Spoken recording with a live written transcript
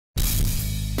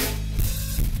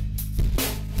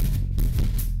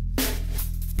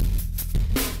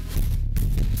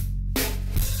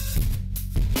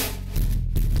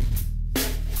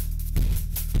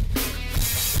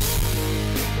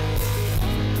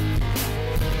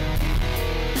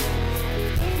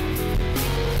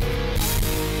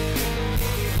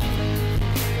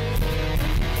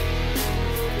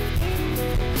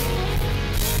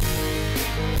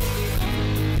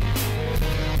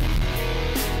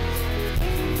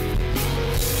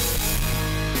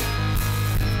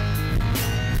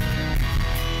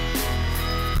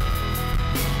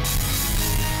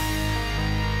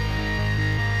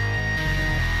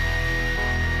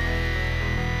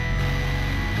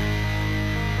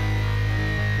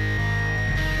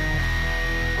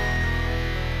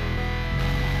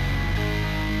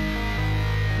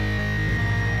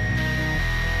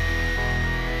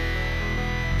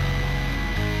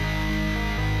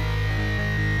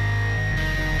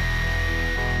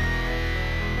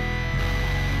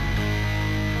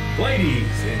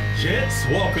Ladies and gents,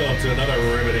 welcome to another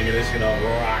riveting edition of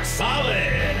Rock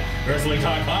Solid Wrestling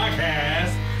Talk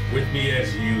Podcast. With me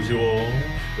as usual,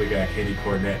 we got Kenny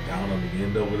Cornett down on the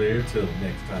end over there till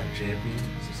next time champions.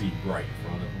 You see right in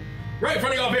front of him, right in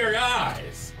front of your very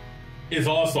eyes, is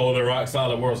also the Rock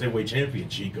Solid World Heavyweight Champion,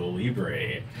 Chico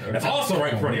Libre. That's also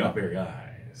right in front of your very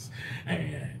eyes.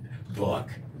 And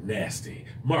Buck Nasty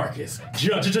Marcus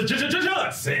Johnson.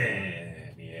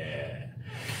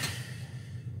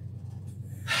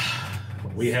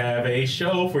 We have a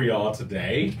show for y'all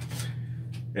today.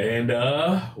 And,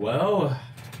 well...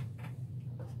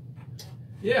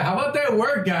 yeah, how about that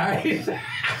work, guys? You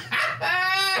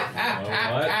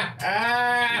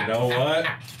know what?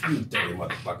 You dirty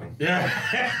motherfucker.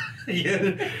 Yeah.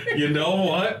 You know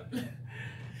what?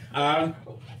 I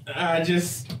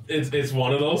just... It's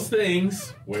one of those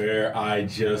things where I'm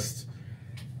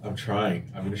trying.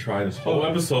 I'm going to try this whole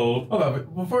episode. Hold on,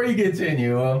 before you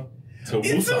continue, it's a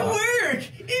Wusa. work!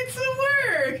 It's a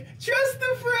work! Trust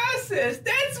the process!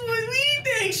 That's what we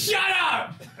think! Shut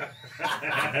up!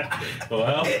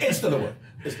 Well, It's still a work.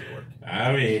 It's still a work.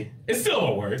 I mean, it's still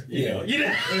a word. Yeah.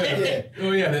 Yeah.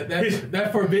 Oh yeah,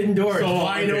 that forbidden door is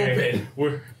wide open.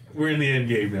 We're in the end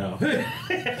game now.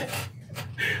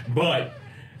 But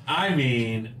I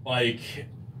mean, like,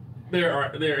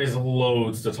 there is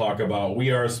loads to talk about. We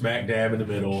are smack dab in the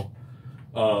middle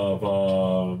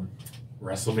of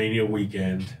WrestleMania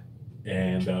weekend,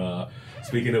 and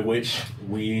speaking of which,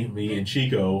 me and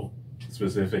Chico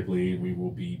specifically, we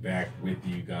will be back with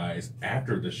you guys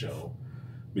after the show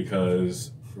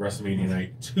because WrestleMania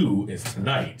Night 2 is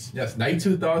tonight. Yes, Night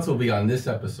 2 Thoughts will be on this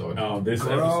episode. This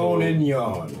Grown episode, and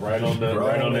yawn. right on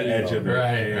the edge of it.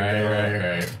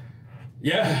 Right.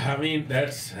 Yeah, I mean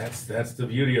that's the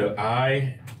beauty of.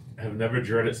 I have never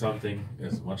dreaded something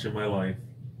as much in my life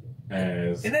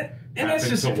as that's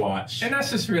just to watch. And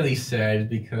that's just really sad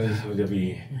because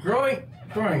WWE.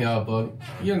 growing up,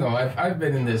 you know, I've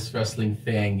been in this wrestling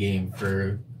fan game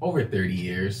for over 30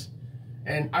 years,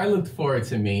 and I looked forward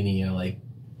to Mania like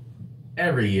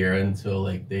every year until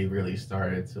like they really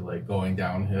started to like going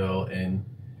downhill, and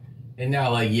now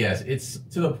like yes, it's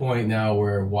to the point now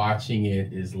where watching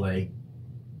it is like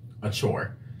a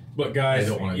chore. But guys, I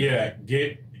don't wanna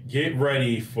get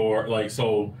ready for like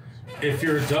so. If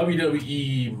you're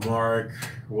WWE Mark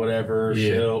whatever,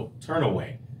 chill, turn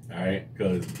away. All right,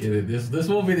 because this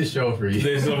won't be the show for you.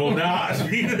 this will not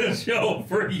be the show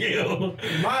for you.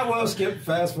 Might well skip,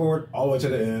 fast forward all the way to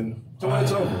the end to when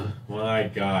it's over. My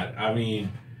God, I mean,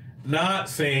 not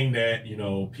saying that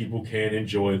people can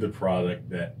enjoy the product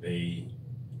that they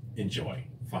enjoy.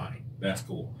 Fine, that's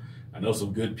cool. I know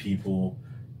some good people.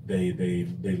 They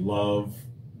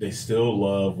still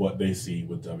love what they see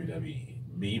with WWE.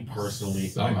 Me personally,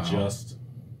 Somehow. I just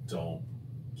don't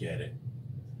get it.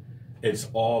 It's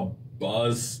all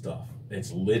buzz stuff.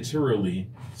 It's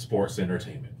literally sports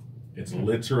entertainment. It's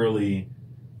literally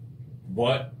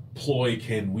what ploy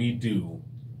can we do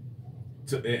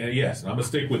to, yes, and I'm going to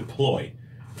stick with ploy.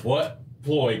 What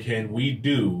ploy can we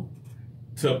do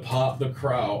to pop the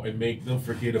crowd and make them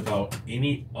forget about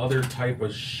any other type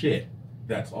of shit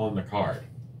that's on the card?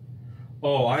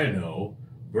 Oh, I know.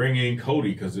 Bring in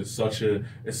Cody because it's such a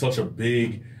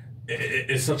big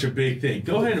thing.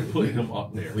 Go ahead and put him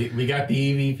up there. We got the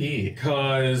EVP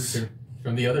Because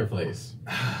from the other place.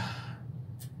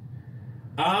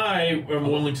 I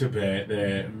am willing to bet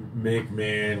that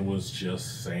McMahon was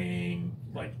just saying,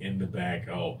 like in the back,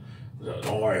 "Oh,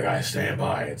 don't worry, guys, stand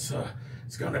by. It's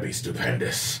gonna be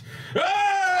stupendous." Stupendous!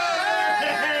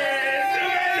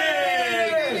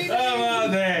 How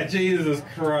about that? Jesus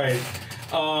Christ!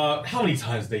 How many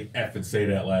times they effing say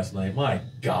that last night? My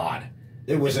God!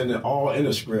 It was all in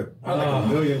the script. Like a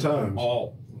million times.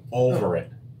 All over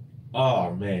it.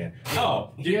 Oh man!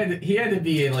 Oh, He had to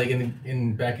be in like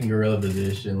in back in gorilla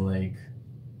position, like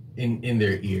in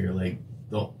their ear, like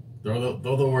throw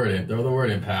the word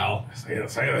in, pal. say the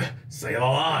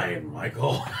line,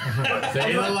 Michael.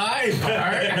 Say the line,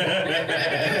 part.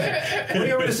 What do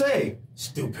you want to say?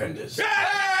 Stupendous. Hey!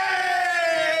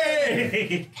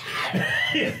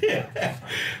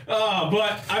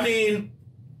 But I mean,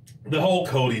 the whole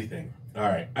Cody thing. All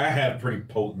right, I have pretty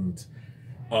potent,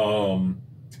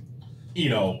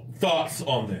 thoughts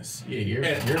on this. Yeah, you're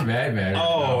mad.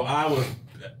 Oh, I was.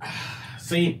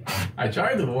 See, I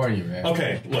tried to warn you, man.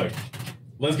 okay, look,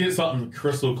 let's get something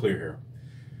crystal clear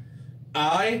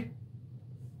here.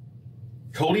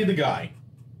 Cody the guy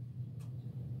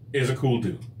is a cool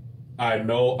dude. I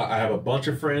know I have a bunch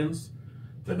of friends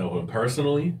that know him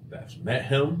personally, that's met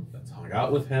him, that's hung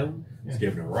out with him, he's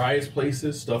given him rides,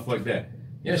 places, stuff like that.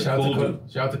 Yeah, shout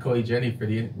out to Cody Jenny for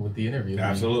with the interview.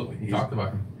 Absolutely. He talked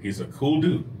about him. He's a cool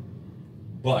dude.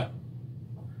 But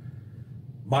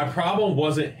my problem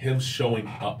wasn't him showing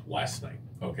up last night.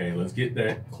 Okay, let's get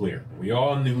that clear. We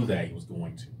all knew that he was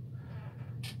going to.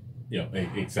 You know,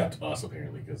 except us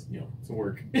apparently, because it's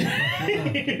work. But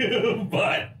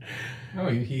no,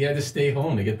 he had to stay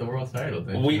home to get the world title.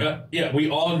 We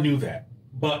all knew that.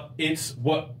 But it's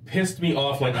what pissed me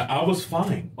off. Like, I was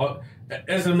fine.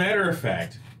 As a matter of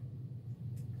fact,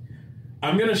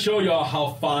 I'm gonna show y'all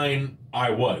how fine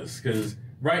I was, because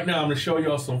right now I'm gonna show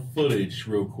y'all some footage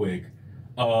real quick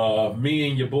of me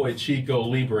and your boy Chico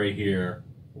Libre here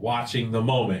watching the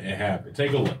moment it happened.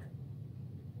 Take a look.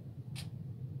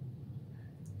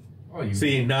 Oh,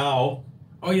 see now?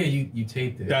 Oh yeah, you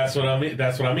taped it. That's what I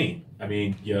mean. I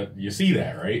mean, you see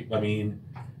that, right? I mean,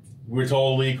 we're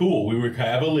totally cool. We were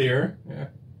cavalier. Yeah.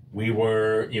 We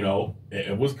were,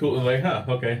 it was cool. Like,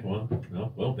 okay,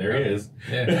 well, there he is.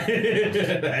 Yeah.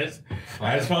 that's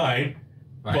fine.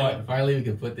 But finally, we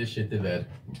can put this shit to bed.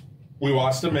 We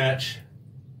watched the match,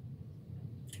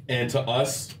 and to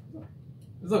us,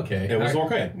 it was okay. It was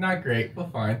okay. Not great,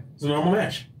 but fine. It's a normal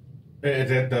match.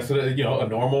 That's a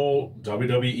normal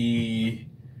WWE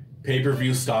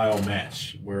pay-per-view style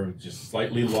match, where it's just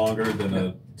slightly longer than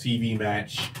a TV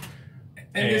match,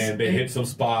 and they hit some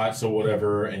spots or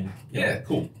whatever, and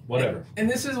cool, whatever. And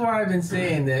this is why I've been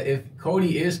saying that if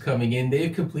Cody is coming in,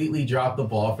 they've completely dropped the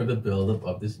ball for the build-up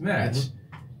of this match. Mm-hmm.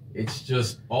 It's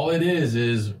just all it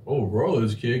is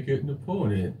Rollins can't get an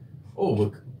opponent.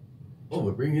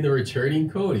 We're bringing the returning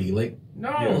Cody. Like, no,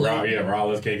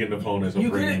 Rollins can't get an opponent. So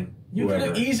you could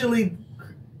have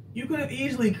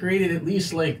easily created at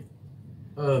least like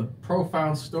a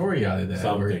profound story out of that.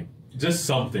 Something. Just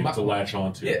something to latch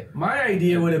onto. Yeah, my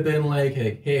idea would have been like,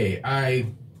 hey,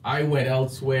 I went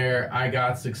elsewhere, I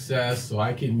got success, so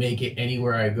I can make it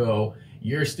anywhere I go.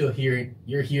 You're still hearing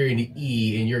the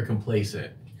E and you're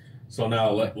complacent. So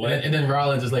now and then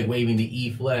Rollins is like waving the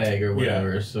E flag or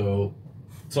whatever. Yeah. So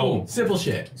boom, simple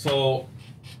shit. So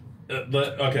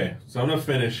okay, so I'm gonna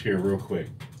finish here real quick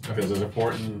because it's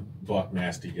important. Buck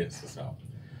Nasty gets this out.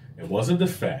 It wasn't the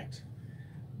fact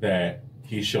that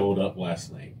he showed up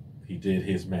last night. He did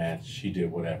his match. He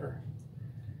did whatever.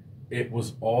 It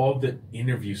was all the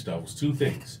interview stuff. It was two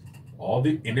things. All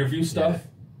the interview stuff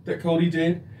that Cody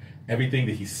did, everything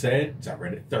that he said, I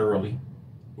read it thoroughly.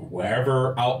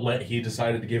 Wherever outlet he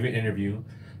decided to give an interview,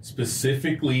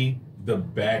 specifically the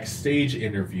backstage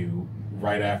interview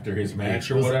right after his match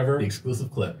or whatever. The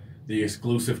exclusive clip. The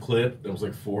exclusive clip that was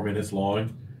like 4 minutes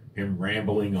long. Him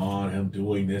rambling on, him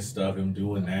doing this stuff, him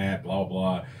doing that, blah,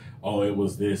 blah. Oh, it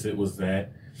was this, it was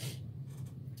that.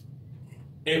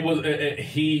 It was,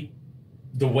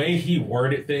 the way he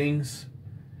worded things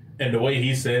and the way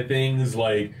he said things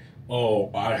like, oh,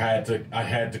 I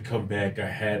had to come back, I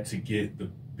had to get the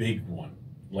big one.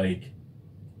 Like,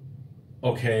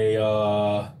 okay,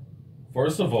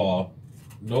 first of all,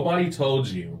 nobody told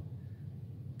you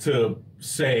to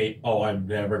say, oh, I'm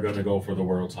never going to go for the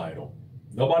world title.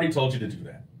 Nobody told you to do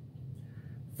that.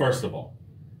 First of all.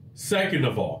 Second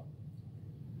of all.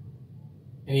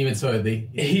 And even so, they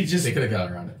could have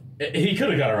got around it. He could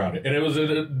have got around it. And it was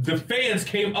the fans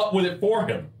came up with it for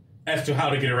him as to how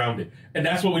to get around it. And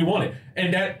that's what we wanted.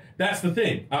 And that's the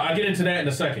thing. I'll get into that in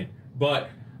a second. But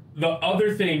the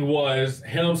other thing was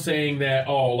him saying that,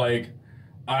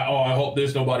 I hope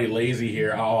there's nobody lazy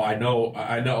here. Oh, I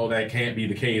know that can't be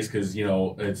the case because,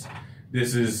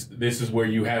 this is where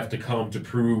you have to come to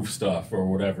prove stuff or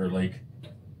whatever. Like,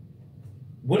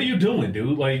 what are you doing,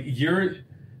 dude? Like, you're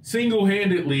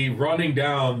single-handedly running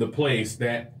down the place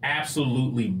that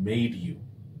absolutely made you.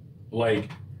 Like,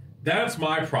 that's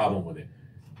my problem with it.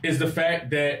 Is the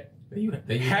fact that you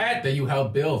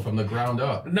helped build from the ground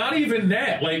up. Not even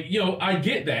that. Like, I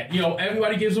get that.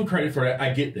 Everybody gives him credit for that. I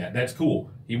get that. That's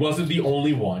cool. He wasn't the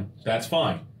only one. That's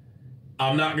fine.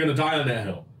 I'm not going to die on that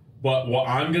hill. But what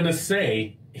I'm going to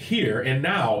say here and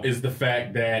now is the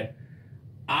fact that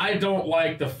I don't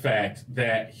like the fact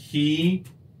that he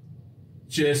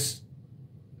just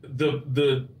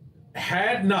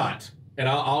had not, and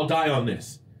I'll die on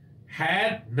this,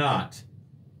 had not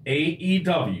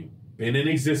AEW been in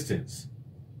existence,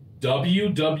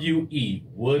 WWE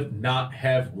would not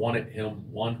have wanted him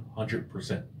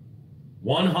 100%.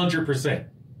 100%.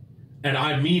 And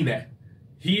I mean that.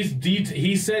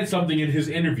 He said something in his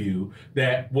interview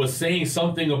that was saying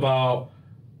something about,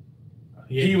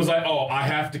 he was like, oh, I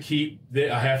have to keep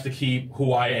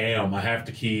who I am. I have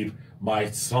to keep my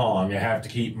song. I have to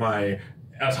keep my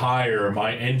attire,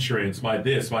 my entrance, my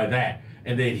this, my that.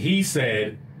 And then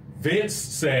Vince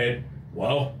said,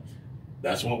 well,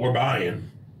 that's what we're buying.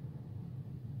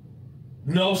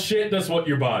 No shit, that's what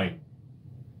you're buying.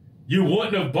 You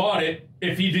wouldn't have bought it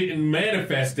if he didn't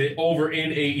manifest it over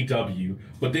in AEW.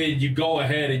 But then you go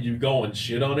ahead and you go and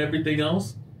shit on everything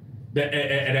else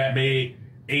that made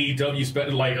AEW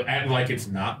spend acting like it's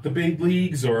not the big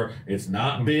leagues, or it's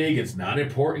not big, it's not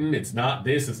important, it's not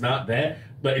this, it's not that.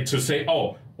 But to say,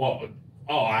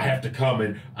 I had to come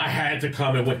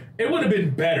and win. It would have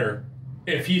been better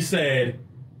if he said,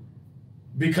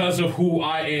 because of who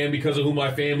I am, because of who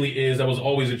my family is, that was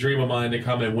always a dream of mine to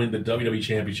come and win the WWE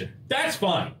Championship. That's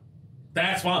fine.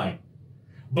 That's fine.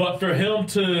 But for him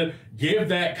to give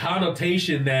that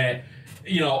connotation that,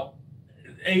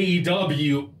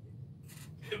 AEW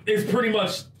is pretty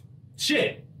much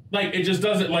shit. Like, it just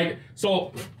doesn't,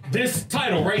 so this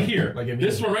title right here,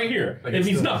 this one right here, it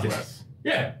means nothing. Less.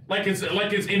 Yeah, like it's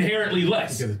inherently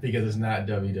less. Because it's not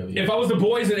WWE. If I was the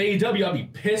boys in AEW, I'd be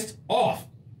pissed off.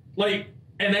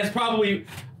 And that's probably,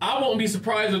 I won't be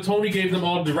surprised if Tony gave them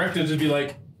all directives to be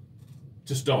like,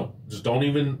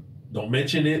 don't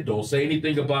mention it, don't say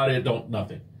anything about it,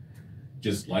 nothing.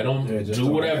 Just let them do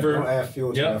whatever. Don't add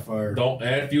fuel to that fire. Don't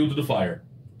add fuel to the fire.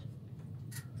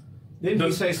 Didn't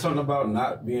he say something about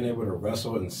not being able to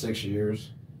wrestle in 6 years?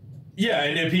 Yeah,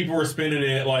 and then people were spinning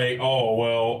it like, oh,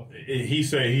 well, he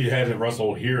said he hasn't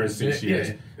wrestled here in 6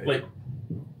 years. It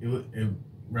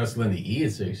wrestled in the E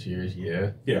in 6 years,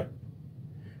 yeah. Yeah.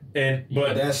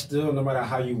 But that's still, no matter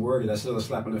how you word it, that's still a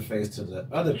slap in the face to the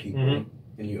other people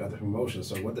in your other promotions.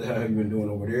 So what the hell have you been doing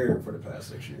over there for the past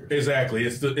 6 years? Exactly.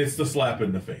 It's the slap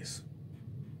in the face.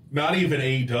 Not even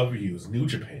AEW, it's New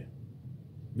Japan.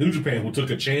 New Japan, who took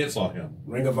a chance on him.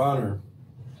 Ring of Honor,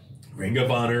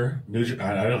 New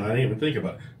Japan. I didn't even think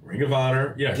about it. Ring of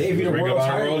Honor, yeah. Gave you the Ring world of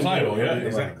Honor world title. Yeah, Ring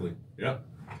exactly. Yeah.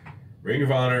 Ring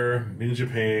of Honor, New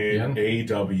Japan,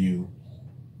 AEW.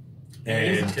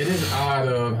 And it is odd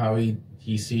of how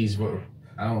he sees what,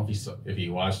 I don't know if he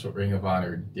watched what Ring of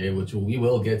Honor did, which we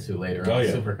will get to later on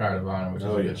Supercard of Honor, which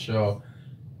is a good show.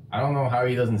 I don't know how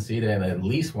he doesn't see that and at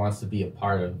least wants to be a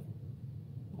part of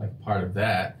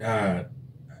that.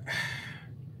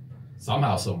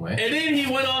 Somehow, some way. And then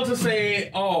he went on to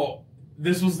say, "Oh,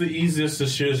 this was the easiest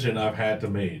decision I've had to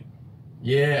make."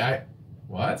 Yeah,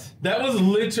 what? That was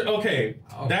literally okay.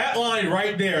 That line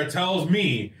right there tells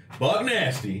me, Buck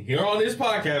Nasty, here on this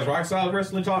podcast, Rock Solid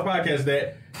Wrestling Talk Podcast,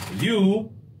 that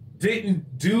you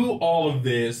didn't do all of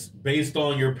this based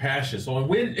on your passion. So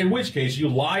in which case, you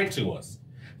lied to us.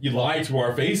 You lied to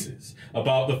our faces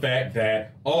about the fact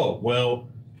that,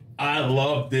 I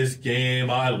love this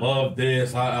game. I love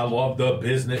this. I love the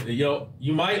business.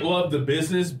 You might love the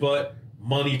business, but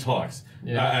money talks.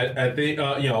 Yeah. I think,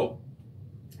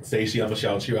 Stacey, I'm going to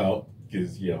shout you out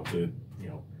because, the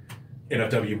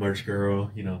NFW merch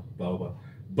girl, blah, blah, blah.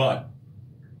 But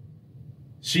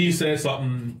she said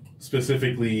something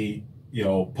specifically,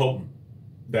 potent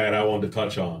that I wanted to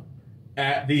touch on.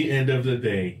 At the end of the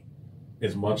day,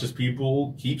 as much as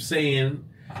people keep saying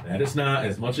that it's not,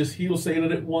 as much as he'll say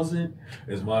that it wasn't,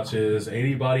 as much as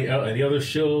anybody else, any other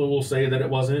show will say that it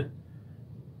wasn't,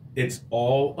 it's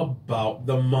all about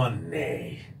the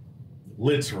money.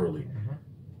 Literally.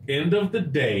 End of the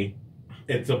day,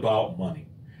 it's about money.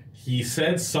 He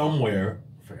said somewhere,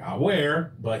 I forgot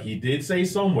where, but he did say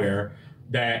somewhere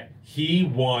that he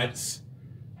wants,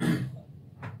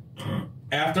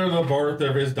 after the birth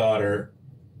of his daughter,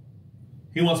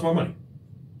 he wants more money.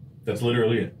 That's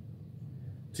literally it.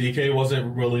 TK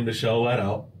wasn't willing to shell that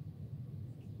out.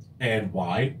 And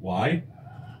why? Why?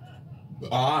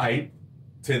 I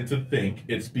tend to think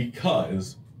it's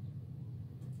because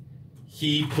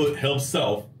he put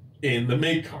himself in the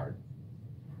mid card.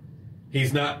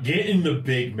 He's not getting the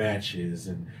big matches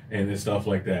and stuff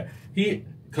like that.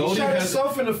 Cody shot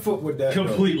himself in the foot with that.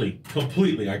 Completely.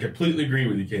 I completely agree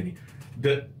with you, Kenny.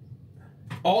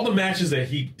 All the matches that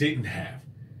he didn't have.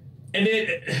 And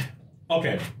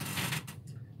okay.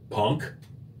 Punk,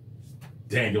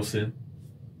 Danielson,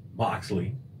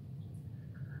 Moxley,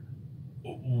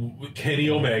 Kenny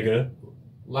Omega.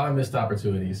 A lot of missed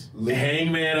opportunities.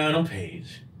 Hangman Adam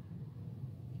Page.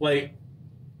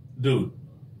 Dude.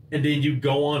 And then you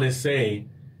go on and say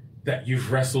that you've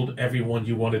wrestled everyone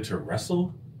you wanted to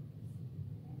wrestle?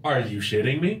 Are you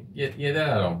shitting me? Yeah, that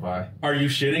I don't buy. Are you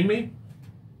shitting me?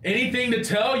 Anything to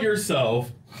tell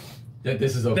yourself that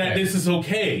this is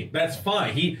okay. That's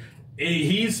fine.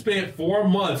 He spent 4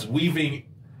 months weaving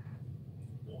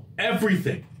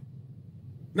everything.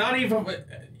 Not even,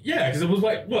 because it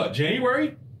was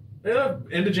January?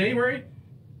 End of January?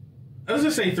 Let's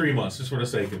just say 3 months, just for the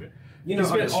sake of it. He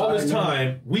spent all this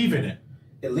time weaving it.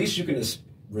 At least you can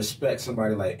respect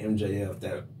somebody like MJF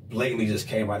that blatantly just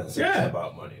came out and said it's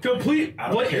about money. Complete.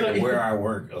 I don't care where I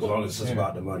work as long as it's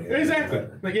about the money. Exactly.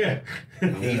 Like,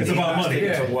 it's about money.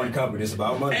 It's one company. It's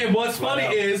about money. And what's funny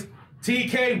is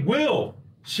TK will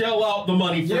shell out the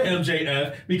money for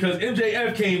MJF because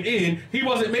MJF came in. He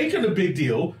wasn't making a big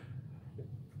deal.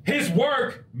 His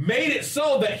work made it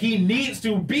so that he needs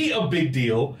to be a big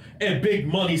deal and big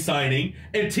money signing.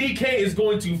 And TK is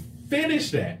going to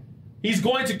finish that. He's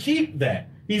going to keep that.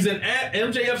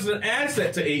 MJF's an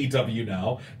asset to AEW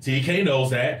now. TK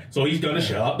knows that, so he's going to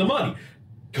shell out the money.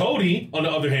 Cody, on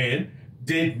the other hand,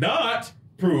 did not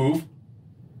prove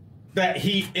that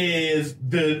he is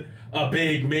a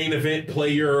big main event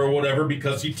player or whatever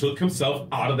because he took himself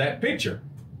out of that picture.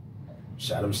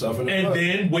 Shot himself in the foot. And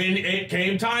then when it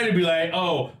came time to be like,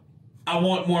 oh, I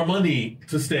want more money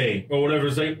to stay or whatever,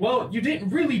 it's like, well, you didn't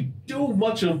really do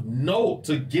much of note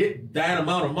to get that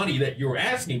amount of money that you were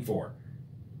asking for.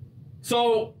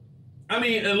 So, I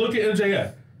mean, and look at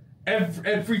MJF.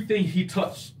 Everything he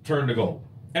touched turned to gold.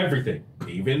 Everything.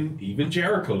 Even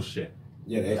Jericho's shit.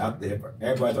 Yeah,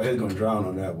 everybody thought he was going to drown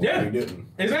on that one. Yeah, he didn't.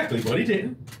 Exactly, but he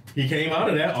didn't. He came out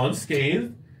of that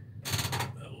unscathed.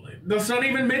 Let's not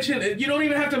even mention, you don't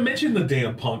even have to mention the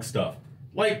damn Punk stuff.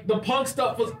 Like, the Punk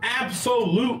stuff was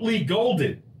absolutely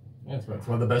golden. Yeah, it's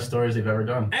one of the best stories they've ever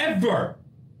done. Ever.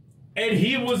 And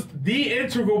he was the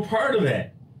integral part of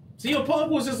that. CM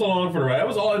Punk was just along for the ride. That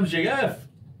was all MJF.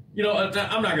 You know,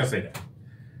 I'm not going to say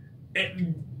that.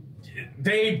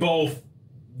 They both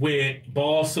went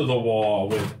balls to the wall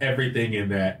with everything in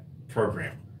that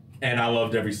program. And I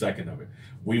loved every second of it.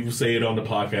 We say it on the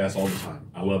podcast all the time.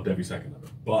 I loved every second of it.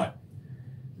 But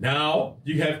now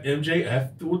you have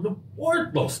MJF doing the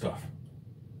Wardlow stuff.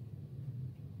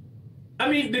 I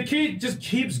mean, the kid just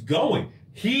keeps going.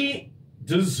 He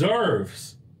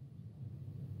deserves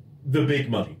the big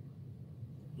money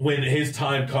when his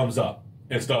time comes up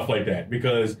and stuff like that.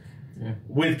 Because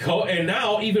with Cody, and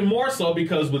now even more so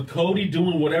because with Cody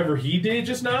doing whatever he did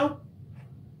just now,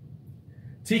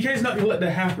 TK's not going to let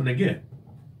that happen again.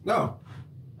 No.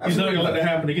 He's not going to let that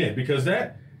happen again because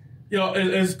that, you know,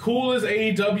 as cool as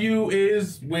AEW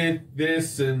is with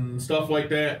this and stuff like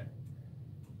that,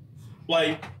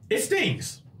 like, it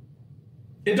stings.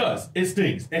 It does. It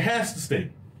stings. It has to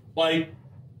sting. Like,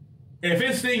 if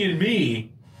it's stinging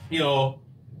me, you know,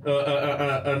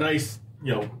 a nice,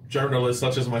 you know, journalist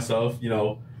such as myself, you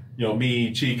know,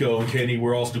 me, Chico, and Kenny,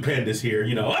 we're all stupendous here,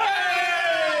 you know.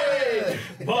 Hey!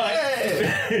 But,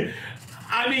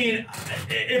 I mean,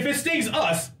 if it stings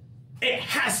us, it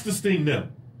has to sting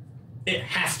them. It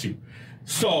has to.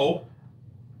 So,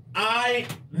 I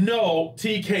know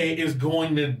TK is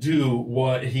going to do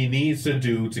what he needs to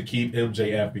do to keep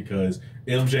MJF because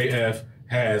MJF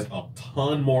has a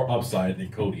ton more upside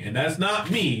than Cody. And that's not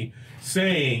me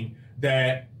saying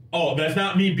that, oh, that's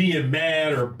not me being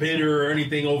mad or bitter or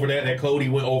anything over that Cody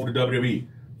went over to WWE.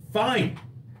 Fine.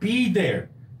 Be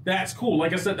there. That's cool.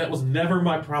 Like I said, that was never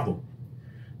my problem.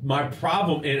 My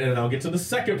problem, and I'll get to the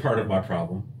second part of my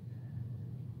problem,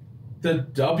 the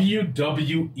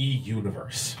WWE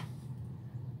Universe.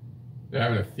 They're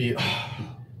having a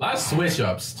lot of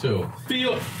switch-ups, too.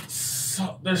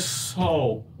 They're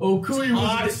so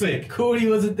toxic. Cody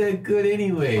wasn't that good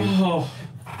anyway. Oh.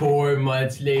 4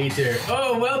 months later.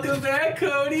 Oh, welcome back,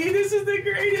 Cody. This is the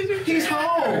greatest. He's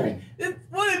home.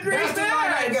 What a great match.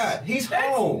 That's the I got. He's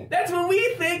home. That's what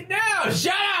we think now.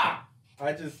 Shut up.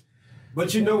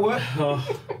 But you know what?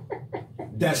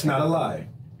 That's not a lie.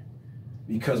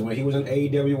 Because when he was in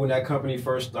AEW, when that company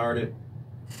first started,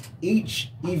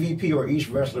 each EVP or each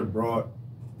wrestler brought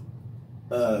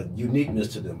a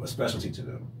uniqueness to them, a specialty to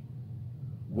them.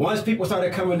 Once people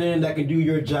started coming in that can do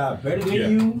your job better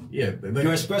than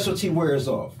your specialty wears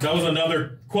off. That was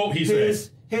another quote he said.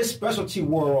 His specialty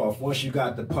wore off once you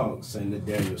got the Punks and the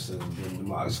Danielsons and the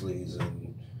Moxleys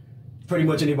and pretty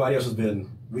much anybody else has been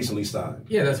recently signed.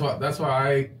 Yeah, that's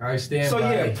why I stand by. So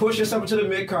yeah, push yourself into the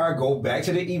mid-card, go back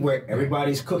to the E where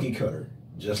everybody's cookie cutter,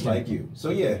 just like you. So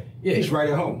yeah, he's right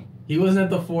at home. He wasn't at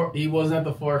the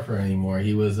forefront anymore.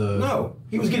 He was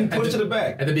he was getting pushed to the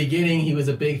back. At the beginning, he was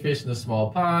a big fish in a small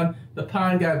pond. The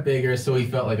pond got bigger, so he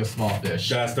felt like a small fish.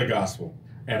 That's the gospel.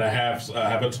 And I have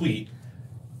a tweet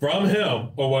from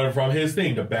him, or from his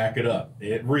thing to back it up.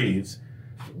 It reads,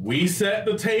 "We set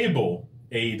the table,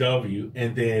 AEW,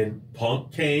 and then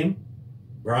Punk came,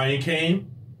 Bryan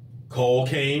came, Cole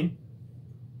came.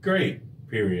 Great,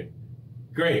 period.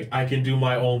 Great, I can do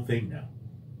my own thing now."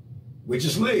 Which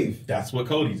is leave. That's what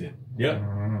Cody's in. Yep.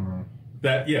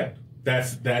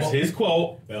 That's his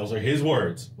quote. Those are his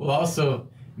words. Well, also,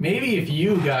 maybe if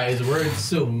you guys weren't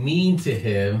so mean to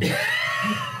him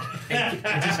and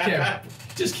just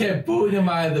just kept booing him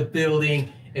out of the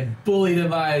building and bullied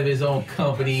him out of his own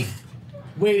company.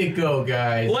 Way to go,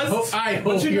 guys. I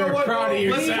hope you're proud of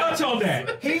yourself. Let's touch on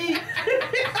that.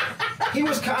 He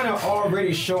was kind of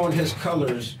already showing his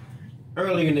colors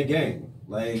early in the game.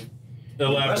 Like,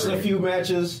 wrestled a few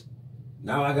matches.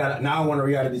 Now I want a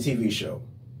reality TV show.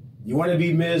 You want to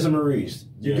be Miz and Maurice.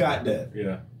 You got that.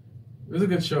 Yeah. It was a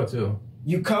good show, too.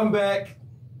 You come back,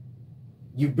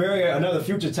 you bury another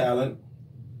future talent,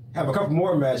 have a couple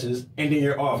more matches, and then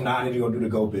you're off. Now I need to go do the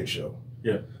Go Big show.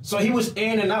 Yeah. So he was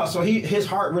in and out. So his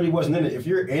heart really wasn't in it. If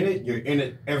you're in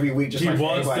it every week, just like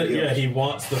everybody else. Yeah, he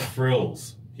wants the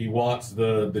frills. He wants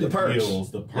the perks.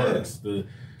 deals, the perks,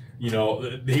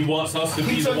 he wants us to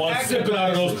be the ones sipping out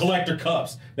of those collector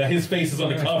cups that his face is on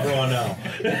the cover on now.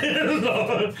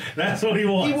 So, that's what he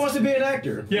wants. He wants to be an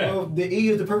actor. Yeah. Well, the E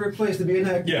is the perfect place to be an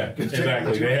actor. Yeah,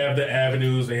 exactly. They have the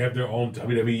avenues. They have their own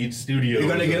WWE studio. You're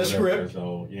going to get a script,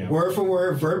 word for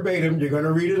word, verbatim. You're going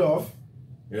to read it off.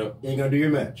 Yep. And you're going to do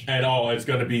your match. And it's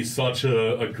going to be such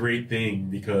a great thing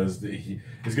because then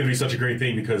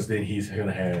he's going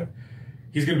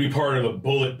to be part of the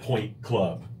Bullet Point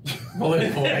Club.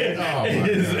 Bullet Point.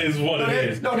 is what it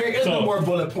is. No, there is no more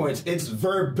bullet points. It's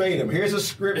verbatim. Here's a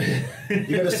script. You're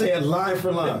going to say it line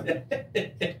for line.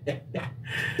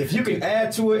 If you can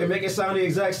add to it and make it sound the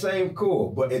exact same, cool.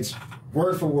 But it's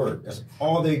word for word. That's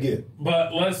all they get.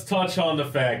 But let's touch on the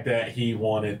fact that he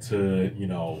wanted to,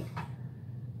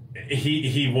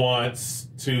 he wants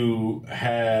to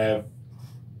have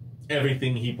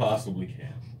everything he possibly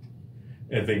can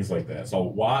and things like that. So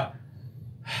why?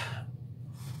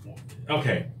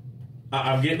 Okay,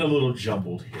 I'm getting a little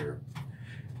jumbled here,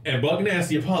 and Bug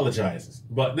Nasty apologizes,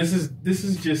 but this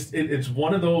is just it's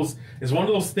one of those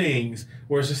things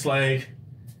where it's just like,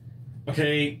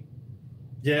 okay,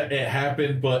 yeah, it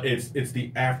happened, but it's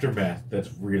the aftermath that's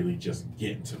really just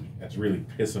getting to me. That's really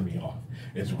pissing me off.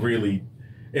 It's really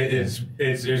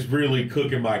really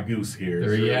cooking my goose here.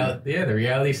 The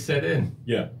reality set in.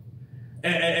 Yeah.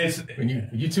 And it's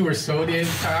when you two were so damn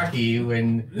cocky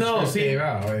when this came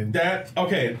out. I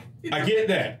get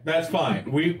that. That's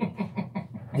fine. We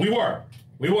were,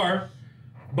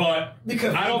 but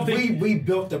because I don't think we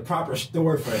built the proper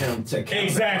story for him to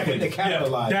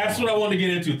capitalize. That's what I want to get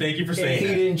into. Thank you for saying that.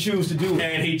 He didn't choose to do it,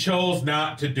 and he chose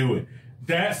not to do it.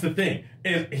 That's the thing.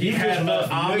 He had an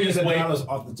obvious way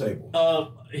off the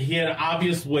table. He had an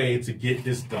obvious way to get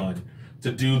this done,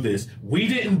 to do this. We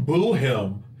didn't boo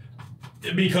him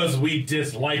because we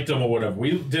disliked him or whatever.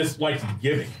 We disliked the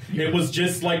gimmick. It was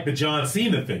just like the John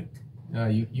Cena thing. No,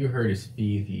 you heard his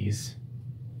feefies.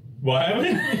 What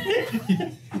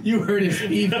happened? You heard his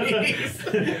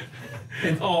feefies.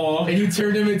 And you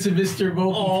turned him into Mr.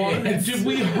 Mopey Pants. Did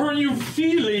we hurt your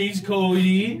feelings,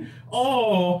 Cody?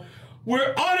 Oh,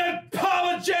 we're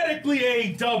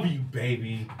unapologetically AEW,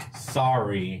 baby.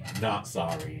 Sorry, not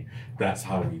sorry. That's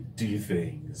how we do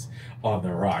things on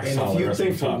the ROC. And if you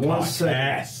think for one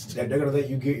second that they're going to let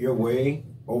you get your way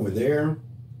over there,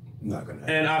 not going to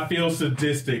happen. And I feel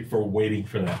sadistic for waiting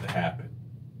for that to happen.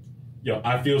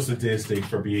 I feel sadistic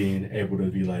for being able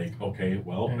to be like, okay,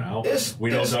 well, now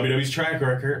we know WWE's track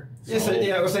record. So it's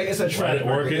a track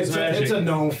record. It's a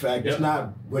known fact. Yep. It's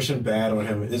not wishing bad on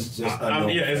him. It's just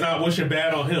it's not wishing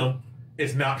bad on him.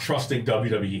 It's not trusting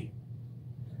WWE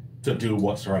to do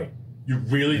what's right. You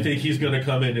really think he's going to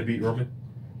come in and beat Roman?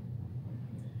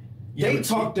 They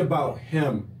talked about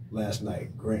him last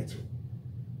night, granted.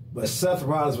 But Seth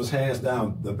Rollins was hands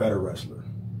down the better wrestler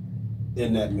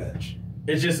in that match.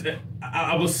 It's just,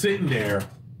 I was sitting there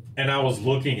and I was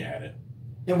looking at it.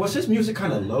 And was his music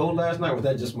kind of low last night, or was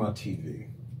that just my TV?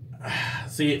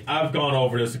 See, I've gone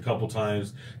over this a couple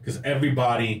times because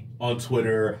everybody on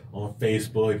Twitter, on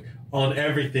Facebook, on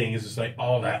everything is just like,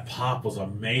 oh, that pop was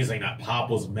amazing. That pop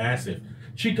was massive.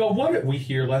 Chico, what did we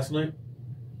hear last night?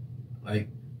 Like,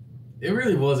 it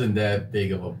really wasn't that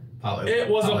big of a pop. It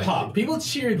was a pop. People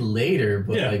cheered later,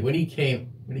 but like when he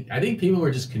came, I think people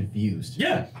were just confused.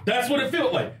 Yeah, that's what it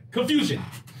felt like. Confusion.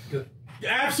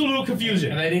 Absolute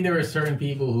confusion. And I think there were certain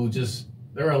people who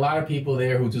there were a lot of people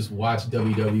there who just watched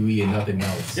WWE and nothing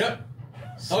else. Yep.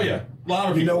 So, a lot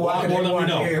of people. A lot more than we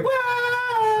know.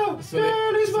 Wow!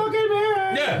 Daddy's fucking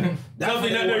man! Yeah.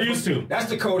 Something that they're used to. That's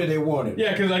the Cody they wanted.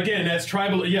 Yeah, because again, that's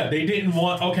tribal. Yeah, they didn't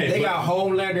want. Okay. They got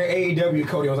Homelander AEW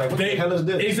Cody. I was like, what the hell is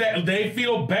this? Exactly. They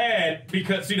feel bad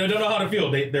because, they don't know how to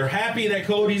feel. They're happy that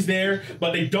Cody's there,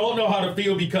 but they don't know how to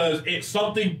feel because it's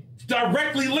something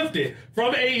directly lifted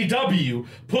from AEW,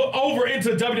 put over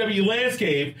into WWE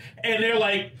landscape, and they're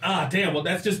like, damn, well,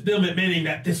 that's just them admitting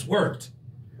that this worked.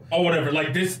 Or whatever.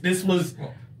 Like, this was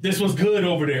good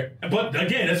over there. But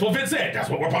again, that's what Vince said. That's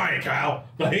what we're buying, Kyle.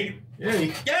 Like,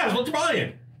 Yeah, Yeah, what you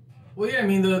buying? well, yeah. I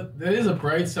mean, there is a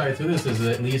bright side to this. Is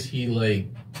that at least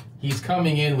he's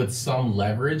coming in with some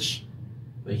leverage.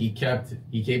 Like he keeps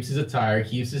his attire,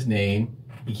 keeps his name,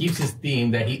 he keeps his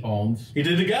theme that he owns. He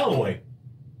did the Galloway.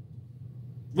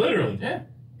 Literally. Yeah.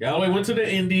 Galloway went to the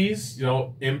Indies, you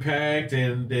know, Impact,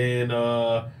 and then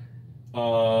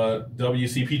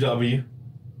WCPW.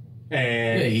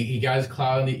 And Yeah, he got his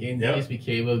clout in the Indies,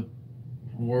 became a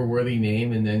more worthy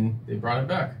name, and then they brought him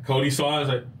back. Cody saw it and was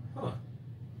like, huh.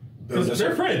 Because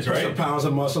they're friends, Put right? some pounds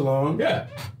of muscle on. Yeah,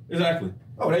 exactly.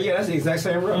 Oh, yeah, that's the exact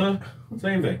same run.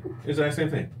 Same thing. Exact same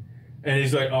thing. And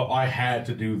he's like, oh, I had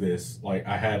to do this. Like,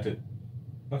 I had to.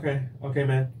 Okay,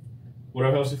 man.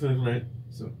 Whatever else you feeling tonight.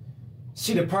 So,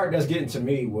 see, the part that's getting to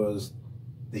me was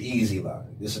the easy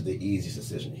line. This is the easiest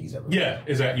decision he's ever made. Yeah,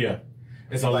 exactly. Yeah.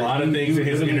 It's a Like, lot of things in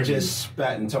his interviews. just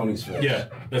spat in Tony's face. Yeah,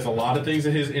 there's a lot of things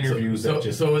in his interviews that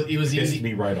just it was pissed easy.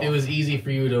 me right off. It was easy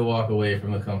for you to walk away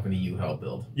from the company you helped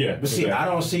build. Yeah, But see, I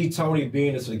don't see Tony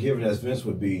being as forgiving as Vince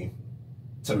would be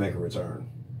to make a return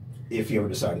if he ever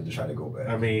decided to try to go back.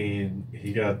 I mean,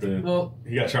 he got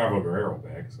Chavo Guerrero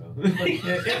back, so.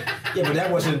 Yeah, but that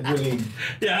wasn't really.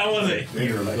 Yeah, that wasn't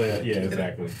Yeah, like- yeah,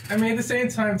 exactly. I mean, at the same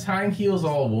time, time heals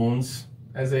all wounds,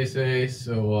 as they say.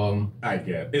 So, I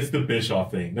get it's the Bischoff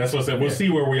thing. That's what I said. We'll see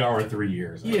where we are in 3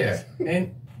 years. yeah,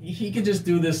 and he could just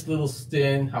do this little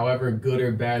stint, however good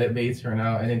or bad it may turn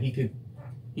out, and then he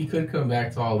could come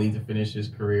back to All Elite to finish his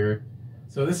career.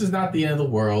 So this is not the end of the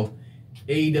world.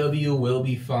 AEW will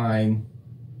be fine,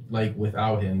 like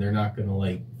without him. They're not gonna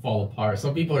like fall apart.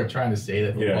 Some people are trying to say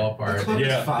that they'll fall apart.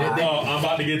 Yeah. Fine. Oh, I'm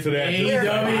about to get to that.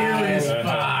 AEW is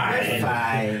fine.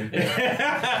 Fine.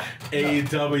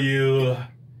 AEW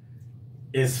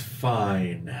is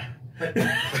fine.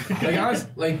 Like honest,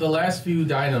 like the last few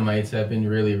Dynamites have been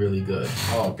really, really good.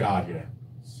 Oh God, yeah.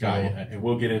 God, yeah. And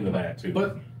we'll get into that too.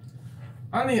 But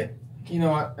on the,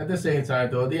 at the same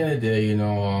time though, at the end of the day,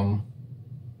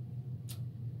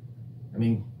 I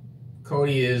mean,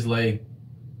 Cody is like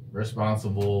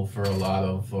responsible for a lot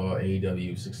of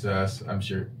AEW success. I'm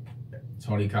sure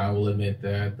Tony Khan will admit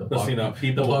that. The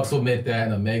Bucks will admit that,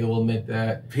 and Omega will admit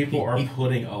that. People are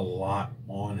putting a lot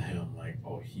on him, like,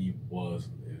 oh, he was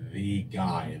the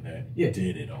guy that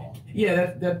did it all.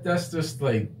 Yeah, that's just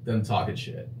like them talking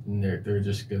shit, and they're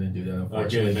just gonna do that.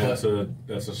 Unfortunately,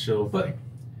 that's a shill thing.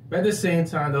 But at the same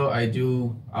time, though,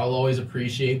 I'll always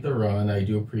appreciate the run. I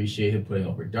do appreciate him putting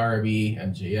over Darby,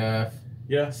 MJF.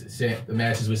 Yeah. The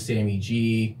matches with Sammy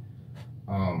G.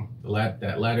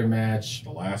 That ladder match.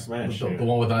 The last match. The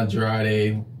one with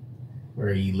Andrade,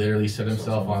 where he literally set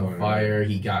himself on fire.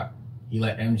 He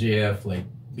let MJF like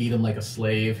beat him like a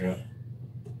slave. Yeah.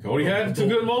 Cody had some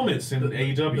good moments in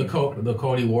AEW. The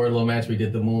Cody Wardlow match, we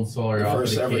did the moonsault off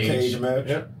first the ever cage match.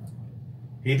 Yep.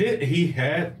 He did. He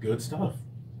had good stuff.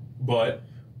 But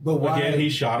why, again,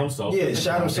 he shot himself. Yeah,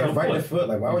 shot himself right in the foot.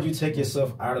 Like, why would you take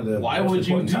yourself out of the? Why would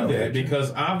you do that?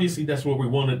 Because obviously that's what we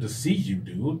wanted to see you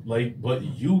do. Like, but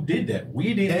you did that.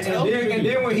 We didn't tell you. And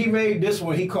then when he made this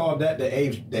one, he called that the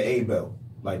A belt.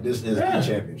 Like, this is the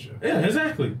championship. Yeah,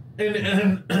 exactly.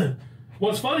 And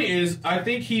what's funny is I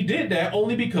think he did that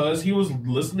only because he was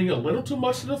listening a little too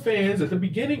much to the fans at the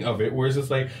beginning of it, where it's just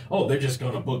like, oh, they're just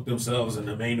gonna book themselves in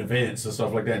the main events and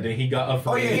stuff like that. Then he got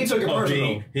afraid. Oh yeah, he took it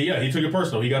personal. He took it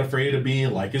personal. He got afraid of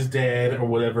being like his dad or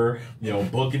whatever,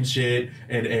 booking shit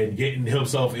and getting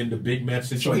himself into big match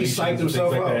situations. So he psyched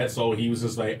himself like up. that. So he was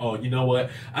just like, oh, you know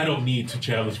what? I don't need to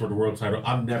challenge for the world title.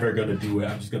 I'm never gonna do it.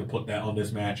 I'm just gonna put that on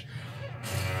this match.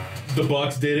 The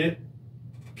Bucks did it.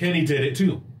 Kenny did it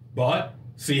too. But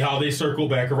see how they circle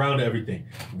back around to everything.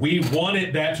 We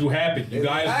wanted that to happen. You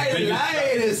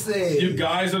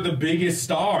guys are the biggest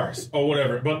stars or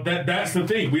whatever. But that's the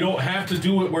thing. We don't have to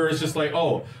do it where it's just like,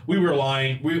 oh, we were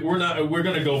lying. We're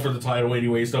gonna go for the title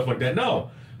anyway, stuff like that.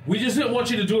 No. We just didn't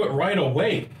want you to do it right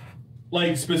away.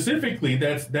 Like specifically,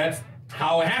 that's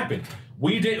how it happened.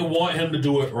 We didn't want him to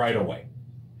do it right away.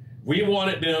 We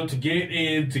wanted them to get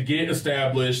in, to get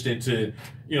established, and to,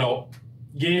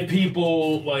 give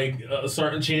people like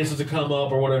certain chances to come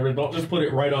up or whatever. Don't just put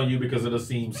it right on you because it'll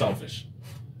seem selfish.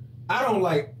 I don't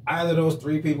like either of those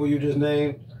three people you just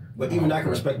named, but even I can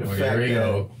respect the fact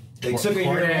that they took a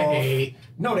year off.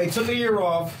 No, they took a year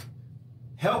off,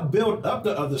 helped build up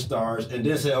the other stars, and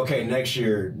then said, okay, next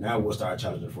year, now we'll start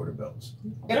challenging for the belts.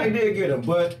 And they did get them,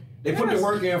 but they put the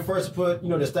work in first,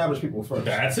 to establish people first.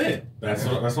 That's it. That's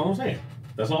all I'm saying.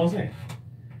 That's all I'm saying.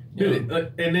 Dude,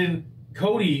 and then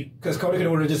Cody, because Cody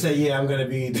could have just said, "Yeah, I'm going to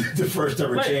be the first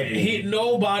ever champion." He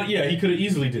could have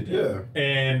easily did that. Yeah.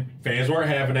 And fans weren't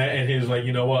having that, and he was like,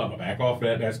 you know what, I'm gonna back off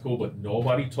that. That's cool, but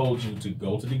nobody told you to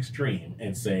go to the extreme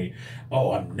and say,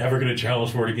 "Oh, I'm never gonna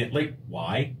challenge for it again." Like,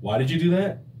 why? Why did you do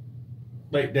that?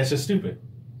 Like, that's just stupid.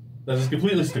 That's just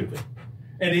completely stupid.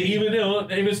 And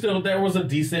even still, there was a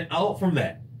decent out from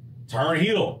that. Turn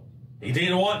heel. He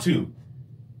didn't want to.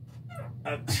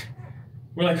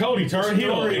 We're like, Cody, turn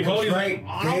heel. And Cody's like,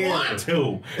 I don't want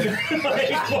to.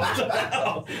 Like, what the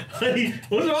hell? Like,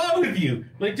 what's wrong with you?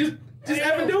 Like, just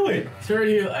have him do it. Turn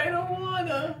heel. I don't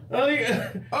wanna.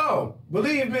 Like, oh,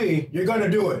 believe me, you're gonna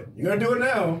do it. You're gonna do it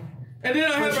now. And then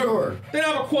I have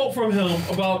a quote from him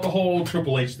about the whole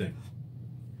Triple H thing.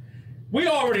 We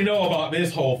already know about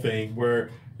this whole thing where,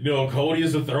 Cody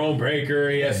is a throne breaker.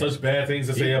 He has such bad things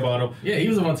to say about him. Yeah, he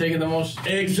was the one taking the most.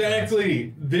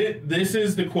 Exactly. This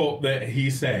is the quote that he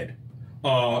said.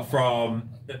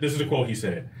 This is the quote he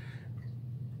said.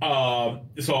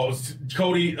 So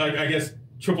Cody, I guess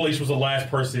Triple H was the last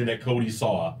person that Cody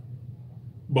saw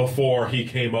before he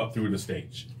came up through the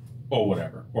stage, or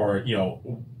whatever, or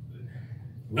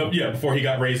before he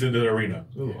got raised into the arena.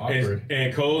 Ooh, awkward.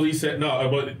 And Cody said no,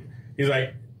 but he's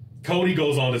like, Cody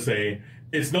goes on to say,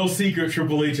 "It's no secret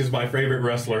Triple H is my favorite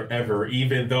wrestler ever,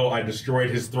 even though I destroyed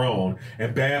his throne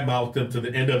and badmouthed him to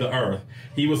the end of the earth.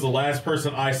 He was the last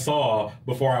person I saw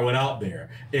before I went out there.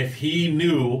 If he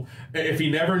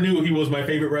never knew he was my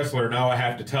favorite wrestler, now I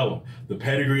have to tell him. The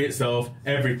pedigree itself,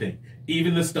 everything.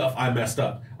 Even the stuff I messed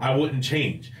up, I wouldn't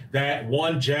change. That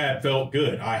one jab felt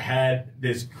good. I had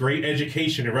this great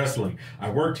education in wrestling. I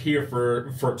worked here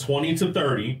for 20 to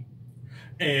 30.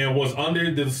 And was under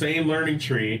the same learning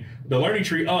tree, the learning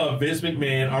tree of Vince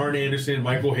McMahon, Arn Anderson,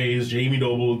 Michael Hayes, Jamie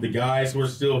Noble, the guys who are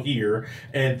still here.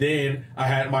 And then I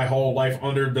had my whole life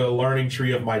under the learning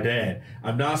tree of my dad.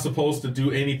 I'm not supposed to do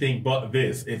anything but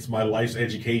this. It's my life's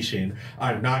education.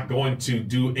 I'm not going to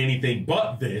do anything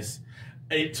but this.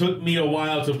 It took me a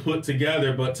while to put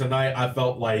together, but tonight I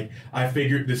felt like I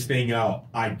figured this thing out.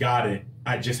 I got it.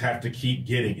 I just have to keep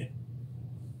getting it."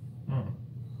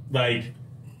 Like,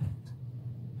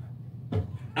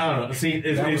 I don't know. See,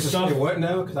 it's stuff. What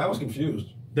now? Because I was confused.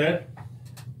 That's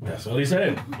what he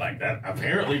said. Like that.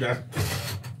 Apparently,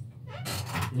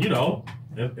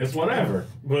 it's whatever.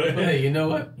 But hey, you know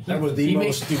what? That was the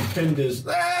most stupendous.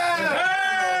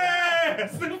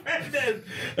 Stupendous.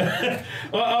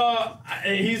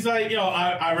 He's like,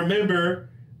 I remember.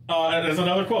 There's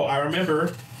another quote. I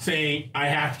remember saying, "I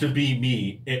have to be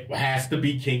me. It has to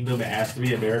be Kingdom. It has to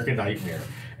be American Nightmare."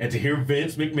 And to hear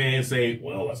Vince McMahon say,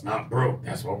 "Well, it's not broke.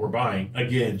 That's what we're buying."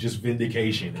 Again, just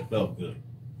vindication. It felt good.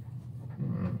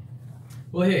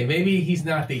 Well, hey, maybe he's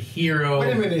not the hero.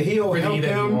 Wait a minute, he'll help that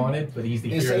he him wanted, but he's the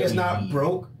hero. And say it's not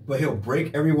broke, but he'll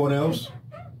break everyone else.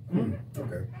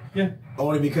 Okay. Yeah.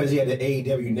 Only because he had the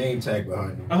AEW name tag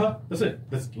behind him. That's it.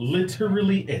 That's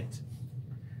literally it.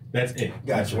 That's it.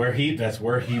 Gotcha. That's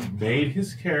where he made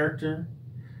his character.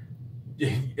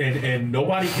 And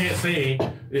nobody can't say,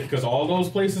 because all those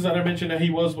places that I mentioned that he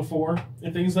was before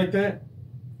and things like that,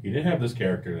 he didn't have this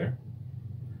character there.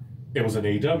 It was an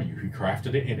AEW. He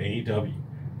crafted it in AEW.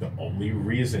 The only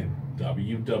reason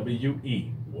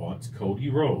WWE wants Cody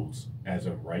Rhodes as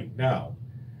of right now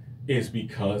is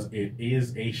because it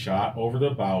is a shot over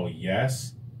the bow.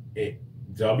 Yes,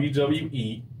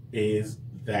 WWE is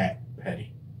that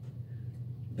petty.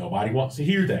 Nobody wants to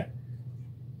hear that.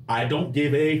 I don't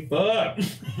give a fuck.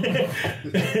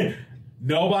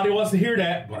 Nobody wants to hear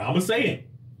that, but I'm going to say it.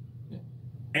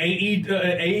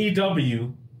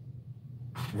 AEW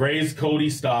raised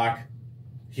Cody's stock.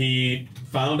 He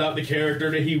found out the character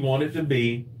that he wanted to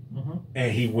be,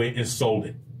 and he went and sold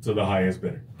it to the highest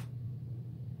bidder.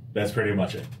 That's pretty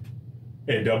much it.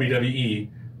 And WWE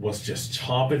was just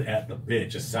chomping at the bit,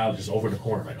 just over the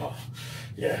corner, like, "Oh,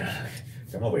 yeah,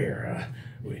 come over here."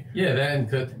 Right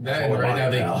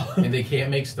now they can't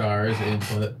make stars,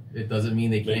 but it doesn't mean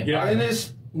they can't. Yeah, buy and them.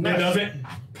 it doesn't.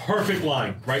 Perfect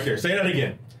line right there. Say that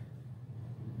again.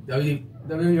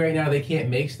 WWE right now they can't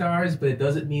make stars, but it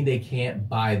doesn't mean they can't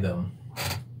buy them.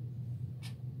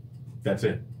 That's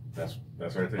it. That's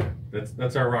right there.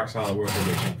 That's our rock solid world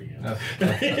champion. El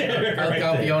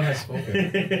Campeon has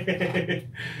spoken.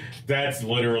 That's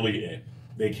literally it.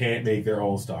 They can't make their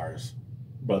own stars,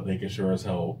 but they can sure as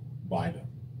hell buy them.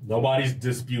 Nobody's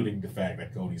disputing the fact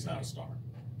that Cody's not a star.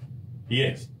 He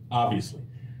is, obviously.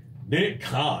 Nick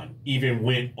Khan even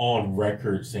went on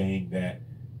record saying that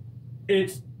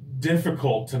it's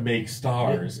difficult to make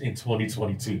stars in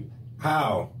 2022.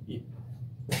 How?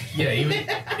 Yeah, even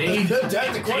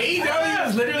AEW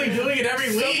is literally doing it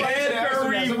every week.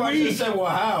 Somebody just said, well,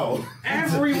 how?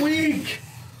 Every week.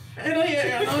 And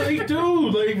I'm like,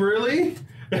 dude, like, really?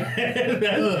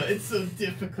 It's so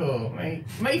difficult. My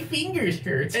fingers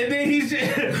hurt. And then he's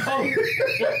just,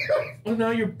 well,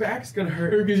 now your back's gonna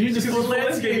hurt because you just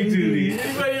landscaping duty.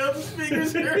 Anybody else's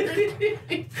fingers hurt? You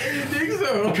think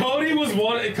so?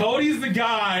 Cody's the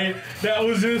guy that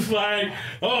was just like,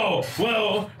 oh,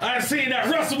 well, I've seen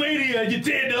that Wrestlemania you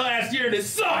did last year and it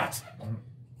sucked.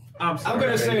 I'm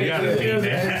gonna say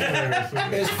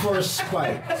it's for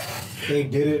spite. They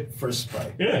did it for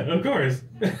spite. Yeah, of course.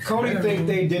 Cody thinks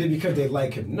they did it because they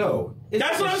like him. No.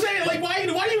 That's what I'm saying. Like, why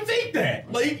do you think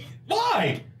that? Like,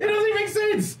 why? It doesn't make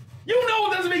sense. You know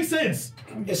it doesn't make sense.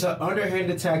 It's an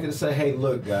underhanded tactic to say, hey,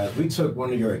 look, guys, we took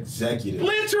one of your executives.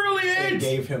 Literally and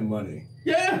gave him money.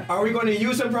 Yeah. Are we going to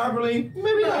use him properly?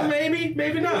 Maybe not.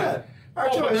 Maybe not. Our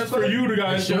choice. That's for you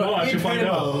guys to watch and find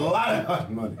out. A lot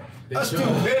of money. A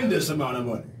stupendous amount of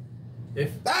money.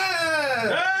 Hey!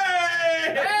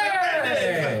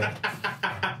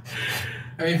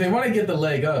 I mean, if they want to get the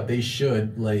leg up, they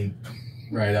should, like,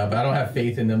 right up. I don't have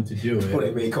faith in them to do it. Well,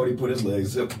 they made Cody put his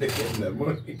legs up. They gave him that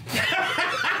money.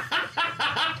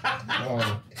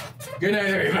 Oh. Good night,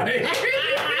 everybody.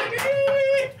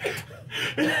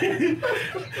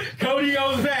 Cody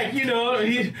goes back, you know.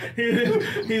 He's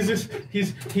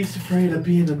afraid of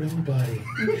being a nobody.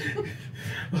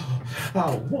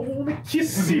 I wanna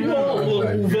kiss you all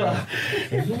over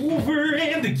and over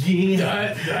and again.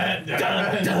 Dun,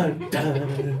 dun, dun,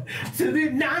 dun. Till the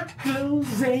night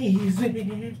goes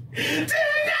easy. Till the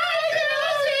night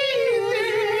goes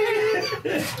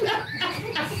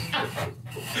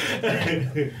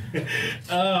easy.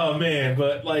 Oh man,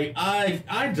 but like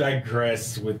I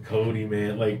digress with Cody,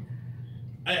 man. Like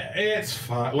it's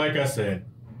fine. Like I said,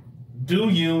 do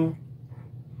you?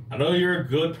 I know you're a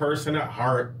good person at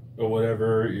heart or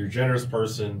whatever. You're a generous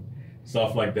person,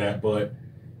 stuff like that. But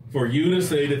for you to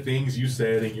say the things you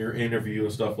said in your interview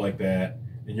and stuff like that,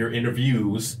 in your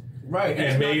interviews, right,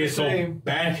 and make it so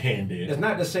backhanded. It's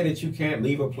not to say that you can't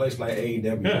leave a place like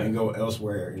AEW and go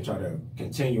elsewhere and try to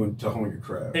continue to hone your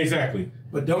craft. Exactly.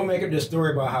 But don't make it this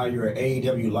story about how you're an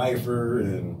AEW lifer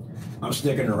and I'm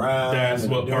sticking around. That's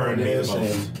what doing this.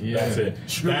 That's it.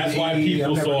 That's why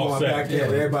people so upset. Back there,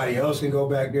 everybody else can go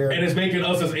back there. And it's making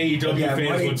us as AEW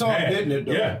fans look bad. Didn't it,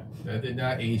 though? Yeah. That did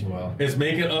not age well. It's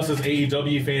making us as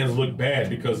AEW fans look bad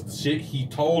because the shit he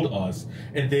told us,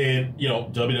 and then, you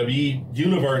know, WWE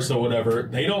Universe or whatever,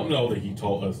 they don't know that he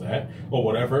told us that or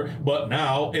whatever. But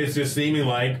now it's just seeming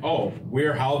like, oh,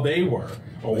 we're how they were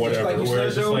or whatever. Like where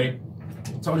it's just like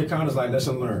Tony Khan is like,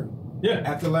 lesson learned. Yeah.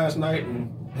 After last night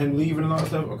and him leaving and all that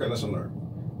stuff, okay, lesson learned.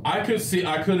 I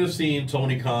could have seen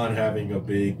Tony Khan having a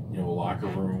big, you know, locker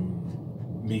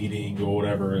room meeting or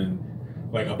whatever, and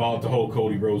like about the whole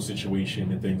Cody Rhodes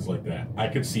situation and things like that. I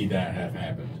could see that have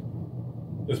happened,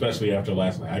 especially after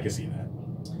last night. I could see that.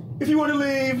 If you want to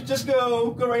leave, just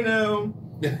go right now.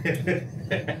 But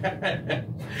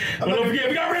don't forget,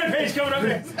 we got Rampage coming up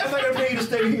next. I'm not gonna pay you to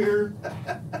stay here.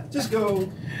 Just go.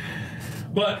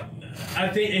 But I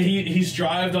think he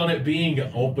strived on it being an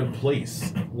open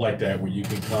place like that, where you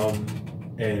can come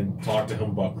and talk to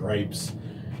him about gripes,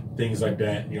 things like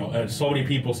that. You know, and so many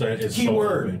people said it's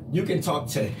keyword. So open. You can talk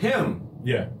to him.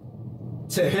 Yeah.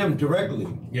 To him directly.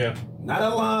 Yeah. Not a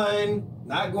line.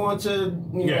 Not going to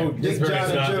Dick, John,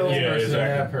 and Joe. Yeah, exactly.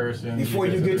 That person. Before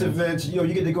you get to Vince, you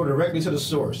get to go directly to the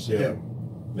source. Yeah. Him.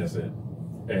 That's it.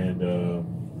 And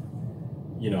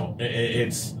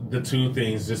it's the two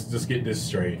things. Just get this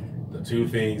straight. The two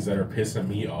things that are pissing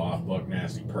me off, Buck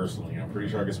Nasty personally, I'm pretty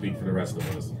sure I can speak for the rest of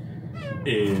us,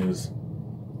 is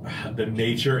the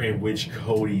nature in which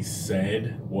Cody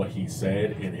said what he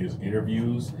said in his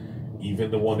interviews,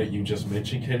 even the one that you just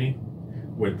mentioned, Kenny,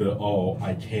 with the,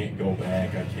 I can't go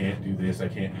back, I can't do this, I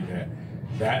can't do that.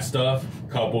 That stuff,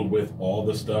 coupled with all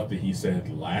the stuff that he said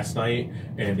last night,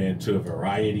 and then to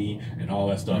Variety and all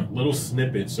that stuff, little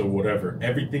snippets or whatever,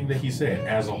 everything that he said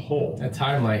as a whole. That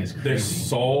timeline is crazy. There's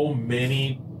so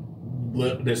many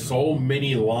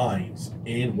lines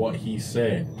in what he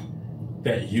said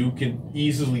that you can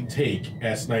easily take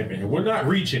as sniping. And we're not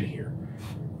reaching here.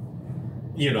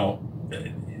 You know,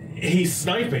 he's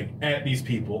sniping at these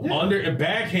people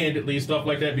backhandedly, stuff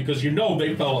like that, because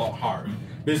they fell out hard.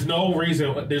 There's no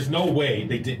reason, there's no way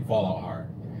they didn't fall out hard.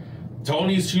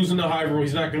 Tony's choosing the high road.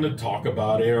 He's not going to talk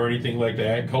about it or anything like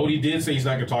that. Cody did say he's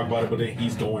not going to talk about it, but then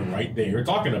he's going right there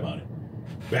talking about it.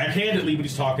 backhandedly, but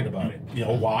he's talking about it. You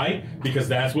know why? Because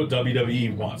that's what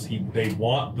WWE wants. They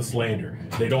want the slander.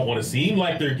 They don't want to seem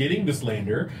like they're getting the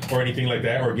slander or anything like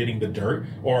that, or getting the dirt,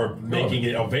 or making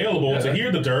it available to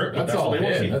hear the dirt. That's all. What they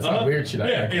want to see. That's how weird shit.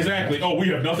 Yeah, exactly. Oh, we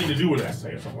have nothing to do with that.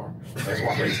 Say it somewhere. That's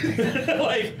why.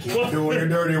 Like, doing your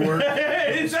dirty work.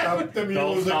 Exactly. Stop the music.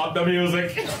 Don't stop the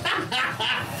music.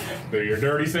 Do your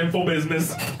dirty, sinful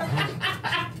business.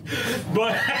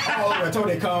 But oh,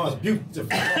 Tony Khan's beautiful.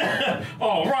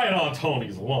 oh, right on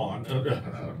Tony's lawn. Keep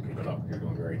it up. You're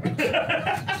doing great.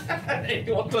 Hey,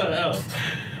 what the hell?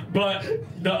 But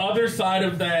the other side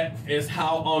of that is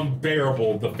how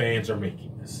unbearable the fans are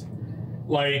making this.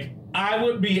 Like, I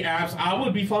would be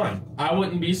fine. I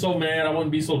wouldn't be so mad. I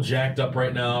wouldn't be so jacked up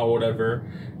right now or whatever.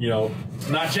 You know,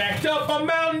 not jacked up on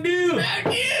Mountain Dew. But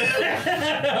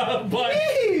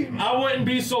I wouldn't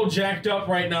be so jacked up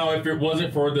right now if it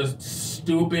wasn't for the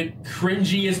stupid,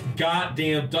 cringiest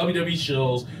goddamn WWE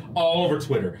shows all over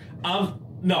Twitter. Nope.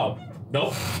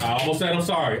 I almost said I'm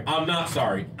sorry. I'm not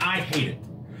sorry. I hate it.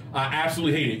 I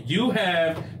absolutely hate it. You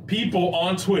have people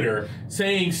on Twitter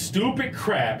saying stupid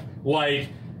crap like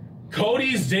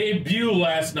Cody's debut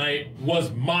last night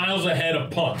was miles ahead of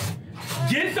Punk's.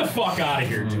 Get the fuck out of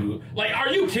here, dude. Like, are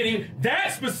you kidding?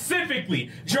 That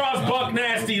specifically draws Buck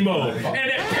Nasty mode. And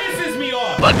it pisses me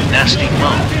off. Buck Nasty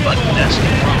mode. Buck Nasty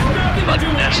mode. Buck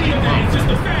Nasty mode. It's just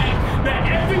the fact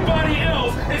that everybody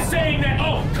else is saying that,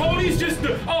 oh, Cody's just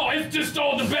it's just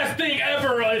the best thing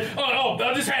ever. I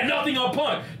just had nothing on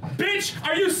Punk. Bitch,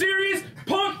 are you serious?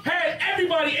 Punk had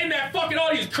everybody in that fucking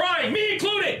audience crying, me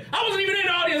included. I wasn't even in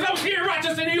the audience. I was here in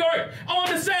Rochester, New York,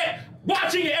 on the set,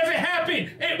 watching it as it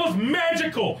happened. It was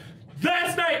magical.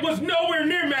 Last night was nowhere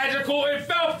near magical. It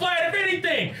fell flat, if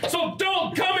anything. So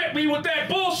don't come at me with that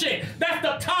bullshit. That's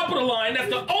the top of the line. That's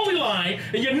the only line,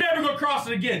 and you're never gonna cross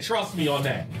it again. Trust me on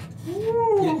that.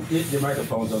 Your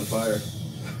microphone's on fire.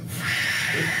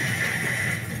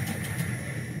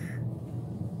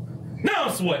 Now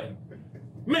I'm sweating.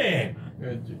 Man,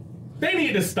 they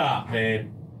need to stop,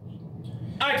 man.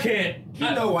 I can't.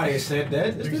 You know why they said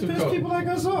that? It's to piss people like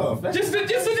us off. Just to do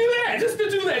that. Just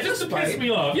to piss me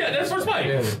off. Yeah, that's for spite.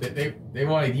 Yeah, they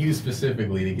wanted you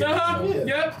specifically to get it.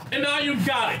 Yep. And now you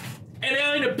got it. And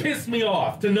now you to piss me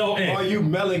off to no end. All you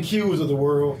melon cues of the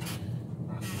world.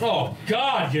 Oh,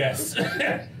 God, yes.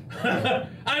 I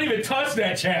didn't even touch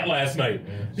that chat last night.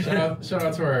 Yeah. Shout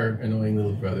out to our annoying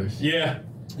little brothers. Yeah.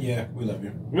 Yeah, we love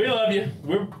you. We love you.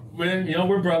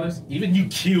 We're brothers. Even you,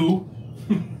 Q.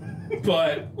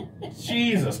 But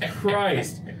Jesus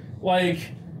Christ,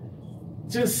 like,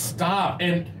 just stop.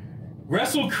 And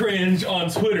Wrestle Cringe on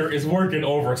Twitter is working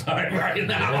overtime right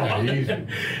now. Yeah,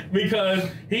 because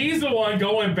he's the one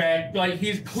going back. Like,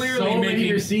 he's clearly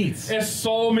making receipts. And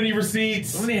so many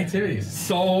receipts. So many activities.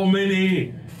 So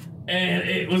many. And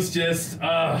it was just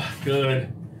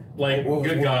good. Like,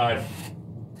 good God.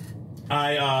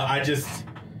 I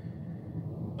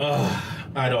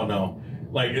don't know.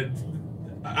 Like,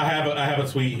 I have a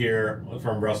tweet here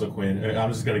from Russell Quinn.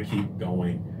 I'm just gonna keep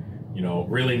going. You know,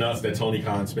 really nuts that Tony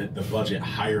Khan spent the budget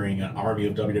hiring an army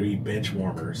of WWE bench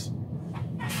warmers.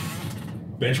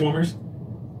 Bench warmers?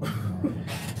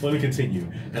 Let me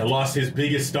continue. And lost his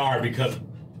biggest star because...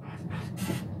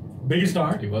 Biggest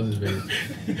star? He was his biggest.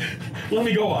 Let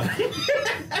me go on.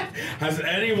 Has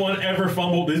anyone ever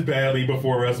fumbled this badly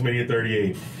before WrestleMania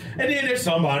 38? And then there's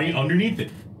somebody underneath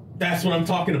it. That's what I'm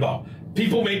talking about.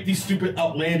 People make these stupid,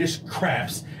 outlandish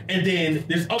craps, and then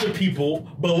there's other people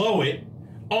below it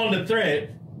on the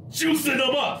thread juicing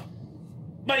them up.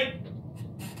 Like,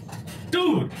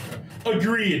 dude,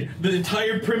 agreed. The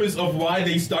entire premise of why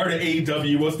they started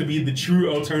AEW was to be the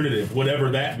true alternative, whatever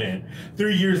that meant.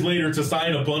 3 years later, to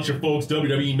sign a bunch of folks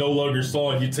WWE no longer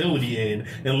saw utility in,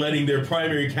 and letting their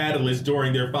primary catalyst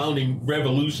during their founding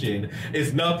revolution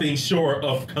is nothing short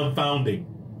of confounding.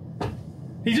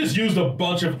 He just used a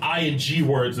bunch of ing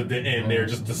words at the end there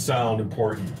just to sound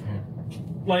important.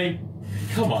 Like,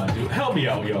 come on, dude. Help me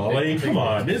out, y'all. Like, come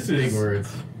on. This is... Big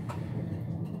words.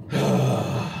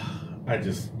 I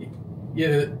just...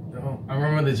 Yeah, I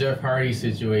remember when the Jeff Hardy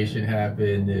situation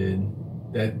happened and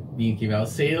that meme came out.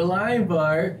 Say the line,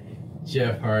 Bart.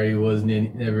 Jeff Hardy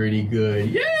wasn't never any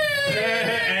good.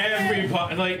 Yeah!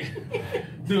 Everybody, like...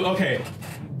 Dude, okay.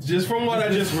 Just from what I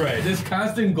just read. This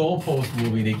constant goalpost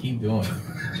movie they keep doing.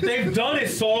 They've done it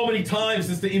so many times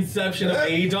since the inception of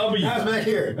AEW. Now it's back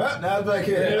here. Now it's back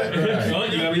here. Oh,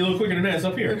 you gotta be a little quicker than that. It's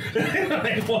up here.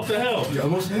 Like, what the hell? You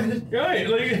almost had it? Right.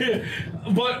 Like,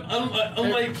 but I'm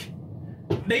like,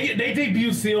 they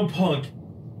debuted CM Punk,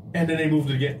 and then they moved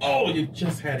it again. Oh, you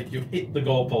just had it. You hit the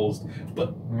goalpost,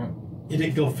 but you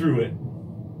didn't go through it.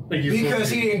 Like because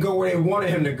he didn't go where they wanted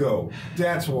him to go.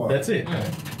 That's why. That's it.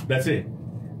 That's it.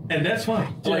 And that's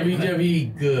fine.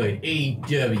 WWE good,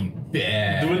 AEW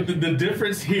bad. The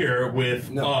difference here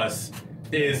with us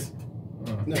is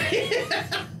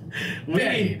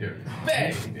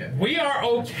we are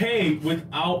okay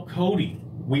without Cody.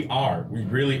 We are. We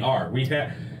really are. We've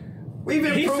been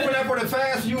proving that for the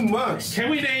past few months. Can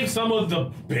we name some of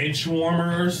the bench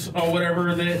warmers or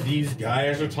whatever that these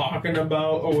guys are talking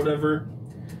about or whatever?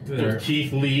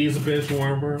 Keith Lee is a bench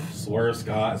warmer. Swerve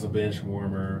Scott is a bench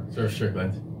warmer. Swerve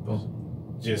Strickland.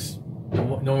 Just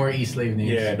no more E-slave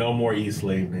names. Yeah, no more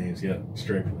E-slave names. Yeah,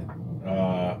 Strickland.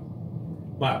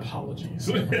 My apologies.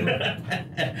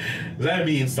 That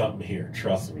means something here.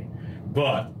 Trust me.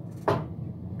 But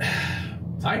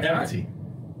Ty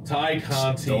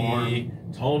Conti,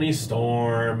 Tony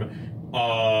Storm.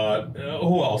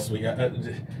 Who else we got?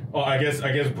 I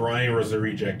guess Brian was a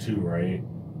reject too, right?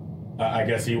 I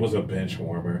guess he was a bench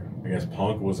warmer. I guess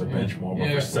Punk was a bench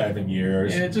warmer for 7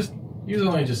 years. Yeah, he was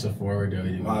only just a forward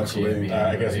Moxley.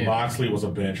 I guess Moxley was a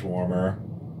bench warmer.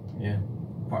 Yeah.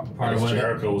 Part of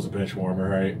Jericho was a bench warmer,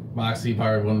 right? Moxley,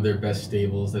 part of one of their best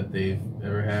stables that they've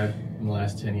ever had in the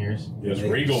last 10 years. Yes,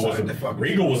 Regal was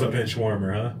a bench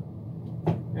warmer, huh?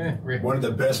 Yeah, one of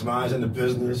the best minds in the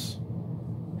business.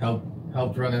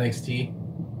 Helped run NXT.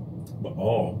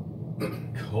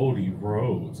 Cody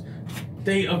Rhodes.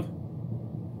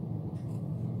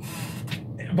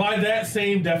 By that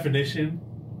same definition,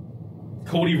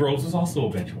 Cody Rhodes was also a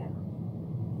bench warmer.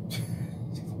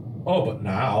 But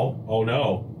now,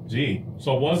 no. Gee.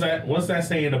 So what's that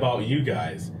saying about you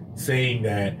guys? Saying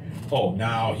that,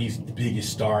 now he's the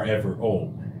biggest star ever.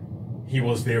 He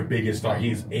was their biggest star.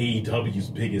 He's AEW's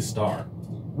biggest star.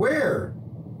 Where?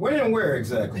 When and where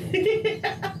exactly?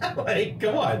 Like,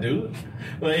 come on, dude.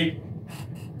 Like,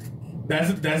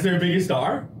 that's their biggest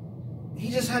star? He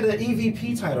just had an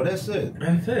EVP title. That's it.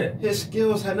 That's it. His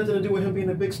skills had nothing to do with him being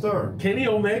a big star. Kenny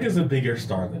Omega's a bigger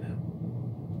star than him.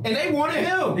 And they wanted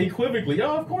him. Equivocally.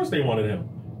 Oh, of course they wanted him.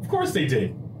 Of course they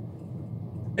did.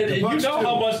 And you know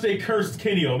how much they cursed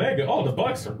Kenny Omega. The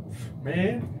Bucks are...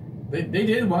 Man... They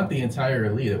did want the entire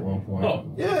elite at one point.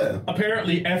 Yeah.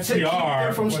 Apparently FTR... To keep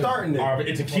them from starting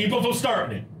it. To keep them from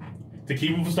starting it. To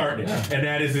keep them from starting it. Yeah. And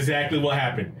that is exactly what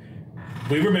happened.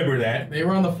 We remember that. They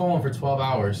were on the phone for 12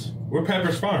 hours. We're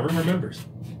Pepper's Farm. We remembers.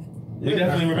 We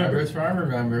definitely remember. Pepper's Farm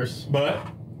remembers. But,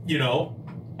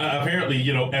 apparently,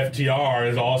 FTR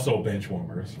is also bench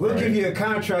warmers. We'll give you a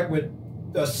contract with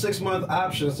a 6-month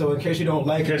option, so in case you don't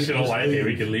like it,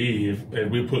 we can leave, and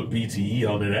we'll put BTE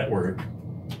on the network.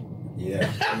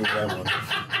 Yeah.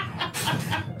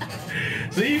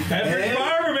 See, Pepper's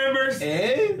Farm remembers.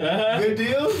 Good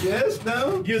deal? Yes?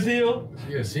 No? Good deal?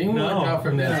 Yeah, seeing work out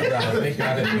from that route. They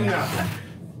got it.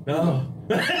 No.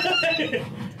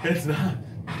 It's not.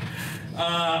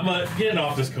 But getting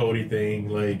off this Cody thing,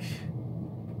 do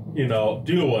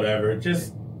whatever.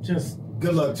 Just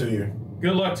good luck to you.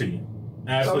 Good luck to you. Absolutely.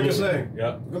 That's all we can say.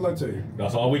 Yep. Good luck to you.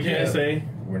 That's all we can say.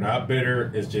 We're not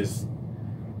bitter. It's just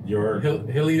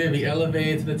He'll either be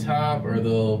elevated to the top or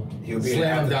they'll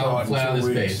slam him down flat on his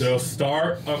face. They'll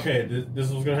start. Okay, this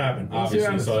is what's gonna happen.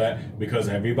 Obviously, so that because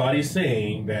everybody's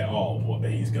saying that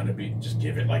he's gonna be just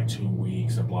give it like 2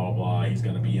 weeks and blah blah blah. He's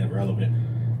gonna be irrelevant.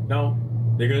 No,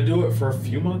 they're gonna do it for a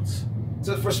few months.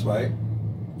 Just for spite.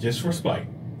 Just for spite.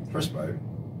 For spite.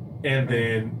 And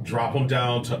then drop him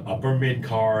down to upper mid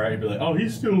card and be like,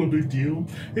 he's still a big deal.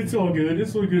 It's all good.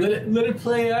 It's all good. Let it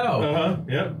play out.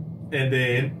 Yep. And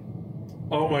then,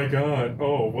 oh my God,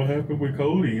 what happened with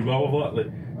Cody? Blah, blah, blah.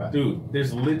 Dude,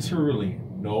 there's literally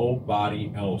nobody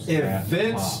else. If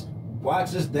Vince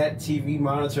watches that TV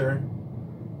monitor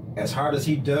as hard as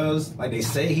he does, like they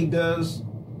say he does,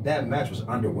 that match was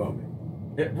underwhelming.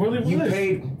 It really was. You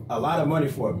paid a lot of money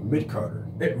for a mid-carder.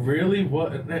 It really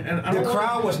was. And the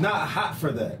crowd was not hot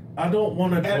for that. I don't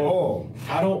want to... At all.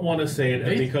 I don't want to say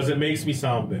it because it makes me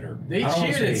sound bitter. They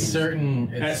cheered at certain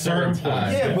points.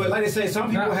 Yeah, but like they say, some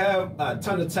people have a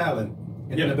ton of talent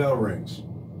and then the bell rings.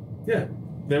 Yeah.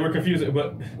 They were confused.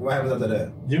 But what happens after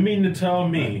that? You mean to tell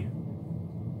me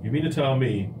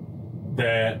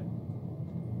that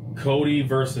Cody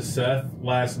versus Seth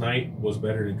last night was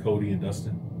better than Cody and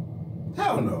Dustin?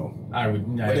 Hell no. I could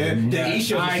never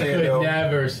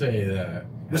say that.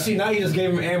 But see, now you just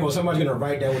gave him ammo. Somebody's going to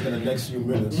write that within the next few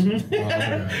minutes.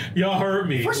 Y'all heard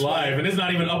me live, and it's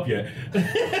not even up yet.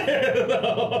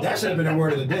 That should have been the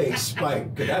word of the day,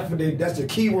 spike. Because that's the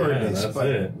key word. That's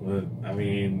it. But, I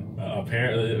mean,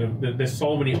 apparently, there's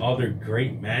so many other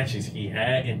great matches he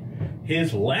had in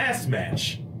his last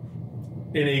match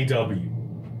in AEW.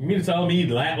 You mean to tell me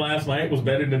that last night was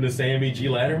better than the Sammy G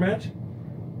ladder match?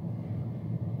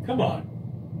 Come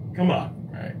on. Come on.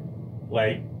 Right.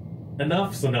 Like,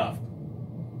 enough's enough.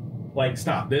 Like,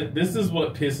 stop. This is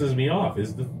what pisses me off.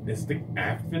 It's the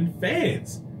effing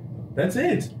fans. That's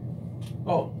it.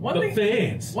 Oh, one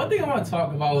thing I want to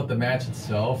talk about with the match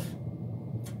itself.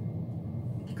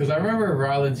 Because I remember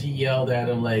Rollins, he yelled at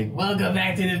him like, "Welcome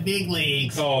back to the big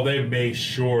leagues." Oh, they made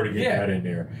sure to get that in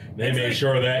there. They made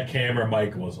sure that camera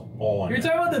mic was on. You're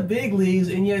talking about the big leagues,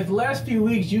 and yet the last few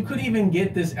weeks, you couldn't even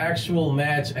get this actual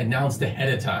match announced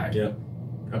ahead of time. Yep.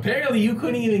 Apparently, you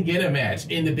couldn't even get a match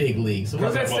in the big leagues. So what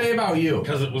does that say about you?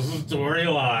 Because it was a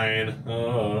storyline.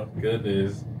 Oh,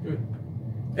 goodness.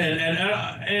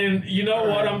 And you know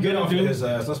what I'm going to do? His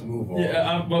ass. Let's move on.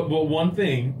 Yeah, but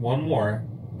one more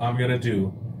I'm going to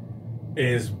do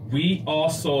is we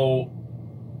also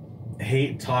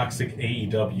hate toxic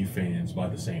AEW fans by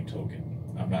the same token.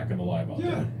 I'm not going to lie about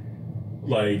that.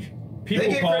 Like, people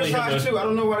they get criticized too. I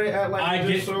don't know why they act like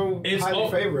they're so highly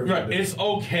favored. Right, it's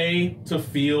okay to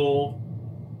feel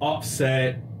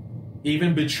upset,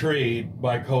 even betrayed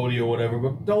by Cody or whatever,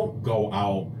 but don't go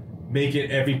out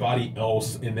making everybody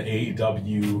else in the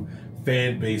AEW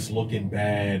fan base looking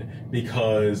bad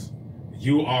because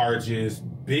you are just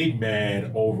big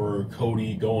mad over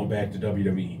Cody going back to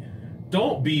WWE.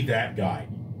 Don't be that guy.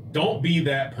 Don't be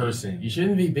that person. You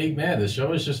shouldn't be big mad. The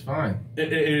show is just fine.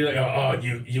 Like, oh,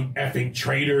 you effing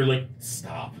traitor. Like,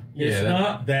 stop. It's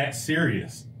not that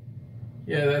serious.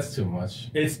 Yeah, that's too much.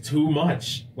 It's too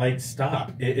much. Like,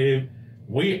 stop.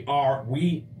 We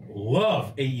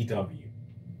love AEW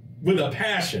with a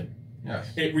passion. Yes.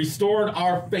 It restored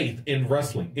our faith in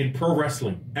wrestling, in pro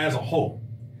wrestling as a whole.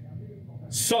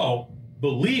 So,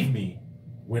 believe me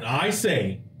when I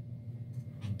say,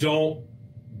 don't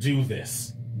do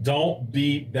this. Don't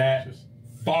be that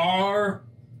far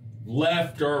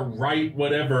left or right,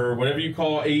 whatever you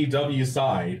call AEW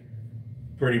side.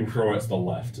 Pretty sure it's the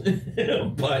left.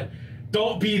 But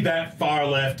don't be that far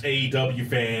left AEW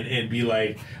fan and be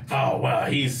like, oh, well,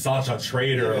 he's such a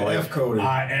traitor. Yeah, like, F Cody.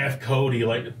 F Cody.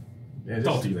 Like,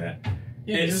 don't do that.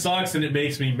 It sucks and it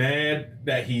makes me mad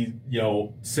that he,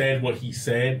 said what he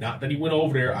said. Not that he went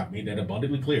over there. I made that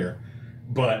abundantly clear.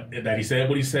 But that he said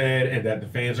what he said and that the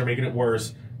fans are making it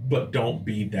worse. But don't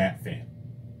be that fan.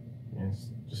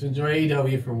 Yes. Just enjoy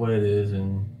AEW for what it is,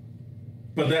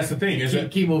 but that's the thing is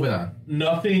keep moving on.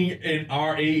 Nothing in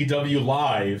our AEW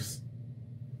lives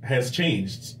has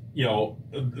changed,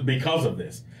 because of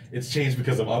this. It's changed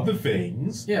because of other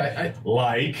things. Yeah,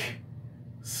 like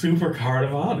Super Card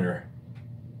of Honor.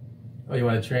 Oh, you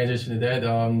want to transition to that?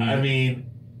 I mean,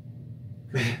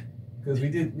 because we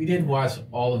did watch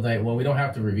all of night. Well, we don't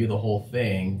have to review the whole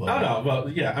thing. But... Oh no,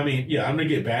 but yeah, I mean, I'm gonna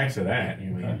get back to that.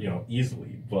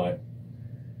 Easily, but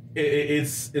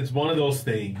it's one of those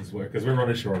things where because we're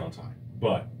running short on time,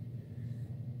 but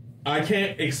I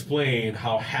can't explain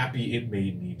how happy it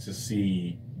made me to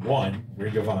see one,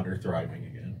 Ring of Honor thriving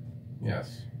again.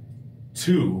 Yes.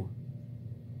 2,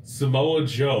 Samoa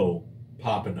Joe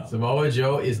popping up. Samoa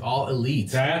Joe is all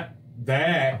elite. That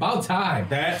about time.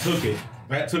 That took it.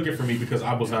 That took it for me because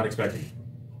I was not expecting it.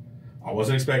 I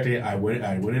wasn't expecting it. I went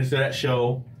into that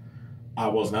show. I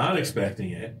was not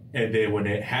expecting it. And then when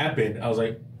it happened, I was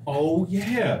like, oh,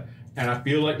 yeah. And I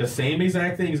feel like the same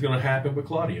exact thing is going to happen with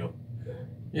Claudio.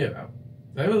 Yeah.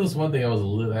 That was one thing I had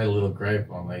a little gripe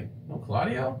on. Like, no,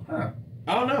 Claudio? Huh.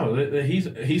 I don't know.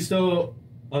 He's still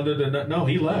under the... No,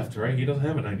 he left, right? He doesn't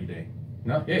have a 90-day.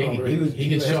 No, yeah. He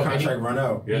can show up. Contract run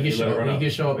out. Yeah, he can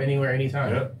show up anywhere,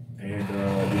 anytime. Yep. And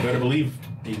you better believe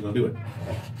he's going to do it.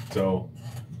 So,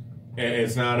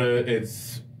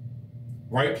 it's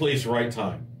right place, right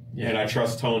time. Yeah. And I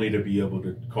trust Tony to be able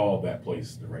to call that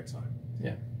place the right time.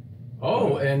 Yeah.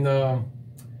 Oh, and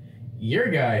your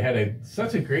guy had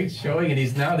such a great showing, and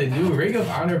he's now the new Ring of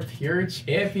Honor Pure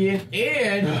Champion,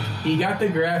 and he got the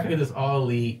graphic of this All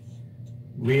Elite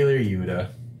Wheeler Yuta.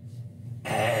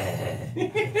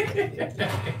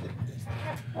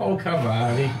 Oh, come on.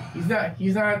 I mean,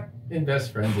 he's not in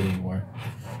Best Friends anymore.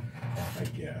 I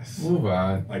guess. Move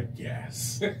on. I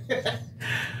guess.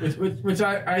 which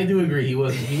I do agree. He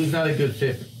was not a good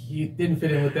fit. He didn't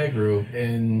fit in with that group,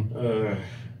 and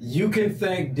you can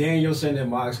thank Danielson and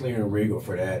Moxley and Regal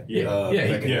for that.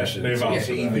 Recognition.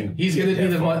 He's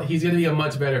gonna be a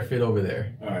much better fit over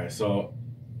there. All right, so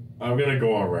I'm gonna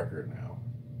go on record now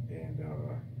and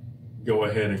go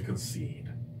ahead and concede.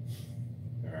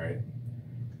 All right.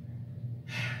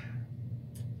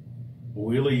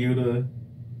 Wheeler Yuta,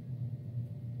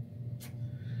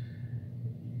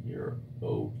 you're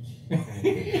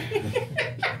okay.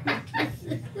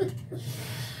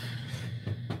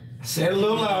 Say it a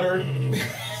little louder.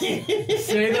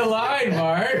 Say the line,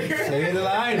 Mark. Say the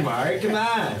line, Mark. Come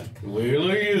on.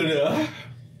 Wheeler Yuta.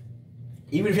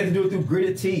 Even if you have to do it through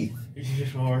gritted teeth.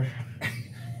 Sure.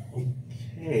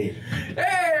 Okay.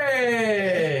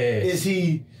 Hey! Is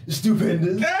he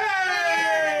stupendous?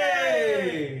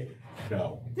 Hey!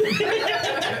 No.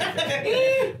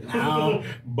 No.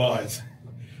 But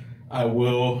I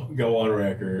will go on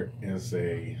record and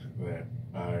say that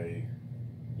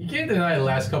You can't deny the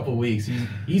last couple weeks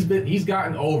he's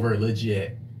gotten over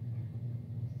legit.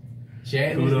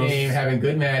 Chanting his name, having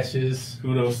good matches.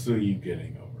 Kudos to you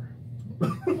getting over.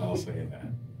 I'll say that.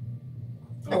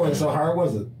 That wasn't so hard,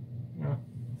 was it? No.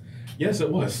 Yes,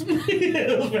 it was.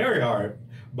 It was very hard.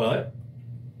 But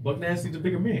Buck Nasty's a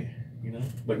bigger man, you know?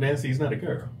 Buck Nasty's not a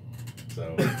girl.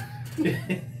 So,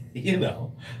 you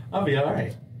know, I'll be all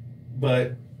right.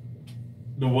 But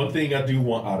the one thing I do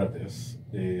want out of this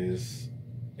is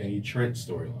a Trent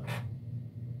storyline.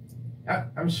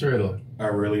 I'm sure it'll. I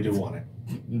really do want it.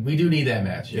 We do need that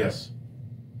match, yes.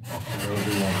 I really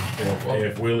do want it.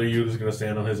 If Willie Ute is going to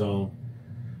stand on his own,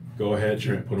 go ahead,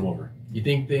 Trent, put him over. You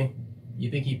think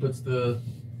he puts the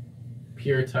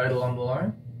pure title on the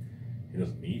line? He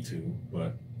doesn't need to,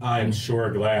 but I'm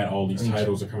sure glad all these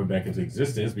titles are coming back into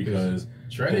existence because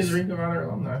Trent is Ring of Honor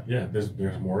alumni. Yeah,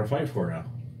 there's more to fight for now.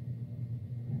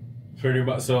 Pretty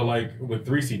much. So like with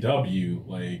 3CW,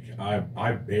 like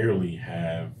I barely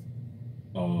have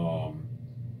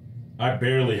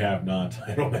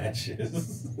non-title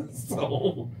matches.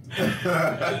 So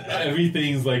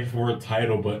everything's like for a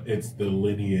title, but it's the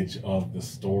lineage of the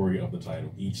story of the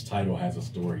title. Each title has a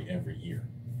story every year.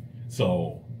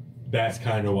 So that's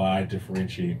kind of why I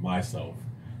differentiate myself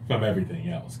from everything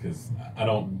else, because I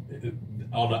don't,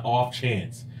 on the off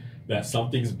chance that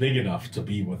something's big enough to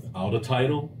be without a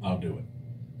title, I'll do it,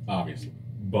 obviously.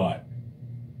 But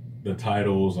the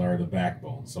titles are the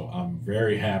backbone. So I'm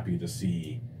very happy to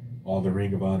see all the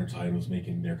Ring of Honor titles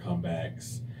making their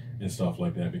comebacks and stuff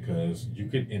like that, because you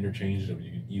could interchange them.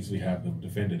 You can easily have them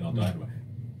defended on Dynamite.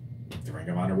 The Ring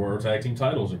of Honor World Tag Team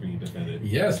titles are being defended.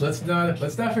 Yes, let's not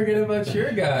forget about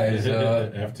your guys.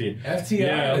 FTI.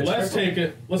 Yeah, let's take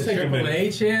a minute.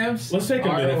 AAA champs. Let's take a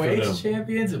minute for ROH them.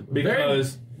 champions.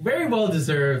 Because very well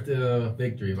deserved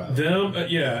victory by them.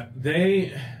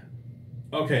 They.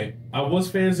 Okay, I was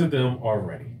fans of them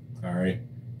already. All right,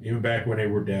 even back when they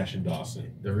were Dash and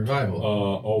Dawson. The revival.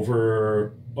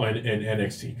 Over in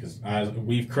NXT, because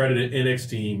we've credited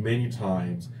NXT many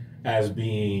times as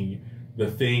being the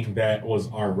thing that was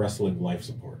our wrestling life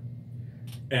support,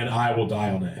 and I will die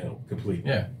on that hill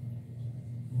completely. Yeah.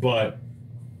 But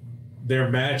their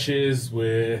matches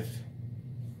with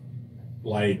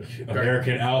like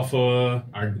American Alpha,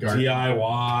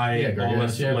 DIY, all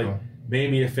that stuff, like, made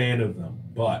me a fan of them.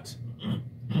 But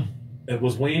it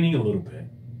was waning a little bit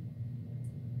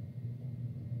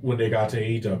when they got to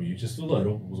AEW, just a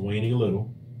little. It was waning a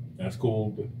little. That's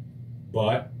cool,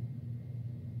 but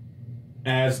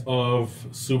as of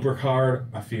Supercard,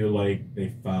 I feel like they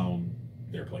found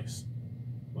their place.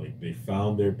 Like, they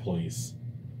found their place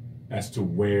as to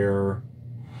where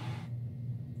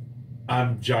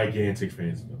I'm gigantic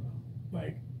fans of them.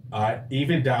 Like,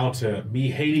 even down to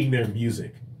me hating their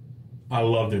music. I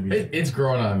love their music. It's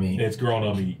grown on me. It's grown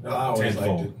on me. I always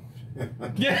liked it.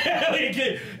 Yeah,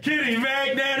 Kitty,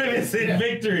 magnanimous in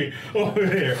victory over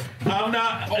there. I'm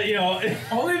not,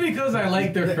 only because I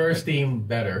like their first theme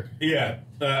better. Yeah,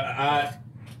 I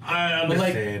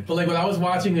understand. But when I was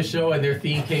watching the show and their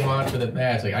theme came on for the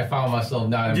match, like I found myself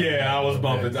not. Yeah, I was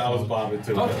bumping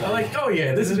too. I'm like, oh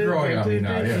yeah, this is growing on me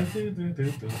now. Yeah.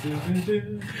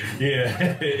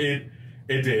 Yeah, it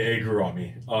did. It grew on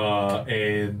me,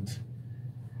 and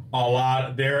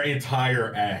their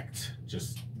entire act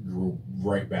just grew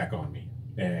right back on me.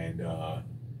 And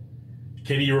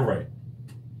Kenny, you were right.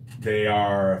 They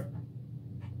are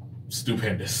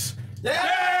stupendous. Yay!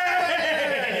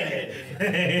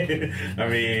 I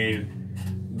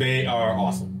mean, they are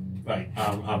awesome. Like,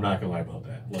 I'm not gonna lie about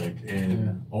that. Like,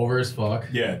 and over as fuck.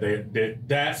 Yeah,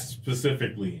 that's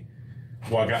specifically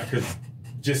what I got, because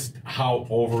just how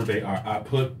over they are. I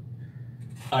put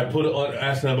it on.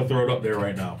 Actually, I'm gonna throw it up there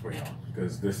right now for y'all,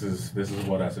 because this is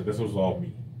what I said. This was all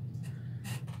me.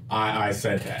 I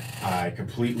said that. I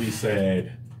completely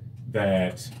said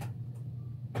that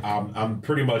I'm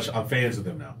fans of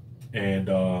them now. And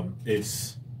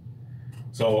it's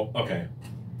so okay.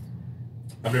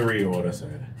 I'm gonna read what I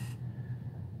said.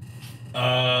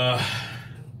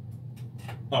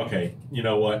 Okay, you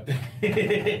know what? Throw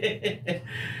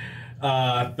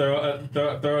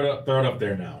it up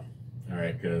there now. All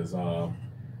right, because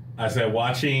I said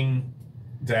watching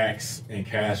Dax and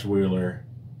Cash Wheeler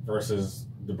versus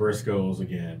the Briscoes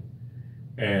again,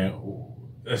 and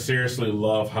I seriously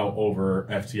love how over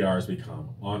FTR has become.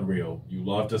 Unreal. You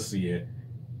love to see it,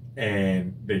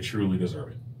 and they truly deserve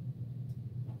it.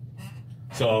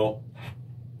 So,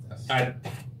 they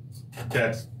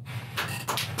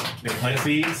plant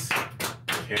seeds.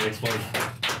 Can't explain.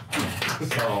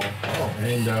 So,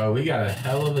 and we got a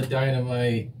hell of a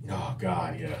Dynamite. Oh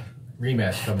God, yeah.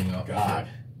 Rematch coming up. God.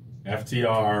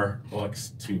 FTR Bucks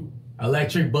 2.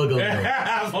 Electric Boogaloo.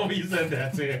 I was hoping you said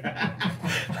that too.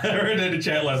 I heard in the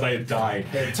chat last night and died.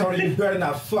 Hey, Tony, you better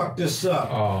not fuck this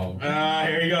up. Oh.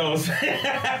 Here he goes.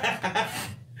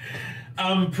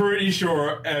 I'm pretty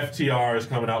sure FTR is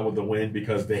coming out with the win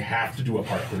because they have to do a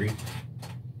part 3.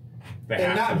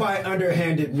 And not by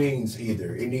underhanded means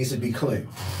either. It needs to be clean.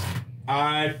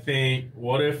 I think,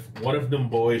 what if them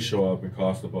boys show up and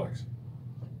cost the Bucks?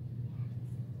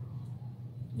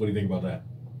 What do you think about that?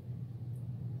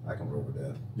 I can roll with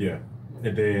that. Yeah.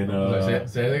 And then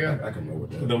say it again. I can roll with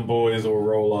that. them boys will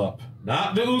roll up.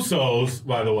 Not the Usos,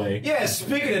 by the way. Yeah,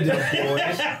 speaking of them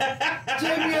boys,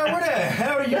 JBL, where the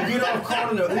hell did you get off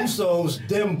calling the Usos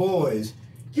them boys?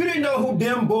 You didn't know who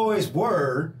them boys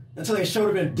were until they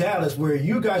showed up in Dallas where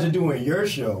you guys are doing your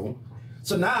show.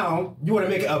 So now you want to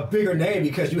make it a bigger name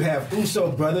because you have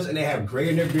Uso brothers and they have gray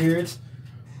in their beards.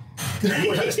 You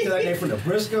want to steal that name from the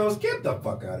Briscoes? Get the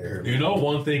fuck out of here, man. You know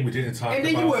one thing we didn't talk about? And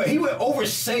then he would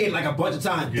oversay it like a bunch of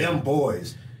times, them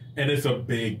boys. And it's a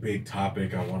big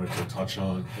topic I wanted to touch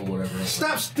on or whatever.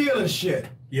 Stop stealing shit.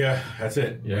 Yeah, that's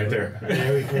it. Yeah, right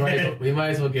there. We might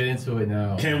as well get into it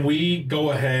now. Can we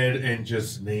go ahead and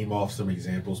just name off some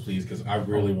examples, please? Because I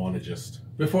really want to just...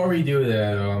 Before we do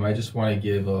that, I just want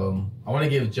to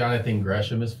give Jonathan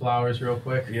Gresham his flowers real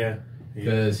quick. Yeah.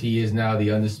 Because he is now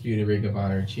the undisputed Ring of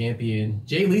Honor champion.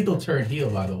 Jay Lethal turned heel,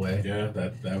 by the way. Yeah,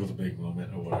 that was a big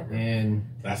moment or whatever. And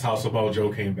that's how Samoa Joe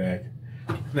came back.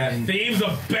 That theme's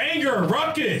a banger,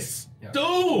 Ruckus! Yeah.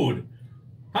 Dude!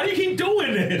 How do you keep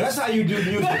doing this? That's how you do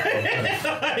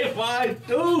music. Why,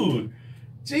 dude?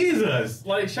 Jesus!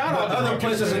 Like, shout out to other Ruckus,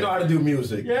 places man. know how to do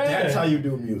music. Yeah. That's how you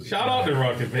do music. Shout out to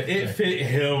Ruckus, man. It fit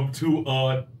him to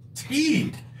a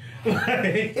T.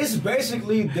 It's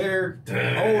basically their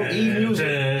old Eve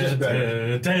music, just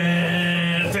better.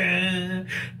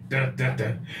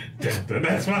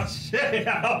 That's my shit.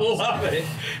 I love it.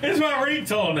 It's my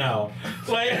ringtone now.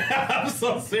 Like, I'm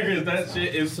so serious. That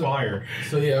shit is fire.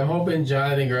 So yeah, I'm hoping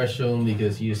Jonathan Gresham,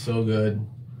 because he is so good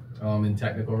in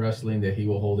technical wrestling, that he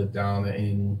will hold it down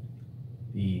in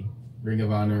the Ring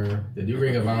of Honor, the new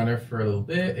Ring of Honor for a little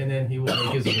bit, and then he will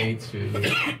make his way to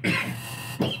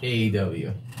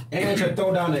AEW. And to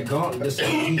throw down the gauntlet,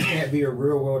 he can't be a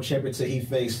real world champion until he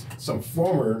faced some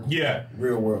former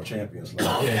real world champions.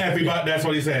 Like, everybody, that's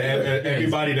what he said.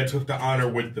 Everybody that took the honor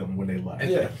with them when they left.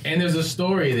 And there's a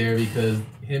story there because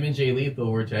him and Jay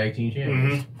Lethal were tag team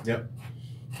champions. Mm-hmm. Yep.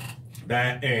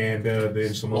 That and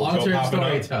then Samoa Joe long-term popping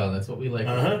storytelling. up. That's what we like.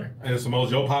 And Samoa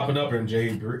Joe popping up in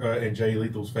Jay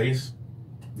Lethal's face.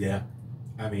 Yeah.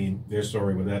 I mean, their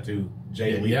story with that too.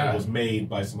 Jay Lethal was made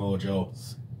by Samoa Joe.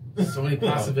 So many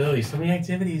possibilities, so many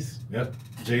activities. Yep.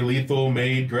 Jay Lethal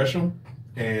made Gresham,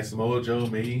 and Samoa Joe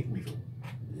made Lethal.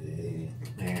 Yeah.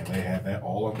 Man, they have that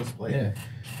all on display. Yeah.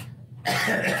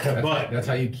 But that's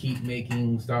how you keep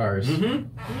making stars. Mm-hmm.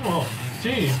 Oh,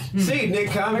 geez. See,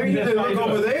 Nick Conner, you didn't look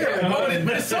over there. But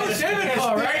it's so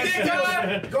cynical, right, Nick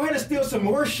Conner? Go ahead and steal some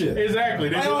more shit. Exactly.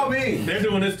 By all means. They're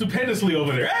doing it stupendously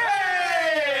over there.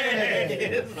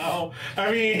 Hey! So, I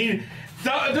mean...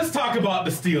 Let's talk about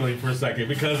the stealing for a second,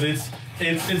 because it's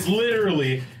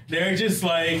literally, they're just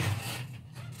like,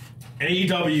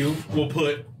 AEW will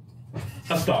put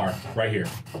a star right here,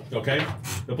 okay?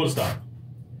 They'll put a star.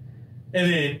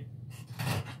 And then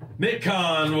Nick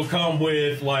Khan will come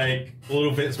with like a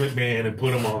little Vince McMahon and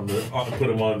put him on this,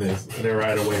 and they're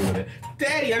right away with it.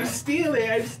 Daddy, I'm stealing.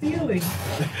 Yeah,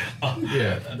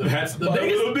 that's the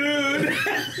biggest dude.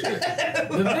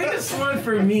 The biggest one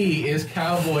for me is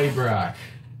Cowboy Brock.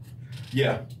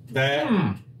 Yeah, that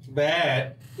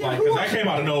like, because that came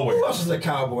out of nowhere. Who else is a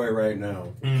cowboy right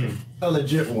now? A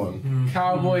legit one.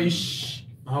 Cowboy shit.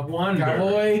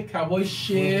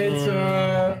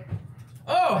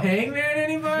 Hangman,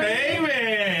 anybody?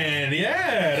 Hangman,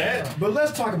 yeah. But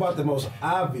let's talk about the most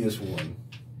obvious one.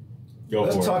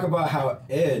 Let's talk about how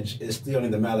Edge is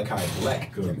stealing the Malachi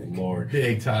Black. Good Lord.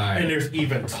 Big time. And there's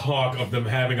even talk of them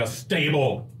having a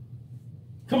stable.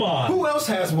 Come on. Who else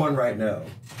has one right now?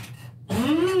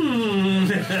 Okay,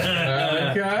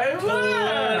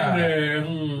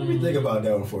 Let me think about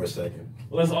that one for a second.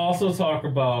 Let's also talk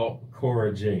about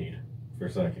Cora Jade for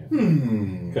a second.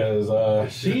 Because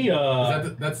she...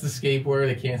 that's the skateboarder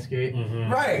that can't skate?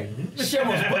 Right. She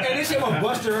almost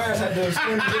bust her ass at the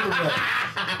Skin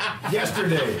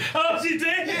yesterday. Oh, she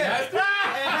did? Yeah. And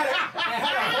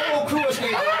had a whole crew of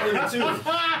skateboarders there, too.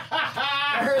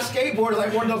 And her skateboard is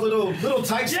like one of those little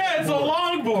tight Yeah, it's a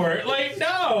longboard. Like,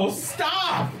 no,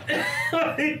 stop.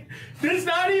 Like, this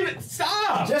not even...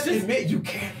 Stop. Just admit you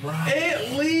can't ride.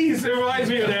 At least it reminds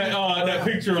me of that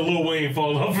picture of Lil Wayne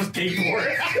falling off a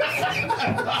skateboard.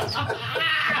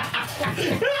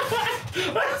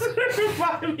 That's what it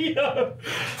reminded me of.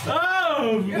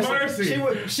 Oh, mercy.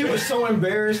 She was so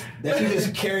embarrassed that she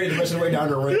just carried the rest of the way down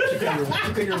the ramp.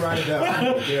 She couldn't ride it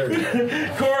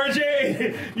down. Cora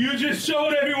J, you just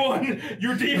showed everyone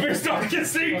your deepest,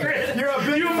 darkest secret. You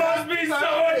must be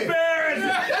so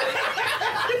embarrassed.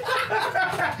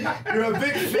 You're a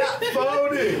big fat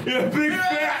phony. You're a big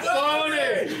fat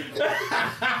phony.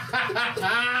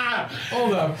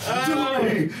 Hold up.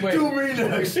 Do me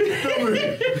next. Do me.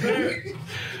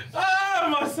 Ah,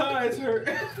 my sides hurt.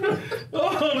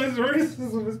 Oh, this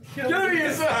racism is killing me. Give me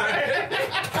your side.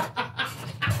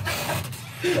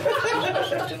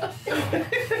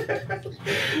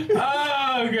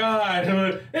 Oh, God.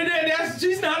 And then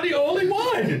she's not the only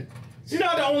one. She's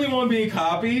not the only one being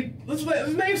copied. Let's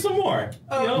name some more.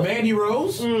 Mandy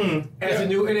Rose as the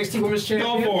new NXT Women's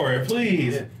Champion. Go for it,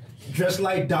 please. Yeah. Dressed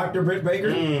like Dr. Britt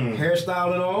Baker,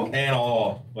 hairstyle and all. And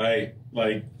all. Like,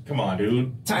 come on,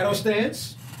 dude. Title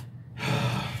stance.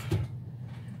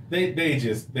 They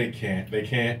can't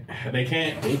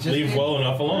leave well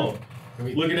enough alone.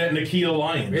 Look at that Nikita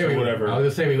Lyons or whatever. I was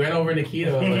gonna say we went over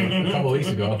Nikita like a couple weeks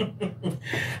ago.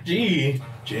 Gee,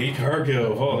 Jade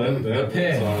Cargill. Oh, that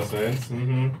makes a lot of sense.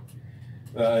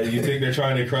 You think they're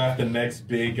trying to craft the next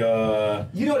big? You know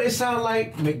what they sound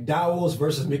like? McDowell's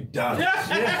versus McDonald's.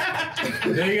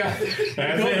 There you go.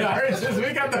 Golden Arches.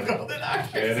 We got the Golden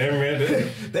Arches. Yeah,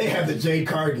 they have the Jade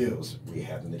Cargills. We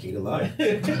have the Nikita Lyons.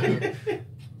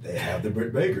 They have the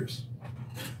Britt Bakers.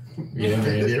 Yeah,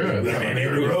 Mandy Rose. Mandy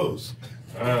Rose.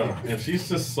 And she's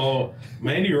just so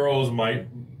Mandy Rose might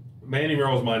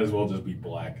as well just be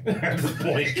black at this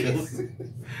point. 'Cause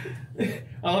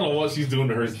I don't know what she's doing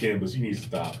to her skin, but she needs to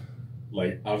stop.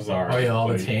 Like, I'm sorry. Oh yeah, all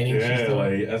the tanning. Yeah,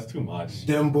 like that's too much.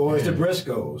 Them boys, the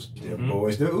Briscoes. Them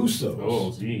boys, the Usos.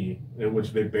 Oh, gee, in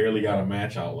which they barely got a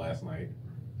match out last night.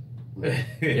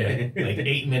 Yeah, like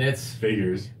 8 minutes.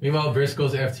 Figures. Meanwhile,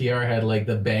 Briscoe's FTR had like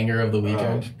the banger of the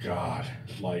weekend. Oh God,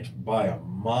 like by a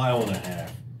mile and a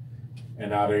half.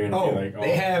 And now they're gonna be like,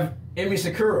 they have Emi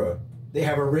Sakura. They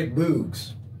have a Rick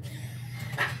Boogs.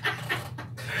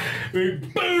 Rick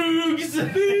Boogs.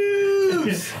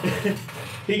 Boogs.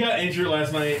 He got injured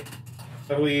last night,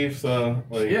 I believe. So,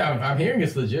 like, yeah, I'm hearing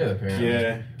it's legit. Apparently.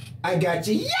 Yeah. I got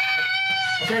you. Yeah.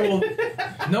 Okay, well,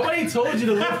 nobody told you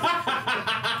to lift.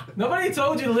 Nobody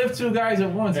told you to lift two guys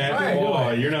at once.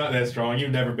 Right. You're not that strong.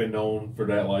 You've never been known for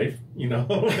that life. You know,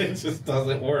 it just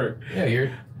doesn't work. Yeah,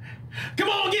 you're. Come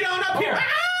on, get on up here.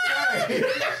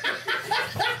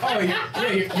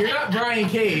 You're not Brian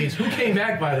Cage. Who came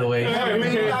back, by the way?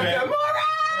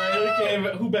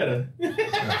 Who better?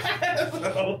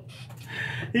 So,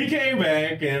 he came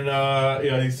back,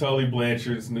 and he's Tully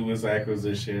Blanchard's newest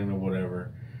acquisition or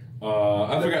whatever.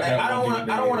 I forgot.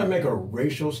 I don't want to make a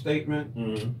racial statement,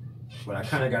 but I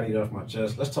kind of got it off my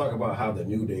chest. Let's talk about how the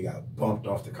New Day got bumped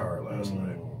off the card last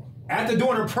night. After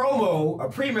doing a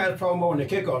pre-match promo on the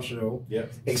kickoff show,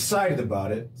 excited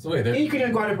about it. So wait, he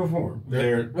couldn't go out and perform.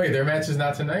 Their match is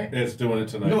not tonight? It's doing it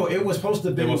tonight. No, it was supposed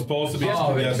to be. It was supposed to be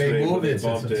yesterday. They moved it.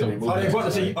 I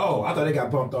thought they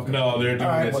got bumped off. No, they're doing it. All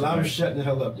right, well, tonight. I'm shutting the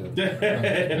hell up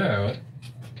then.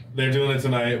 They're doing it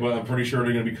tonight, but I'm pretty sure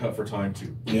they're going to be cut for time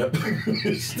too. Yep.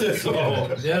 So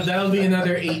that'll be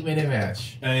another 8-minute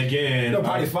match. And again,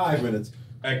 probably 5 minutes.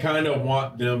 I kind of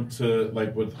want them to,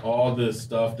 like, with all this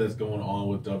stuff that's going on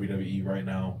with WWE right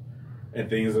now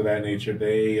and things of that nature,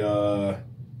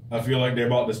 I feel like they're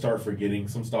about to start forgetting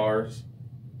some stars.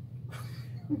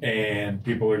 And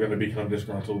people are going to become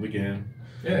disgruntled again.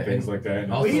 Yeah, and things like that.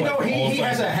 Well, he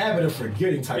has a habit of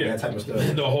forgetting that type of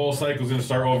stuff. The whole cycle's going to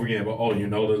start over again. But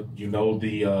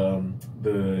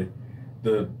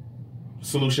the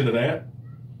solution to that?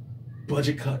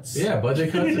 Budget cuts. Yeah,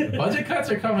 budget cuts. Budget cuts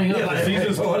are coming up. Yeah, like,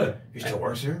 he still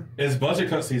works here? It's budget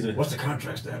cut season. What's the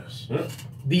contract status? Huh?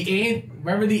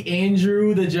 Remember the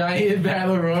Andrew the Giant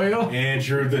Battle Royal?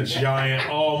 Andrew the Giant.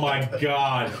 Oh my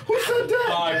God. Who said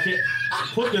that? I can't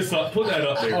put this up. Put that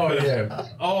up there. Oh yeah.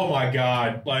 Oh my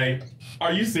God. Like,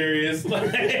 are you serious?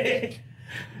 Like,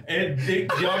 and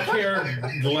y'all care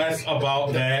less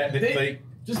about that.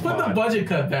 Just put the budget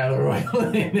cut battle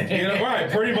royal in there. Yeah, right,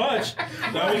 pretty much.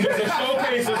 That was just a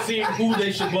showcase of seeing who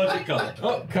they should budget cut.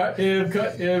 Oh, cut him.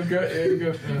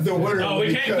 The winner. No,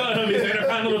 we can't cut him. He's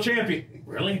Intercontinental Champion.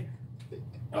 Really?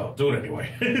 Oh, do it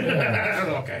anyway.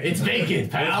 Okay. It's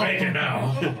vacant, pal. It's vacant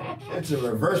now. It's a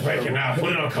reverse It's vacant now.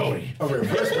 Put it on Cody. A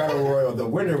reverse battle royal. The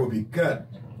winner will be cut.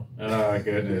 Oh,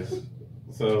 goodness.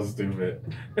 So stupid.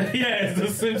 Yeah, it's the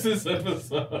Simpsons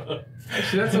episode.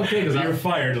 Actually, that's okay because You're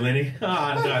fired, Lenny.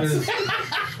 Ah, nuts.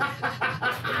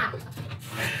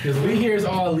 Because we here as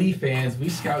all Elite fans, we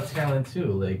scout talent too.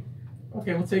 Like,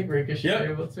 okay, we'll take Ricochet.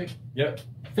 Yep. We'll take Yep.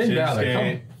 Finn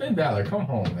Balor. Come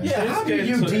home, man. Yeah, how do Shinsuke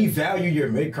you took- devalue your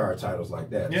mid-card titles like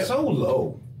that? Yep. So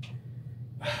low.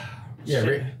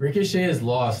 Yeah, Ricochet has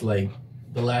lost like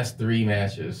the last 3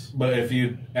 matches. But if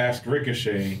you ask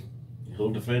Ricochet,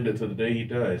 he'll defend it to the day he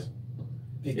dies.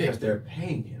 Because they're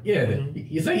paying him. Yeah,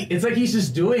 it's like he's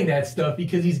just doing that stuff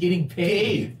because he's getting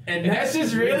paid, and that's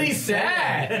just really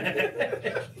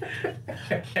sad.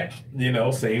 You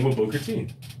know, same with Booker T.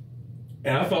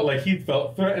 And I felt like he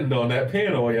felt threatened on that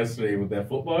panel yesterday with that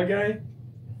football guy.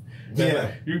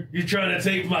 Yeah. You're trying to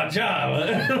take my job.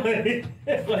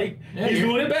 Like, Yeah, he's you're-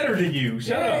 doing it better than you.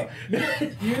 Shut up.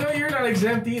 You know you're not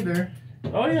exempt either.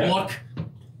 Oh, yeah. Luck.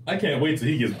 I can't wait till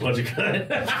he gets budget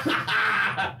cut.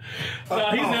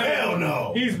 Hell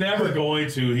no. He's never going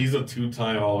to. He's a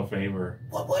 2-time Hall of Famer.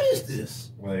 What is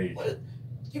this? Like, What?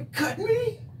 You cut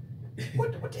me?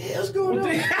 What the hell's going on?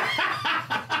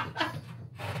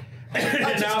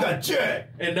 I just got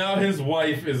checked. And now his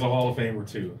wife is a Hall of Famer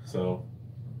too. So,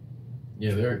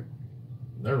 Yeah, they're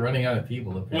running out of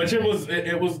people. Apparently. which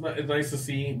it was nice to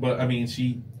see. But I mean,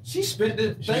 she spent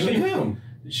it thanking him.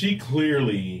 She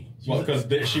clearly, because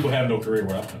she would have no career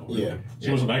without him. Really. Yeah.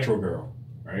 She was a Nitro girl,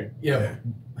 right? Yeah,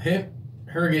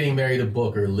 her getting married to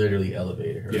Booker literally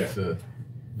elevated her Yeah. to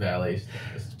valet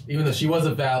status. Even though she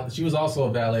was she was also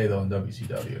a valet though in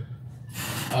WCW.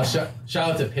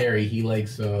 Shout out to Perry. He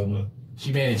likes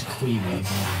she managed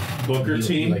Queeby. Booker He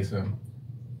T. likes him.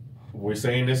 We're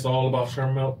saying this all about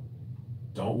Sherman.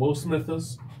 Don't Will Smith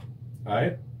us. All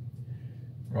right.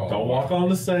 Oh, Don't walk on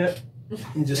the set.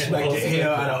 And just smack the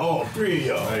hell out of all 3 of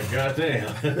y'all. Like,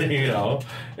 goddamn, you know,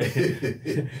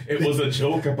 it was a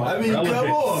joke about. I mean, relevance.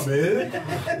 come on, man.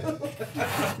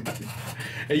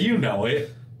 And you know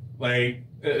it. Like,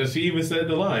 she even said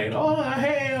the line, "Oh,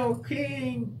 hail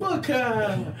King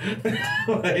Booker!"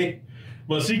 Like,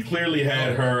 well, she clearly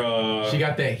had her. She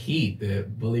got that heat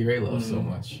that Bully Ray loves so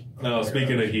much. No,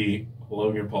 speaking of heat,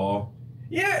 Logan Paul.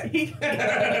 Yeah, he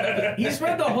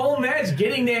spent the whole match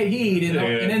getting that heat, and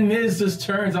then Miz just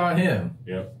turns on him.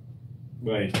 Yep.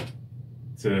 Like,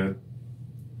 to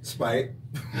Spite.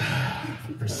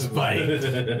 For spite.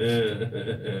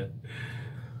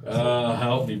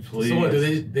 help me, please. So what,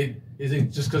 do they is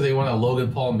it just because they want a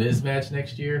Logan Paul Miz match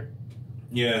next year?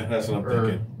 Yeah, that's what I'm Or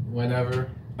thinking. whenever?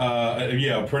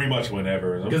 Yeah, pretty much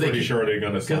whenever. I'm pretty sure they're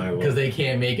gonna sign. Because they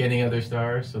can't make any other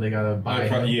stars, so they gotta buy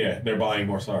him. Yeah, they're buying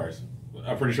more stars.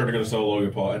 I'm pretty sure they're gonna sell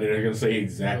Logan Paul, and they're gonna say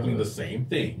exactly the same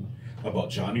thing about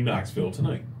Johnny Knoxville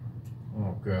tonight.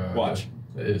 Oh god. Watch.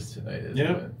 It is tonight, isn't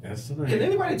Yeah, it? that's tonight. Can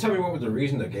anybody tell me what was the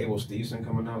reason that Gable Stevenson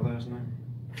coming out last night?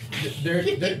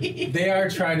 They are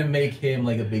trying to make him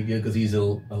like a big deal because he's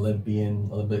an Olympian,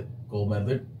 Olympic gold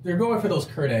medal. They're going for those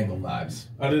Kurt Angle vibes.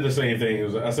 I did the same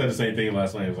thing. I said the same thing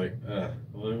last night. I was like,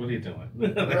 what are you doing?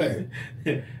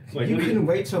 Right. Like, You couldn't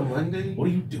wait till Monday? what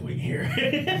are you doing here?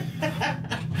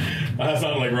 I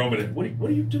sound like Roman. What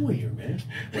are you doing here, man?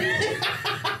 What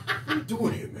are you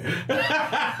doing here, man?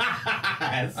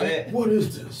 That's it. What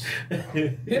is this?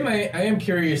 Him, I am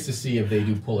curious to see if they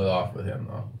do pull it off with him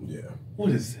though. Yeah. What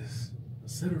is this? A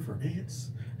center for ants?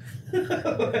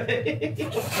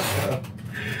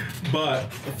 But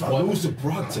If I lose to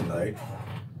Brock tonight,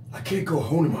 I can't go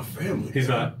home to my family. he's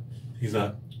not.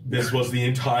 This was the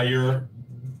entire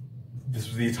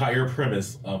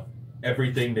premise of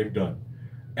everything they've done.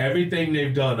 Everything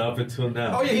they've done up until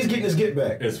now Oh yeah, he's getting his get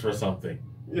back. is for something.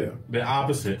 Yeah. The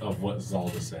opposite of what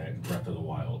Zelda said in Breath of the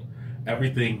Wild.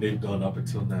 Everything they've done up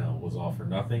until now was all for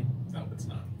nothing. No, it's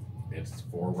not. It's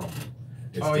for Roman.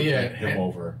 It's to get him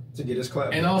over. To get his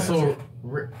clap. And also,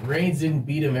 Reigns didn't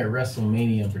beat him at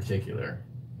WrestleMania in particular.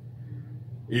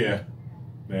 Yeah.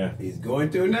 He's going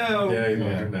through now. Yeah, he's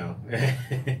going through now.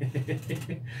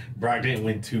 Brock didn't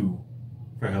win 2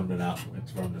 for him to not win,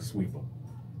 for him to sweep him.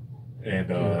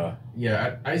 And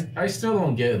I still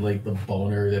don't get like the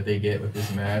boner that they get with this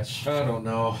match. I don't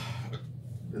know.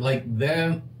 Like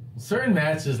certain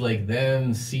matches like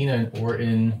them, Cena and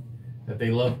Orton, that they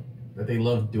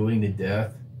love doing to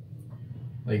death.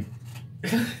 Like,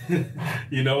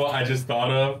 You know what I just thought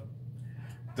of?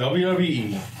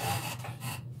 WWE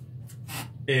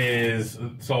is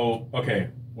so okay.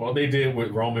 What they did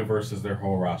with Roman versus their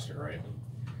whole roster, right?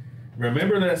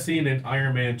 Remember that scene in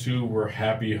Iron Man 2 where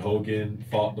Happy Hogan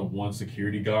fought the one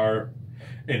security guard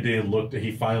and then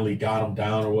he finally got him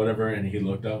down or whatever, and he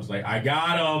looked up and was like, I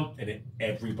got him! And then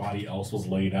everybody else was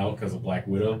laid out because of Black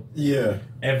Widow. Yeah.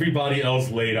 Everybody else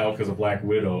laid out because of Black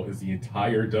Widow is the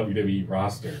entire WWE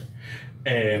roster.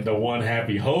 And the one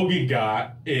Happy Hogan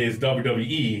got is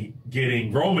WWE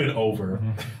getting Roman over.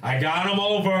 I got him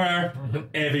over.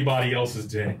 Everybody else is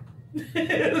dead.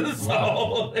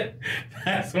 So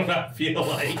that's what I feel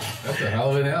like. That's a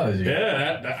hell of an analogy.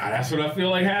 Yeah, that's what I feel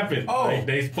like happened. Oh. Like,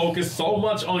 they focused so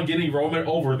much on getting Roman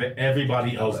over that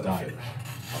everybody else died.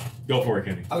 Go for it,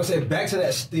 Kenny. I would say back to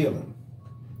that stealing.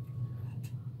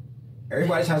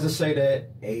 Everybody tries to say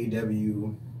that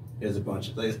AEW is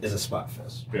a spot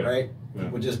fest, right? Yeah.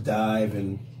 People just dive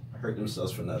and hurt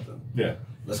themselves for nothing. Yeah.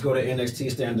 Let's go to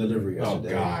NXT Stand Delivery yesterday.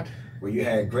 Oh, God. Where you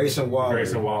had Grayson Waller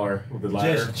with the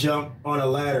ladder. just jump on a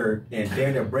ladder and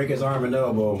Daniel break his arm and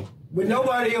elbow with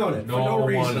nobody on it for no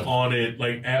reason. One on it,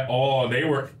 like, at all. They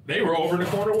were over in the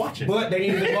corner watching. But they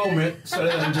needed a moment so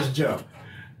they didn't just jump.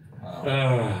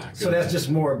 So that's just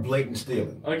more blatant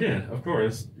stealing. Again, of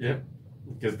course, yep.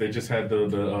 Because they just had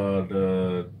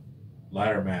the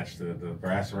ladder match, the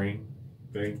brass ring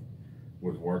thing,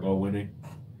 with Wardlow winning.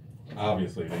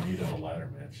 Obviously, they needed a ladder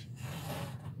match.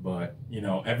 But, you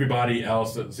know, everybody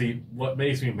else, see, what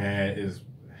makes me mad is,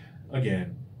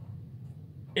 again,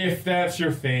 if that's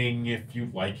your thing, if you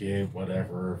like it,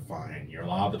 whatever, fine. You're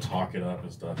allowed to talk it up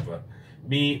and stuff. But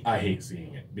me, I hate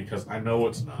seeing it because I know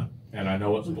it's not. And I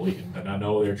know it's blatant. And I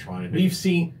know they're trying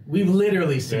to. We've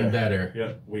literally seen better.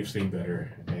 Yeah, we've seen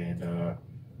better. And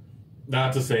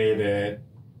not to say that,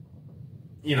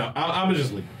 you know, I'm going to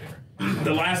just leave it there.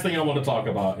 The last thing I want to talk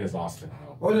about is Austin.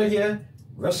 Well, yeah.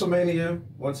 WrestleMania,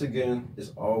 once again,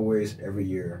 is always every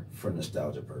year for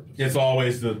nostalgia purposes. It's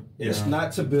always It's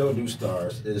not to build new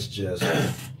stars. It's just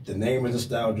the name is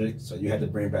nostalgic, so you had to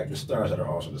bring back the stars that are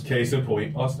also nostalgic. Case in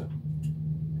point, Austin.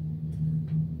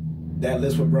 That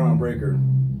list with Braun Breaker,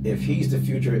 if he's the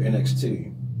future of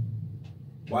NXT,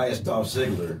 why is Dolph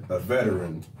Ziggler, a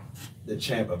veteran, the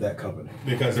champ of that company?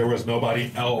 Because there was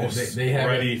nobody else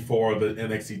ready for the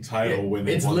NXT title when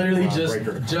they it's won literally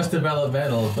Braun just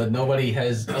developmental, but nobody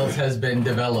else has been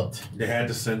developed. They had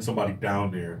to send somebody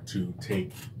down there to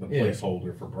take the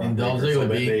placeholder for Braun and Breaker Dolph Ziggler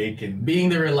so that being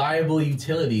the reliable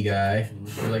utility guy.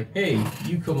 They're like, hey,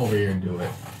 you come over here and do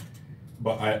it.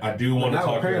 But I do want to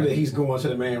talk. Apparently, he's going to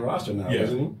the main roster now,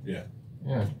 isn't he?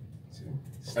 Yeah.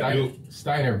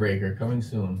 Steiner Breaker coming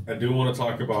soon. I do want to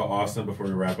talk about Austin before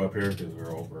we wrap up here because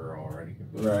we're over already.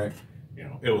 Right. You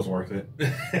know, it was worth it.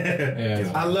 Yeah. You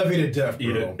know, I love you to death, bro.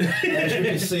 Eat it. As you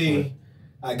can see,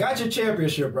 I got your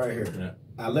championship right here. Yeah.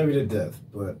 I love you to death,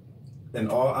 but in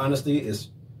all honesty, as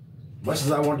much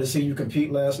as I wanted to see you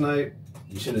compete last night,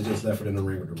 you should have just left it in the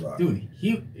ring with The Rock. Dude,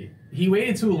 he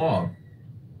waited too long.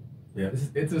 Yeah.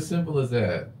 It's as simple as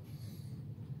that.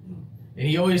 And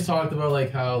he always talked about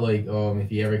like how like if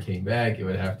he ever came back, it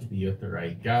would have to be with the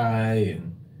right guy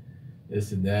and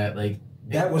this and that. Like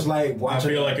that was like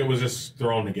watching. I feel like it was just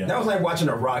thrown together. That was like watching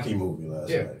a Rocky movie last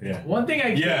night. Yeah. One thing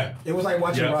it was like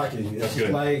watching Rocky. It's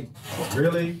good. like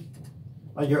really,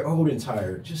 like you're old and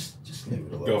tired. Just leave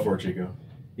it alone. Go for it, Chico.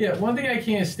 Yeah, one thing I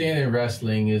can't stand in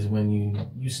wrestling is when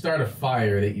you start a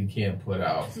fire that you can't put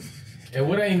out. And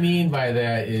what I mean by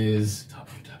that is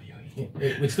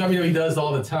which WWE does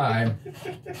all the time.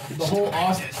 The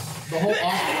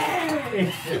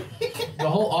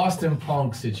whole Austin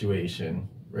Punk situation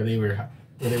where they were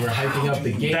hyping up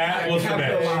the game. That was the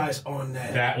match. On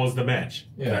that. That was the match.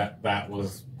 Yeah. That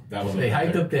was. They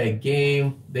hyped up that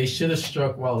game. They should have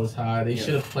struck while it was high. They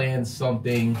should have planned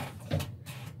something.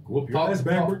 Whoop your ass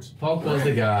backwards. Punk was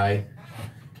the guy.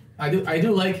 I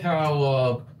do like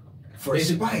how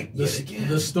first bite.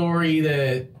 The story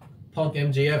that Punk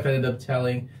MJF ended up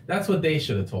telling. That's what they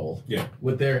should have told. Yeah.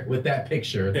 With that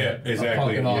picture. Of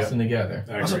Punk and Austin together.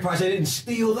 I'm surprised they didn't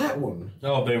steal that one.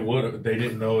 No, they would. They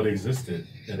didn't know it existed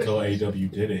until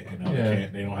AEW did it, and now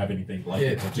they don't have anything like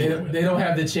it. They don't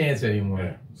have the chance anymore.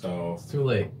 Yeah. So it's too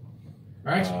late.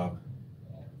 All right.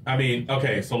 I mean,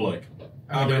 okay. So look,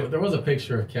 there was a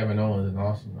picture of Kevin Owens and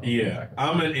Austin. Yeah,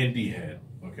 I'm an indie head.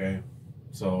 Okay,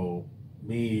 so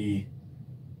me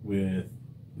with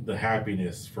the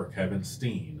happiness for Kevin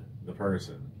Steen, the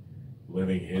person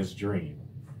living his dream,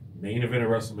 main event of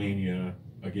WrestleMania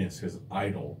against his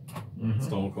idol,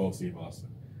 Stone Cold Steve Austin.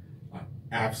 I'm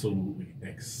absolutely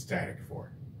ecstatic for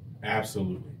it.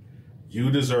 Absolutely.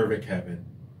 You deserve it, Kevin.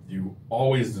 You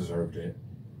always deserved it.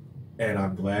 And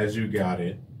I'm glad you got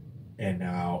it. And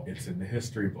now it's in the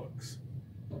history books.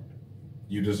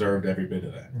 You deserved every bit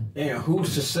of that. And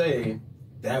who's to say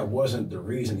that wasn't the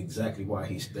reason exactly why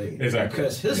he stayed? Exactly.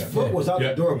 Because his foot was out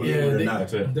the door, believe it or not.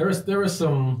 That's it. There was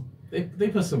some. They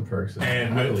put some perks in.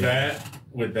 And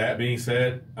with that being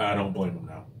said, I don't blame him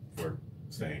now for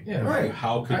staying. Yeah, right.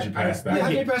 How could you pass that? Yeah, how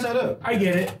can you pass that up? I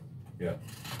get it. Yeah,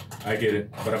 I get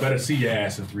it. But I better see your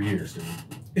ass in 3 years,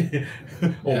 dude.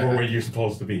 Over where you're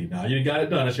supposed to be. Now you got it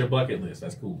done. It's your bucket list.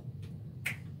 That's cool.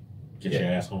 Get your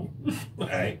ass home. All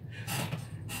right.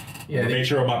 Yeah. Make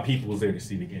sure my people was there to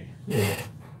see the game. Yeah.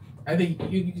 I think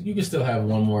you can still have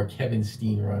one more Kevin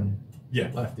Steen run.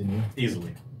 Left in you.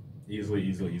 Easily.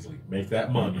 Make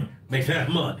that money.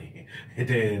 And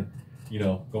then,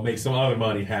 go make some other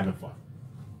money having fun.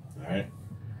 All right.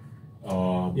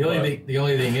 The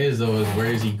only thing is though is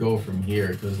where does he go from here?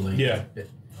 Because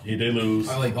he did lose.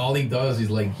 All he does is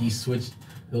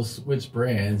he'll switch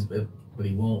brands, but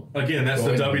he won't. Again, that's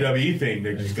the WWE thing.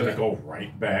 They're just gonna go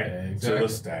right back to the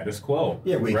status quo.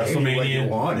 Yeah, WrestleMania. You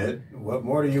want it. What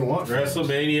more do you want?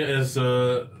 WrestleMania is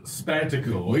a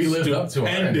spectacle. We lived up to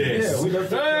it. Yeah, we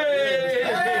lived up to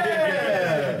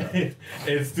it.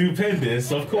 It's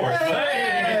stupendous, of course.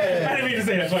 Hey! I didn't mean to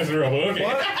say that twice in a row. Okay.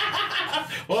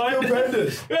 What?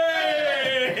 Stupendous.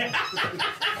 Hey!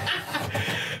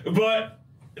 But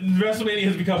WrestleMania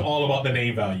has become all about the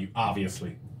name value.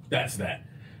 Obviously, that's that.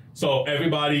 So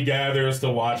everybody gathers to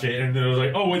watch it, and they're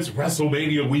like, "Oh, it's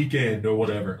WrestleMania weekend or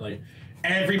whatever." Like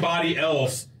everybody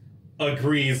else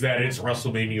agrees that it's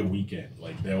WrestleMania weekend.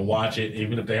 Like they'll watch it,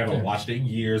 even if they haven't watched it in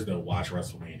years. They'll watch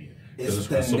WrestleMania. It's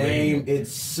the name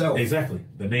itself. Exactly,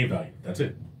 the name value. That's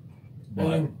it.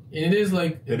 But it is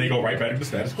like then they go right back to the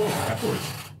status quo afterwards.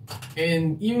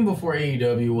 And even before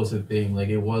AEW was a thing, like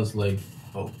it was like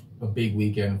a big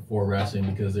weekend for wrestling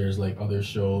because there's like other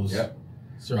shows. Yep.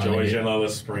 Joey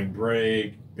Janela's Spring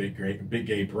Break, Big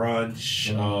Gay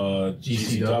Brunch,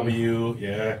 GCW,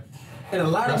 yeah. And a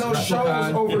lot of those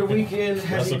shows over the weekend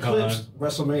has eclipsed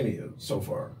WrestleMania so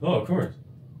far. Oh, of course.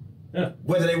 Yeah.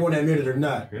 Whether they want to admit it or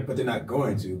not, but they're not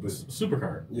going to. But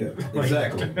Supercard. Yeah,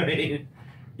 exactly. I mean,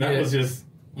 that was just...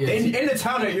 in the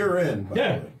town that you're in, by the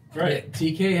way. Right.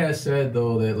 TK has said,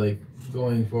 though, that like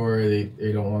going forward,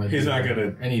 they don't want to He's not going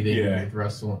to... anything with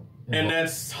wrestling. And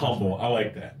that's humble. I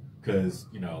like that. Because,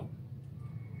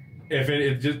 if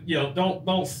it just,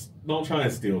 don't try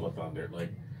and steal the thunder.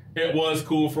 Like, it was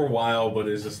cool for a while, but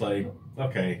it's just like,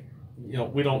 okay,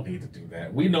 we don't need to do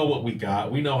that. We know what we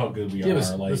got. We know how good we are.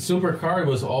 But like, the Super Card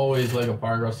was always like a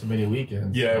part of WrestleMania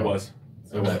weekend. Yeah, it was.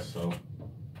 So,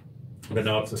 but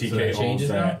now TK owns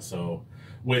that. So,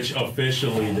 which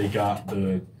officially they got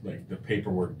the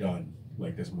paperwork done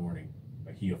like this morning.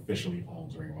 Like he officially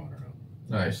owns Ring of Honor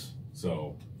now. Nice.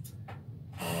 So.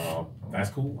 That's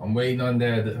cool. I'm waiting on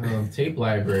that tape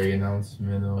library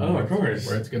announcement. Of course.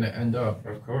 Where it's going to end up.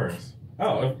 Of course.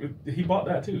 Oh, he bought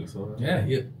that too. So yeah.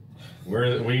 Where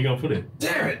are you going to put it?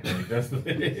 Damn it! Like, that's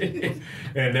the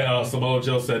and Samoa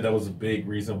Joe said that was a big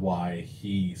reason why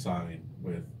he signed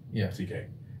with TK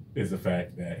is the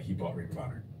fact that he bought Ring of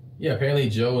Honor. Yeah, apparently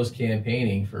Joe was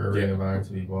campaigning for a Ring of Honor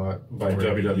to be bought by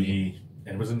WWE,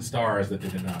 and it was in the stars that they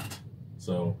did not.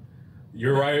 So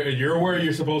you're right. You're where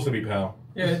you're supposed to be, pal.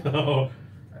 Yeah. So,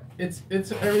 it's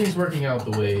everything's working out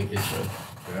the way it should.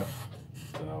 Yep.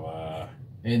 So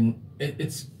and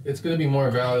it's going to be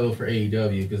more valuable for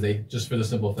AEW because they just for the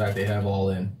simple fact they have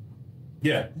All In.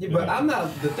 Yeah, but I'm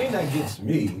not. The thing that gets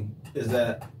me is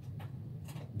that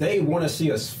they want to see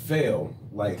us fail,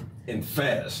 like and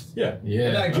fast. Yeah.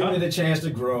 They're not giving it a chance to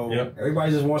grow. Yep.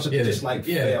 Everybody just wants it to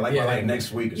fail, like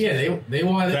next week. Or something. They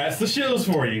want. That's the shills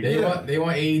for you. They want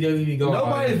AEW to go.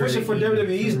 Nobody's wishing for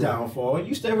WWE's downfall.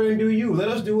 You stay over there and do you. Let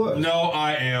us do us. No,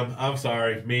 I am. I'm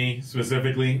sorry. Me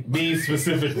specifically.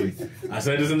 I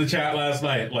said this in the chat last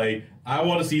night. Like, I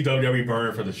want to see WWE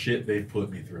burn for the shit they've put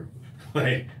me through.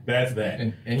 Like, that's that.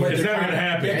 And it's never going to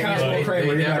happen.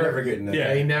 You're never getting that.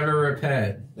 Yeah. They never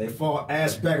repent. They fall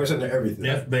ass backwards into everything.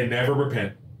 Yes, they never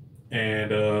repent.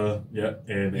 And,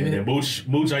 and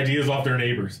mooch ideas off their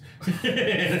neighbors.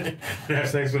 And have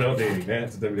sex without dating.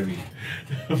 That's WWE.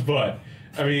 But,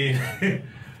 I mean,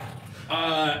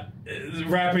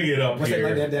 wrapping it up What's here.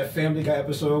 What's like that Family Guy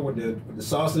episode with the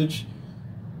sausage?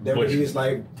 WWE's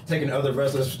like taking other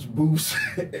wrestlers' booths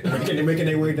and making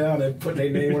their way down and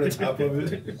putting their name on the top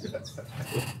of it.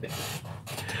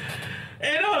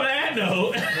 And on that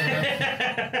note,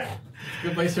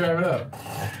 good place to wrap it up.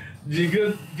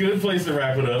 Good place to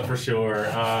wrap it up for sure.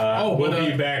 We'll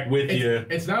be back with you.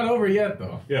 It's not over yet,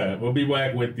 though. Yeah, we'll be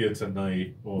back with you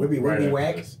tonight. We'll be whack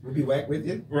with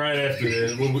you. Right after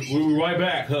this, we'll be right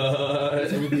back.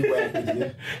 We'll be whack with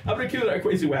you. I'm gonna kill that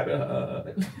crazy whack.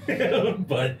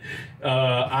 But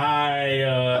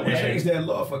I would change that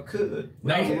law if I could.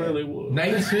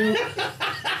 Night two.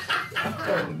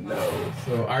 Oh no!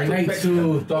 So our night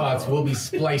two thoughts will be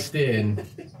spliced in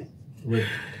with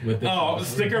the.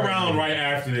 Stick around right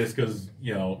after this because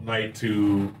night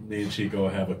two, me and Chico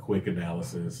have a quick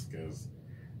analysis because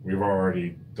we've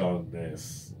already done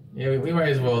this. Yeah, we might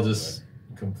as well just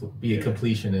be a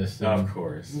completionist. Of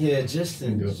course. Yeah, just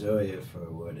enjoy it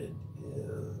for what it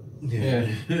is. Yeah.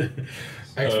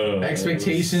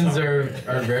 Expectations are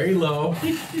very low.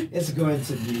 It's going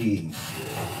to be.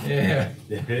 Yeah.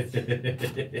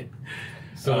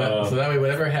 So that way,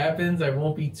 whatever happens, I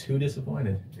won't be too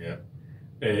disappointed. Yeah.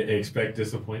 Expect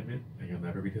disappointment, and you'll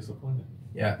never be disappointed.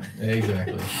 Yeah,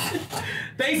 exactly.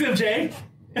 Thanks, MJ.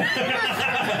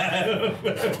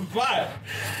 But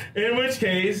in which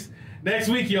case, next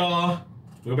week, y'all,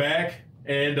 we're back,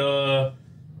 and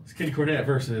it's Kenny Cornette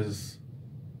versus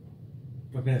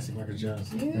Buck Nasty, Marcus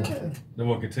Johnson. Yeah. No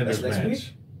more contenders That's next match.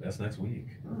 week? That's next week.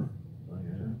 Oh. Oh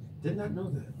yeah. Did not know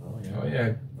that. Oh yeah. Oh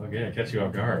yeah. Okay, catch you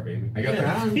off guard, baby. I got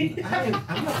I'm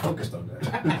not focused on that.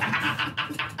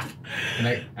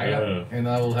 and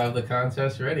I will have the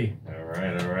contest ready. All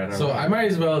right. So I might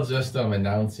as well just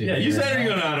announce it. Yeah, you said you're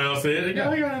gonna. gonna announce it.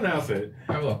 Yeah. You're gonna announce it.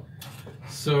 I will.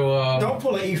 So Don't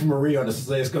pull an Eve Marie on us and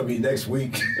say it's gonna be next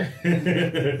week.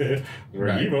 Eva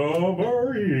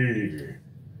Marie.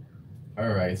 All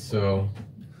right. So,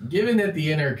 given that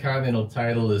the Intercontinental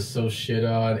title is so shit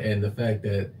on, and the fact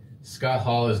that Scott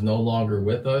Hall is no longer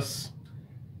with us,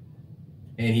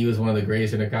 and he was one of the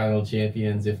greatest Intercontinental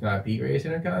champions, if not the greatest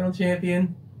Intercontinental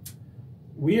champion,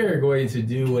 we are going to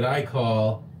do what I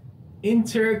call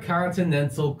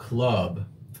Intercontinental Club,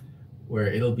 where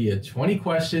it'll be 20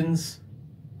 questions,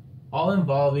 all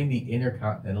involving the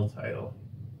Intercontinental title.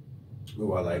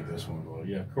 Ooh, I like this one. Well,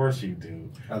 yeah, of course you do.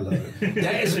 I love it.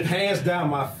 That is hands down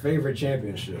my favorite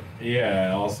championship.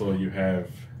 Yeah, also you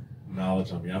have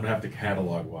knowledge on me. I'm gonna have to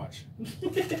catalog watch.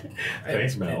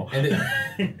 Thanks, Mel.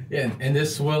 And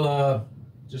this will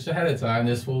just ahead of time,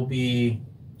 this will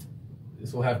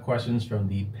have questions from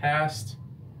the past,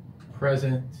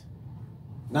 present.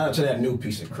 Not up to that new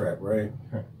piece of crap, right?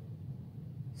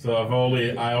 So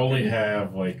I only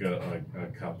have like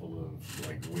a couple of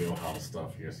like wheelhouse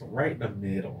stuff here. So right in the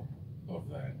middle of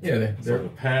that. Yeah, so the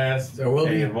past and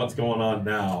what's going on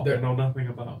now, I know nothing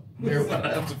about. I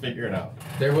have to figure it out.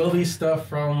 There will be stuff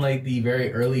from like the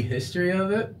very early history of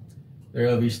it. There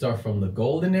will be stuff from the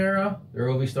Golden Era. There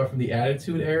will be stuff from the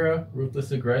Attitude Era,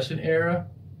 Ruthless Aggression Era,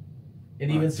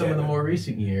 and even some of the more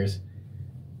recent years.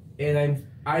 And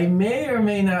I may or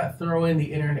may not throw in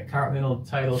the Intercontinental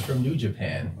title from New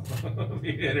Japan. The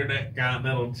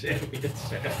Intercontinental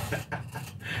Championship.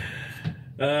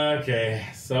 Okay,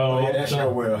 so that's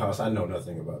your wheelhouse. I know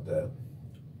nothing about that.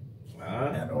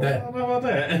 I don't know about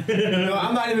that. No,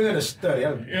 I'm not even gonna study.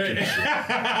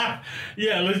 Yeah,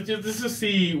 let's just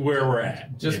see where we're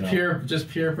at. Just pure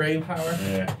brain power.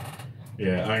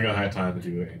 Yeah, I ain't gonna have time to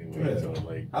do it anyway. Yeah. So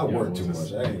like, I work too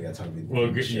much. I ain't got time to be.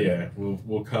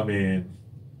 We'll come in,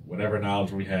 whatever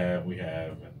knowledge we have,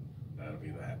 and that'll be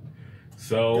that.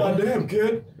 So goddamn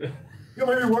kid, you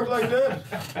made me work like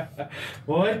that.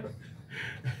 What?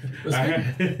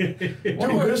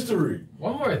 History.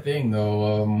 One more thing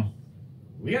though,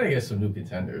 we gotta get some new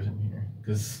contenders in here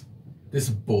because this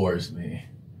bores me.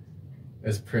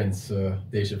 As Prince,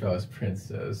 Dave Chappelle, as Prince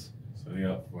says. Setting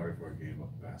up for a game of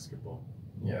basketball.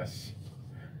 Yes.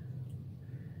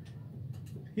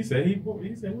 He said we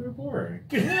were boring.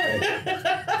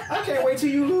 I can't wait till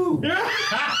you lose.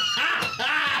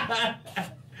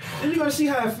 And you're gonna see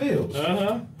how it feels.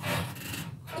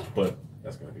 But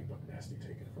that's gonna be Buck Nasty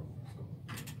taking it from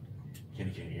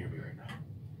Kenny can't hear me right now.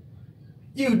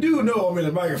 You do know I'm in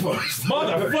the microphone.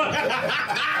 Motherfucker!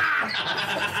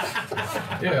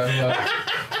 Yeah.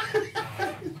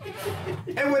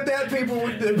 And with that, people,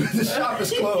 the shop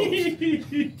is closed.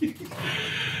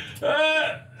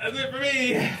 That's it for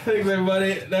me. Thanks,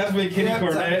 everybody. That's been Kenny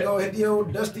Cornette. Go hit the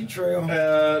old dusty trail.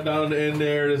 Down the end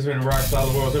there, this has been Rock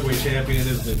Solid World Heavyweight Champion.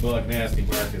 This has been Buck Nasty,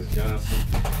 Marcus Johnson.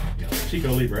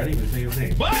 Chico Libra, I didn't even say his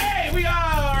name. But hey, we are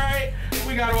all right.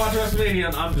 We gotta watch WrestleMania,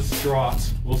 and I'm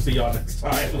distraught. We'll see y'all next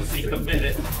time. We'll see you in a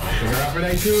minute. Figure out for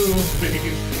night 2.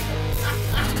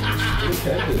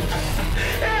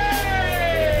 Hey!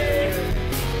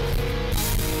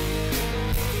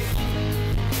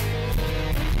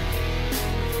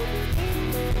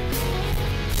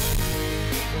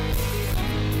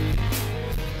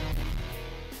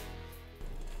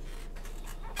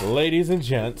 Ladies and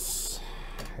gents,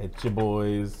 it's your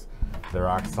boys, the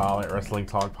Rock Solid Wrestling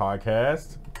Talk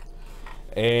Podcast.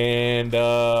 And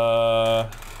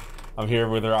I'm here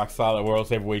with the Rock Solid World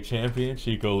Heavyweight Champion,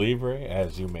 Chico Libre,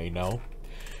 as you may know.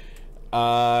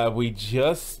 We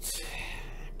just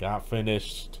got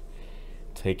finished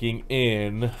taking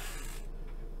in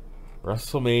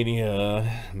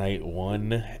WrestleMania Night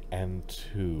 1 and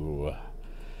 2.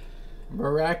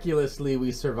 Miraculously,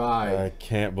 we survived. I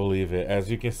can't believe it.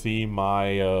 As you can see,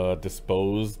 my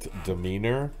disposed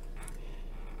demeanor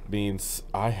means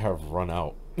I have run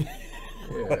out.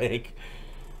 Like,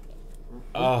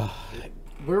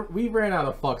 we ran out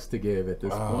of fucks to give at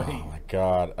this point. Oh my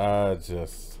god,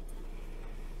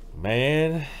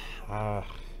 man,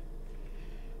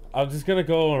 I'm just gonna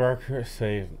go on record and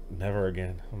say never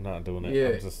again. I'm not doing it.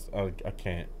 Yeah. I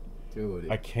can't.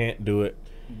 Dude, I can't do it.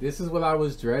 This is what I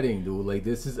was dreading, dude. Like,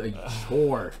 this is a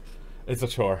chore. It's a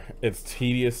chore. It's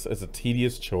tedious. It's a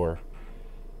tedious chore.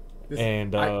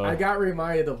 And I got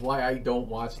reminded of why I don't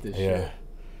watch this shit.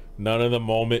 None of the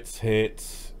moments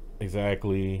hit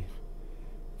exactly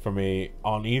for me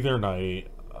on either night,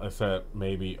 except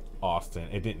maybe Austin.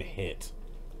 It didn't hit,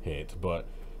 but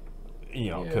you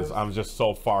know, because I'm just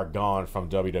so far gone from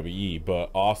WWE.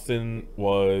 But Austin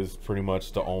was pretty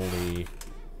much the only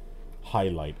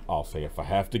highlight, I'll say. If I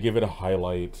have to give it a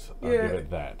highlight, I'll give it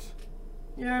that.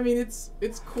 Yeah, I mean, it's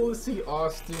cool to see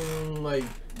Austin like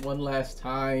one last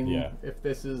time. Yeah. If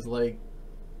this is like,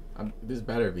 this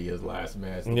better be his last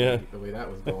match. The way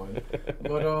that was going.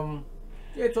 But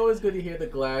yeah, it's always good to hear the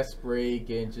glass break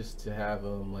and just to have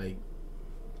him like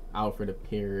out for an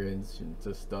appearance and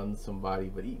to stun somebody.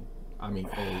 But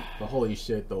holy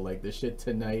shit though, like the shit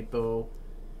tonight though.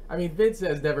 I mean, Vince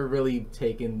has never really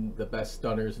taken the best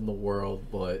stunners in the world,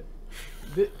 but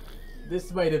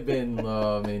this might have been,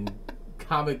 in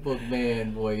comic book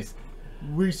man voice,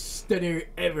 worst stunner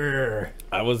ever.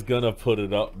 I was gonna put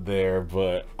it up there,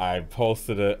 but I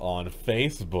posted it on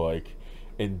Facebook,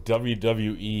 and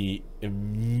WWE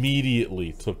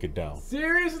immediately took it down.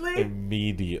 Seriously?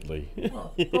 Immediately.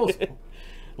 Oh,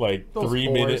 like 3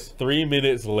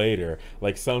 minutes later,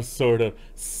 like some sort of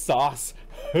sauce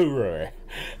horror.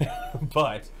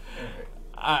 But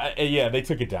yeah, they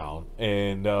took it down,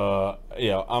 and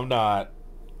I'm not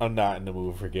in the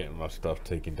mood for getting my stuff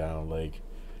taken down. Like,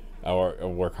 I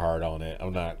work hard on it.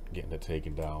 I'm not getting it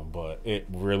taken down, but it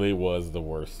really was the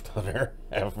worst stunner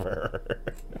ever.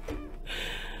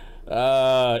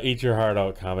 Eat your heart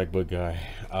out, comic book guy.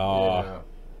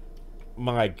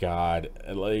 My god,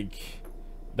 like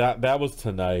that was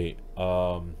tonight.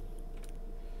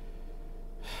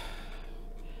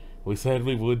 We said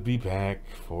we would be back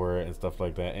for it and stuff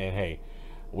like that, and hey,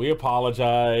 we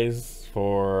apologize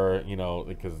for,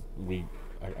 because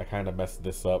I kind of messed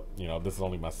this up. This is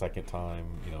only my second time,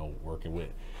 working with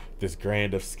this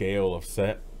grand of scale of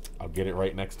set. I'll get it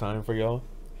right next time for y'all,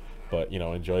 but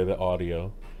enjoy the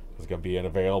audio. It's gonna be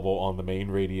available on the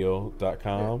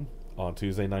mainradio.com on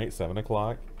Tuesday night, 7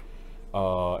 o'clock.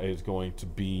 It's going to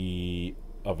be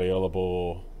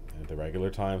available at the regular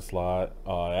time slot.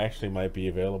 It actually might be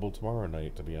available tomorrow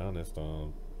night, to be honest.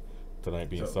 Tonight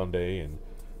being Sunday and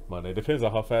Monday. Depends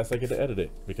on how fast I get to edit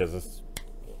it, because it's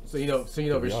so you know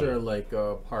for sure, like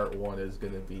part 1 is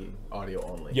gonna be audio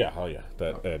only. Yeah,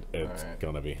 it's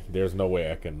gonna be. There's no way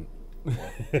I can.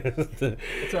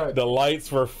 The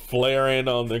lights were flaring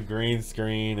on the green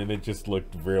screen and it just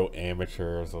looked real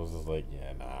amateur, so I was just like,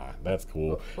 yeah, nah, that's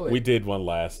cool. We did one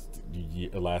last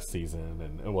season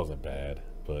and it wasn't bad,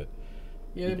 but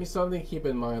yeah, it'd be something to keep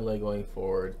in mind, like, going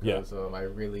forward, because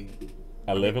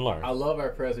I live and learn. I love our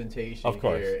presentation, of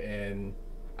course, here, and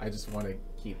I just want to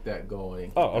keep that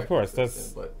going. Oh, of course,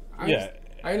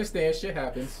 I understand shit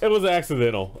happens. It was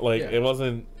accidental. Like, it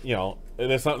wasn't,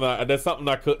 there's something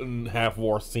I couldn't have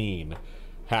foreseen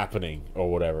happening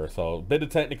or whatever. So, a bit of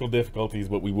technical difficulties,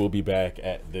 but we will be back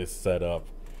at this setup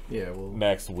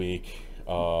next week.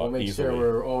 We'll make sure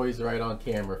we're always right on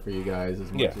camera for you guys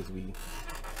as much as we.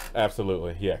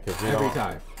 Absolutely, yeah. Because every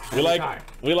time.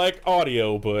 We like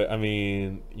audio, but I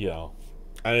mean,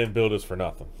 I didn't build this for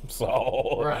nothing.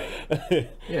 So right.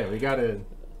 Yeah, we gotta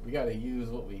use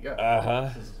what we got.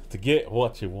 To get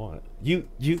what you want. You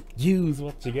use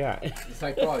what you got. It's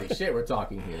like quality shit we're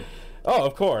talking here. Oh,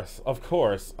 of course.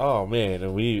 Oh man,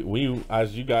 and we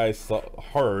as you guys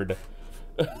heard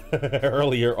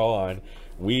earlier on,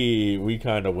 we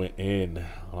kind of went in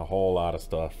on a whole lot of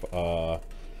stuff.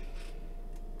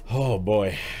 Oh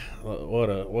boy, what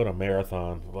a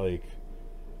marathon! Like,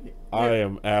 I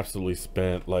am absolutely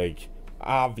spent. Like,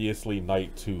 obviously,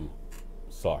 night 2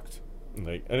 sucked.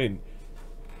 Like, I mean,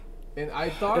 And I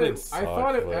thought It I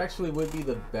thought it sucked, but- actually would be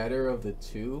the better of the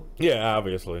two. Yeah,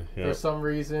 obviously. Yeah. For some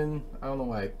reason, I don't know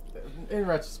why. In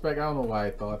retrospect, I don't know why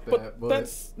I thought that. But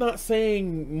that's not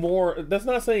saying more. That's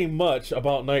not saying much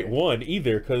about night one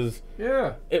either, because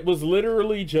yeah, it was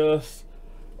literally just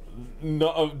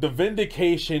the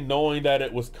vindication, knowing that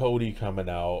it was Cody coming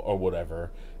out or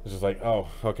whatever. It's just like, oh,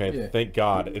 okay, Yeah. thank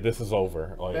God this is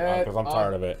over, like, because I'm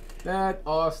tired of it. That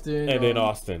Austin And then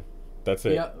Austin, that's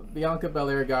it. Bianca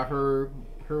Belair got her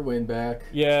win back.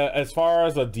 Yeah, as far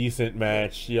as a decent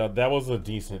match, yeah, that was a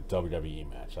decent WWE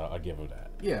match. I'll give him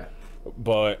that. Yeah,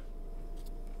 But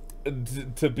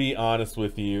to be honest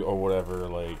with you, or whatever,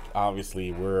 like,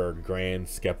 obviously we're grand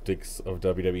skeptics of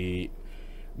WWE.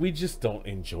 We just don't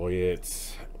enjoy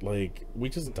it. Like, we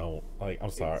just don't. Like, I'm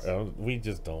sorry, we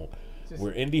just don't.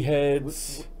 We're indie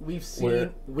heads. We've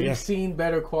seen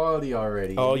better quality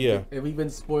already. Oh yeah, and we've been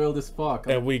spoiled as fuck.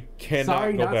 And we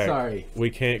cannot go back. Sorry. We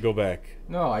can't go back.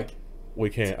 No, we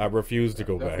can't. I refuse to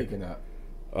go back. Definitely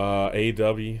cannot.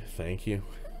 AW, thank you,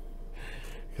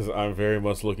 because I'm very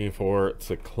much looking forward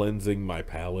to cleansing my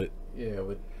palate. Yeah,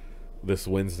 with this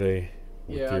Wednesday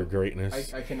with your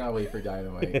greatness. I cannot wait for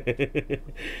Dynamite.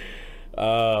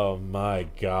 Oh my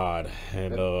God,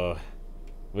 and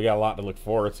we got a lot to look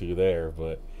forward to there,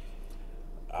 but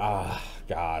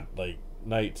God, like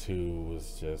night 2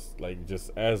 was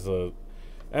just as a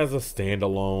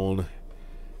standalone.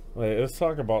 Like, let's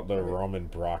talk about the Roman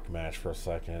Brock match for a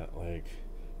second. Like,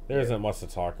 there isn't much to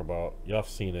talk about. Y'all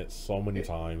seen it so many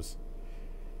times.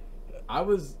 There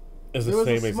was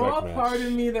a small part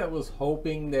of me that was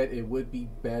hoping that it would be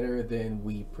better than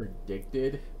we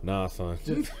predicted. Nah, son.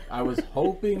 I was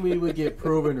hoping we would get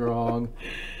proven wrong.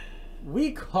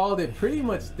 We called it pretty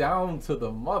much down to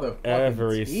the motherfucking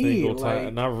every single time. Like,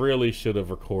 And I really should have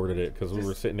recorded it, because we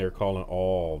were sitting there calling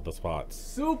all the spots.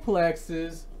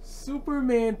 Suplexes,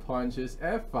 Superman punches,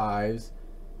 F5s.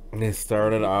 And they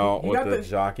started out with the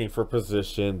jockeying for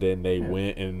position, then they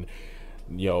went and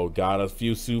got a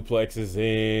few suplexes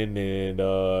in,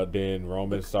 and then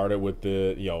Roman started with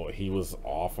the he was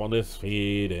off on his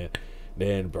feet, and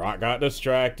then Brock got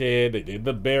distracted. They did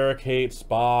the barricade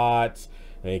spots.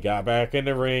 They got back in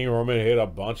the ring. Roman hit a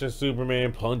bunch of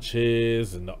Superman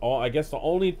punches, and I guess the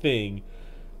only thing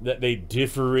that they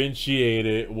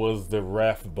differentiated was the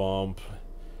ref bump,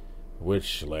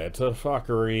 which led to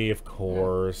fuckery, of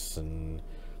course, and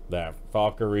that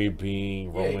fuckery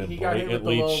being Roman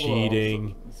blatantly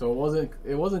cheating. So it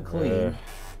wasn't clean.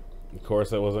 Of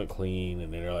course, it wasn't clean,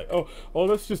 and then they're like, "Oh,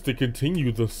 that's just to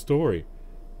continue the story."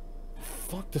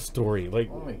 Fuck the story. Like,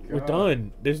 we're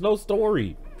done. There's no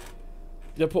story.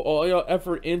 You put all your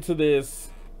effort into this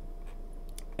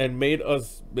and made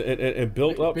us and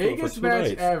built up biggest for 2 match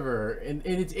nights. ever, and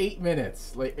it's 8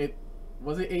 minutes. Like, it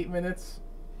was it 8 minutes?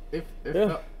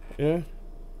 Yeah.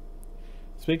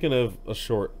 Speaking of a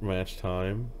short match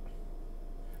time,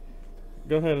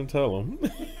 go ahead and tell them.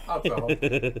 I'll tell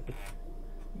them.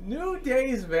 New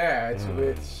Day's match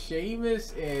with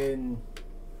Sheamus and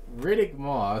Riddick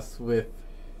Moss with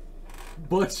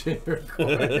Butch in her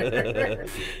corner.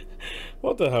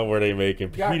 What the hell were they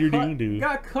making?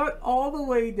 Got cut all the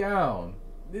way down.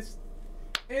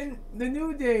 And the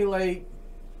New Day, like,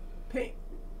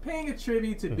 paying a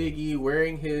tribute to Big E,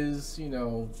 wearing his,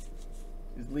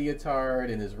 his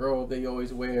leotard and his robe that he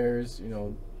always wears.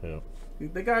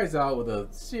 The guy's out with a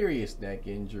serious neck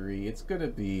injury. It's gonna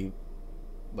be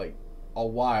like a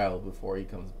while before he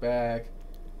comes back.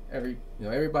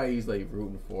 Everybody's like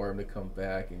rooting for him to come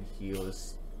back and heal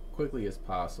as quickly as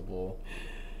possible.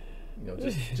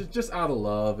 Just out of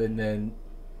love, and then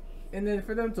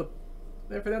for them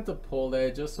to pull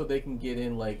that just so they can get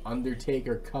in like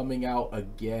Undertaker coming out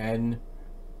again,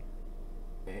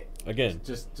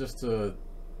 just to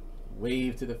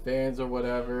wave to the fans or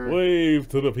whatever. Wave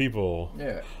to the people.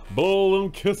 Yeah. Blow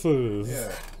them kisses.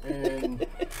 Yeah.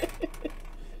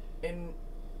 And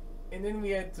then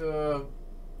we had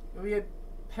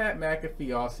Pat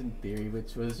McAfee Austin Theory,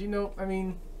 which was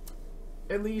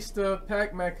at least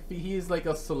Pat McAfee, he is like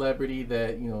a celebrity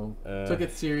that took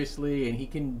it seriously and he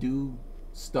can do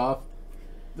stuff.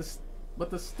 But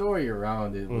the story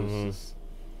around it was just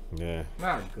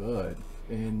not good,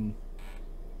 and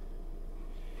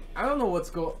I don't know what's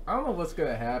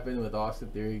gonna happen with Austin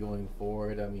Theory going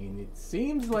forward. I mean, it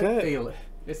seems like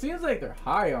they're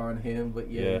high on him, but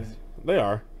they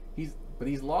are.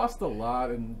 He's lost a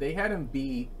lot, and they had him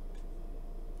beat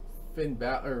Finn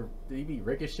Balor. Did he beat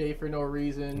Ricochet for no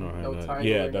reason? No title.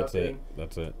 Yeah, or that's nothing? it.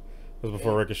 That was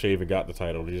before Ricochet even got the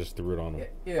title. He just threw it on him.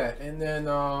 Yeah, and then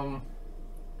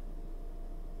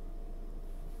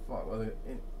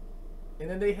and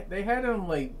then they had him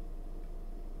like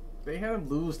they had him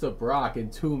lose to Brock in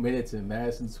 2 minutes in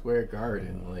Madison Square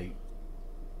Garden. Like,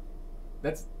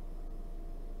 that's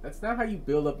not how you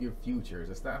build up your futures.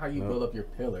 That's not how you build up your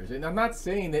pillars. And I'm not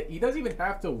saying that he doesn't even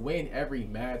have to win every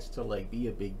match to like be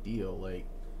a big deal. Like,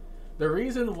 the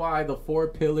reason why the 4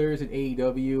 pillars in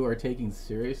AEW are taken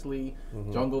seriously,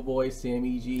 Jungle Boy,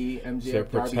 Sammy G,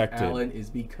 MJF, Darby Allin, is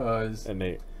because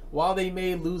while they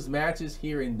may lose matches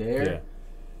here and there,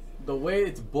 the way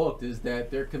it's booked is that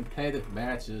they're competitive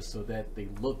matches so that they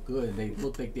look good and they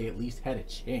look like they at least had a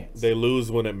chance. They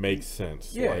lose when it makes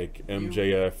sense, like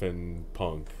MJF and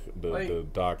Punk, the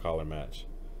dog collar match.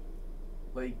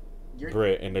 Like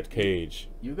Britt in the cage.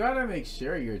 You gotta make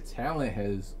sure your talent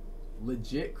has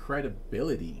legit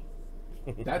credibility.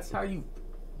 That's how you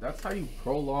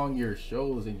prolong your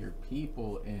shows and your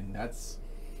people, and that's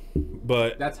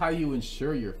how you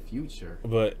ensure your future.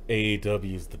 But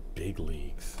AEW's the big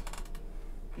leagues.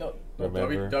 No,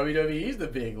 WWE's the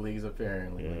big leagues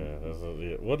apparently.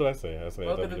 Yeah, what did I say?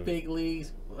 Welcome to the big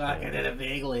leagues. Welcome to the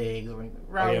big leagues.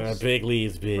 Rollins, big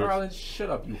leagues, bitch. Rollins, shut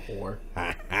up, you whore.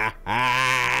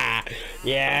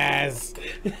 Yes.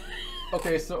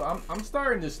 Okay, so I'm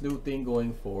starting this new thing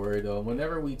going forward.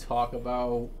 Whenever we talk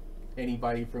about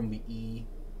anybody from the E,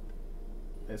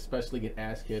 especially get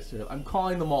ass kissed, I'm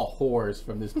calling them all whores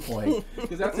from this point,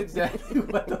 because that's exactly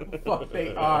what the fuck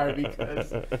they are,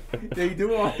 because they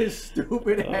do all this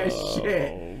stupid ass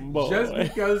shit just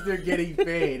because they're getting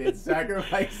paid and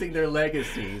sacrificing their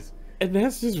legacies. And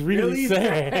that's just really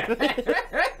sad.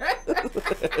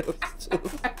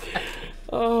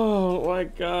 Oh my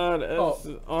god.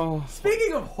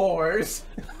 Speaking of whores,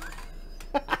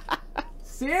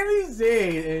 Sami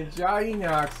Zayn and Johnny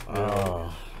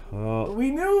Knoxville.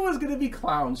 We knew it was going to be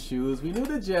clown shoes. We knew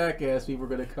the Jackass people were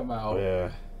going to come out. Yeah.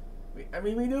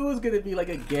 We knew it was going to be like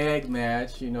a gag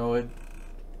match, you know. It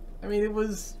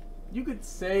was, you could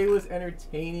say it was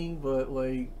entertaining, but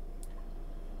like...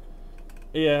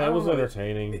 Yeah, it was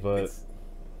entertaining, but...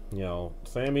 You know,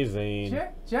 Sami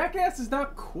Zayn... Jackass is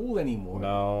not cool anymore.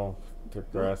 No, they're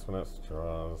grasping at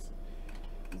straws.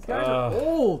 These guys are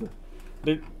old.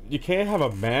 You can't have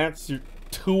a match. You're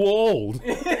too old.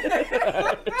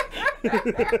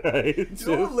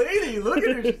 Old lady, look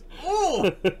at her. She's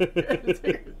old.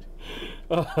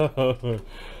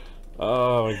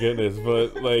 Oh my goodness!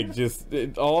 But like, just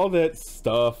all that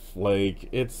stuff. Like,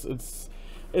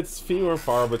 it's few and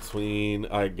far between.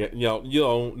 I get,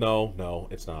 no,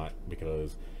 it's not,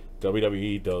 because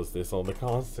WWE does this on the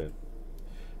constant.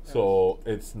 So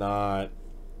it's not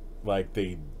like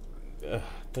they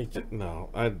just, no.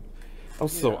 I'm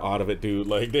so out of it, dude.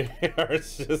 Like,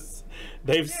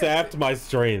 they've sapped my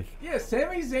strength. Yeah,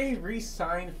 Sami Zayn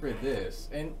re-signed for this,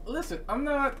 and listen, I'm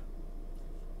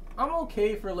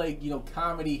okay for like, you know,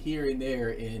 comedy here and there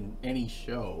in any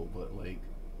show, but like,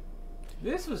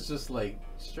 this was just like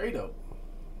straight up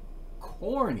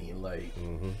corny. Like,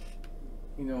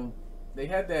 you know, they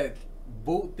had that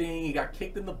boot thing. He got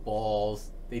kicked in the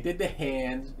balls. They did the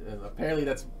hand.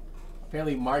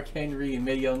 Apparently Mark Henry and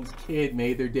Mae Young's kid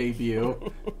made their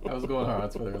debut. That was going on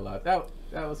Twitter a lot. That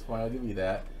was fun. I'll give you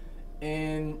that.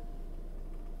 And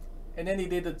then they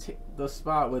did the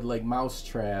spot with like mouse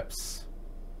traps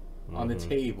on the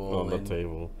table. On the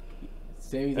table.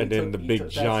 And then the big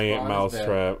giant mouse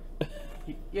trap.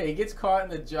 He gets caught in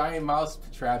the giant mouse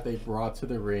trap they brought to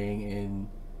the ring, and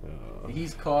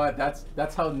he's caught.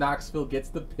 That's how Knoxville gets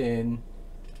the pin.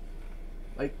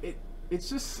 Like, it's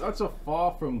just such a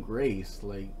fall from grace.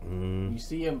 Like, you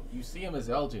see him as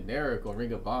El Generico on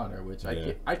Ring of Honor, which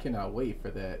I cannot wait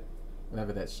for that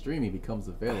whenever that streaming becomes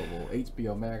available,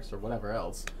 HBO Max or whatever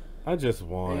else. I just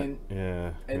want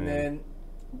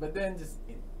but then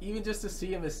just to see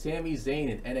him as Sami Zayn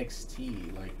in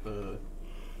NXT,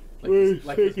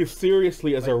 take it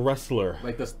seriously as a wrestler,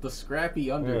 like the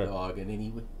scrappy underdog, and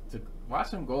then to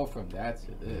watch him go from that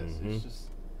to this, it's just.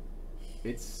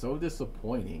 It's so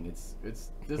disappointing. It's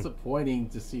disappointing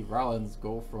to see Rollins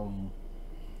go from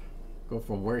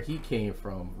where he came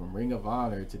from Ring of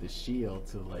Honor to the Shield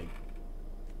to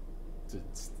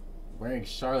wearing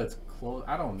Charlotte's clothes.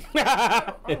 I don't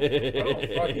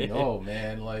fucking know,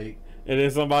 man. Like, and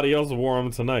then somebody else wore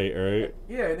them tonight, right?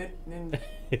 Yeah, and then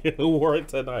who wore it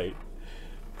tonight?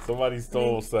 Somebody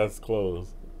stole Seth's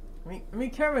clothes. I mean,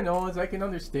 Kevin Owens, I can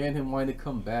understand him wanting to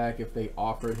come back if they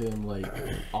offered him like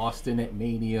Austin at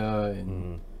Mania,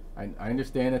 and I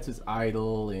understand that's his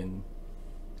idol, and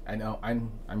I know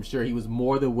I'm sure he was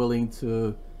more than willing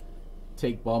to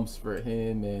take bumps for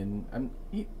him, and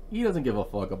he doesn't give a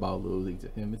fuck about losing to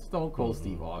him. It's Stone Cold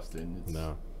Steve Austin. It's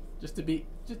just to be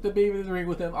in the ring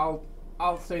with him.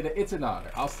 I'll say that it's an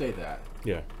honor. I'll say that.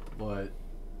 Yeah. But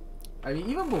I mean,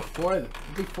 even before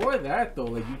that though,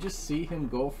 like you just see him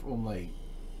go from like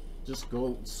just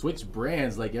go switch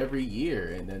brands like every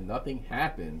year, and then nothing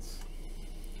happens.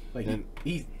 Like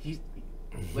he's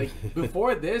like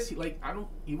before this,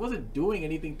 he wasn't doing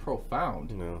anything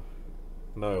profound. No,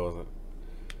 he wasn't.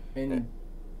 And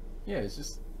yeah, it's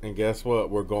just. And guess what?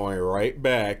 We're going right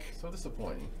back. So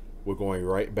disappointing. We're going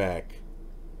right back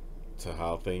to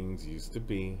how things used to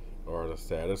be, or the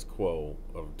status quo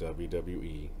of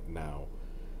WWE now,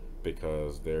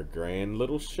 because their grand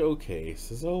little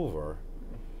showcase is over,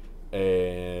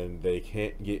 and they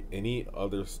can't get any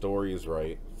other stories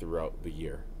right throughout the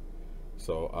year.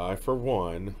 So I, for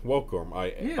one, welcome our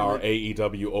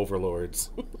AEW overlords.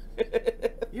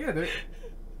 Yeah, they're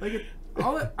like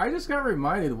I just got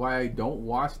reminded why I don't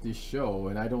watch this show,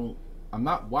 and I'm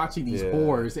not watching these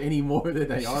whores any more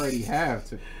than I already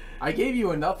have. I gave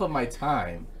you enough of my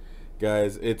time,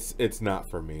 guys. It's not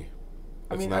for me.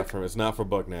 It's not for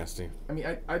Buck Nasty. I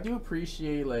mean, I do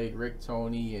appreciate like Rick,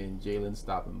 Tony, and Jalen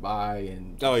stopping by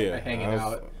and hanging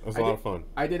out. It was a lot of fun.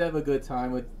 I did have a good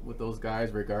time with those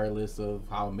guys, regardless of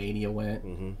how Mania went.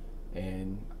 Mm-hmm.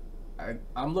 And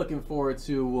I'm looking forward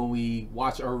to when we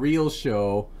watch a real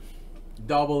show,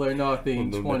 Double or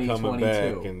Nothing 2022. Coming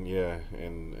back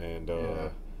and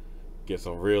get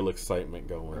some real excitement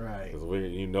going. Right. Because we're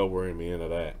in the end of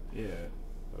that. Yeah.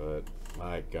 But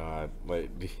my God, like.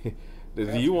 Do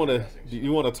you want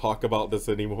to talk about this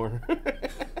anymore?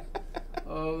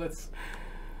 Oh, let's.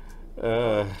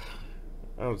 I'm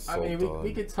so done.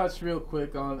 We could touch real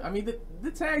quick on. I mean,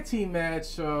 the tag team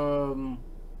match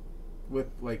with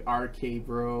like RK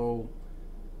Bro,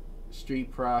 Street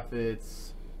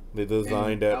Profits. They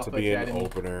designed that to be Academy. An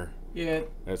opener. Yeah.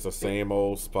 It's the same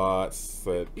old spots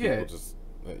that people just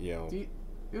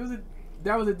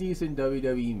That was a decent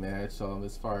WWE match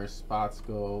as far as spots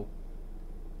go.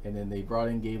 And then they brought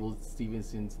in Gable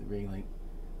Stevenson to the ring. Like,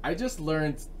 I just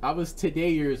learned, I was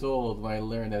today years old when I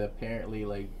learned that apparently,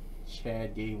 like,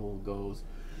 Chad Gable goes,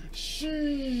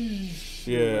 sheesh.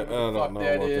 Yeah, I don't know what the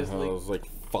hell. It like, was like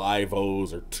 5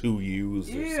 O's or 2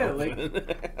 U's or something.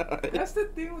 Like, that's the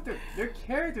thing with their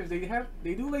characters.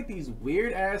 They do, like, these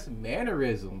weird-ass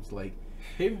mannerisms. Like,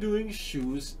 him doing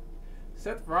shoes,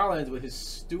 Seth Rollins with his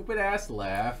stupid-ass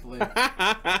laugh. Like...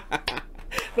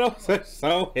 Those are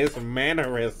so his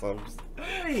mannerisms.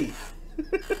 Hey.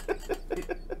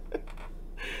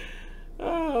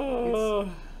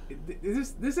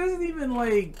 This isn't even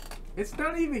like, it's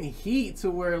not even heat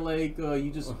to where like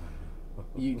you just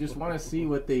want to see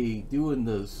what they do in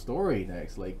the story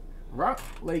next. Like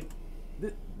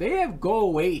they have go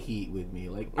away heat with me.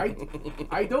 Like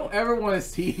I don't ever want to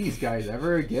see these guys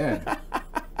ever again.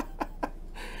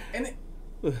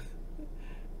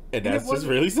 And that's just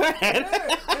really sad.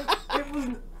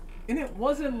 Yeah, it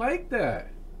wasn't like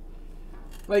that.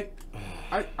 Like,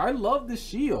 I love the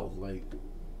Shield. Like,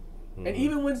 and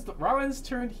even when Rollins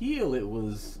turned heel, it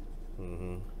was.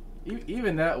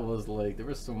 Even that was like there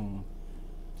was some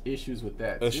issues with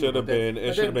that. It should have been.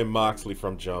 It should have been Moxley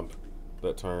from Jump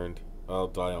that turned. I'll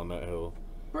die on that hill.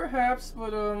 Perhaps,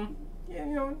 but yeah,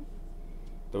 you know.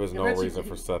 There was no reason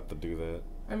for Seth to do that.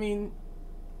 I mean,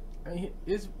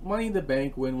 his Money in the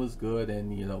Bank win was good,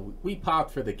 and you know we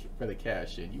popped for the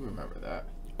cash in. You remember that?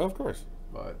 Of course.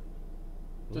 But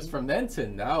just from then to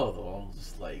now, though, I'm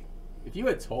just like, if you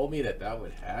had told me that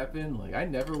would happen, like I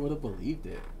never would have believed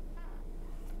it.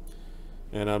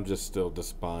 And I'm just still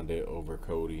despondent over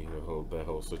Cody, that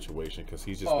whole situation, because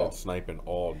he's just been sniping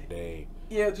all day.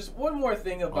 Yeah, just one more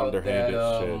thing about underhanded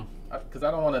that, because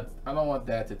I don't want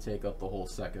that to take up the whole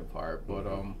second part, but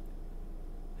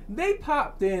they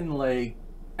popped in like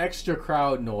extra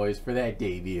crowd noise for that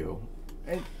debut,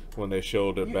 and when they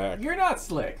showed it back, you're not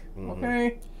slick,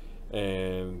 okay?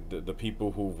 And the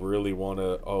people who really want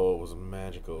to, it was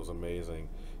magical, it was amazing.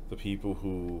 The people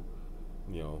who,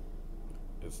 you know,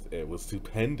 it was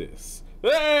stupendous.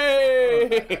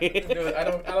 Hey! I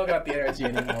don't got the energy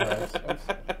anymore.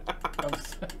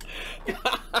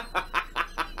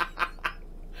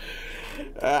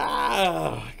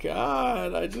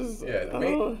 God, I just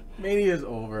Mania's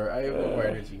over. I have no more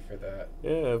energy for that.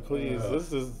 Yeah, please,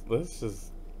 let's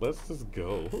just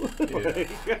go.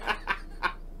 Yeah.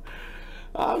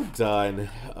 I'm done.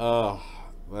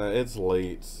 It's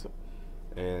late,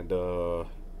 and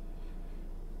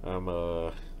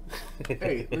I'm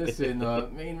Hey, listen,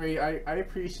 Main Ray, I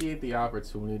appreciate the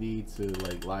opportunity to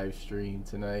like live stream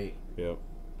tonight. Yep.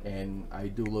 And I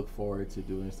do look forward to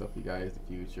doing stuff with you guys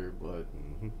in the future, but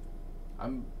I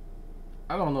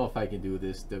don't know if I can do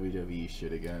this WWE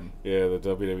shit again. Yeah, the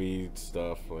WWE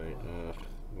stuff, like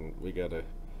we gotta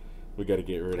We got to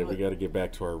get rid of. We got to get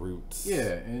back to our roots.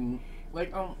 Yeah, and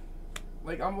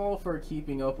I'm all for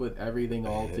keeping up with everything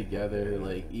all together.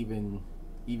 Like even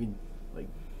like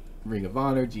Ring of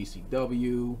Honor,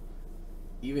 GCW,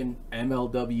 even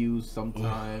MLW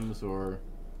sometimes, or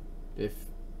if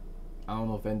I don't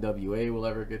know if NWA will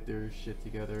ever get their shit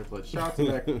together. But shout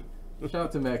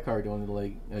out to Matt Cardona.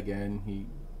 Like again,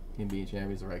 him being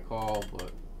champion is the right call,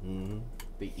 but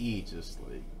the E just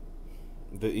like.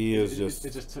 The E is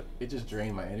it just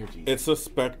drained my energy. It's a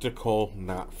spectacle,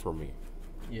 not for me.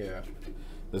 Yeah.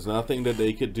 There's nothing that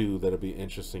they could do that'd be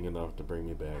interesting enough to bring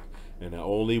me back. And I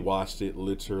only watched it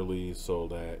literally so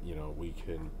that, you know, we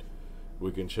can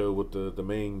chill with the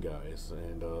main guys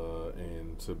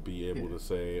and to be able to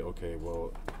say, okay,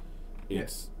 well,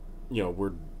 it's you know,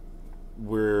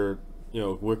 we're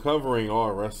covering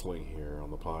all wrestling here on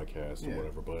the podcast or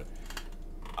whatever, but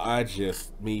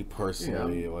me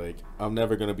personally, like, I'm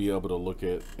never gonna be able to look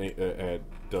at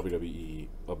WWE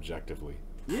objectively.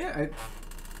 Yeah,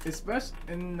 especially,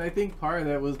 and I think part of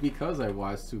that was because I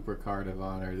watched Super Card of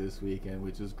Honor this weekend,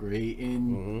 which was great.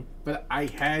 But I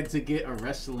had to get a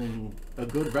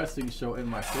good wrestling show in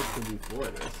my system before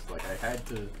this. Like I had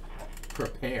to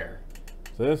prepare.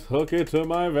 Just hook it to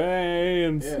my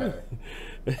veins. Yeah,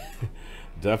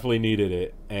 definitely needed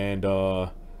it, and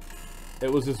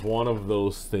it was just one of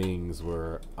those things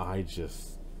where I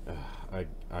just I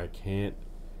can't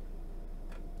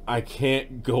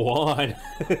go on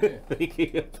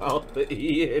thinking about the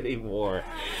E anymore.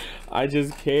 I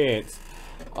just can't.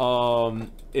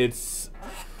 I'm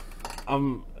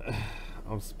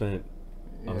spent.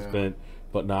 I'm spent,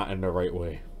 but not in the right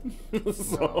way.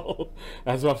 So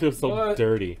that's why I feel so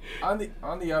dirty. On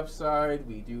the upside,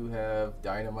 we do have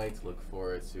Dynamite to look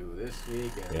forward to this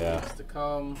week and weeks to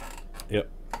come. Yep.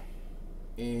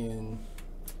 And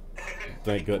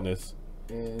thank goodness.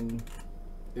 And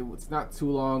it's not too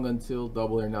long until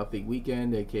Double or Nothing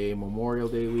weekend, aka Memorial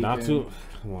Day weekend. Not too.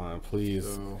 Come on, please.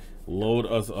 So, load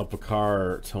us up a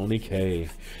car, Tony K.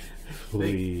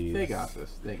 Please. They got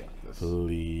this. They got this.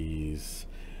 Please.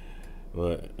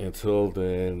 But until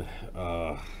then,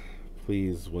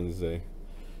 please, Wednesday,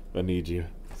 I need you.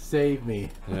 Save me.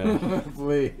 Yeah.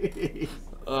 Please.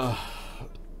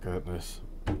 Goodness.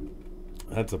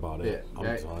 That's about it. I'm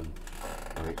done.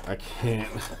 I can't.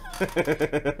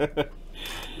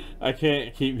 I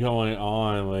can't keep going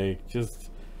on. Like, just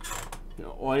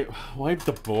wipe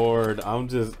the board. I'm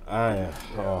just. Oh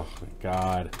my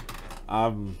God.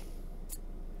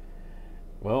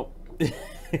 Well,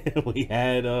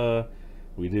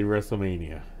 we did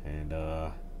WrestleMania, and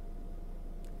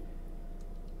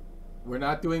we're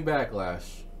not doing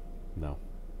Backlash. No.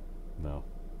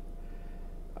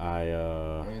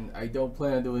 And I don't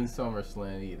plan on doing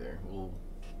SummerSlam either.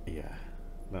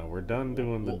 No, we're done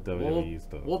doing the WWE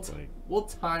stuff. We'll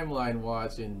timeline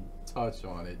watch and touch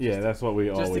on it. Yeah, that's what we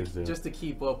always do. Just to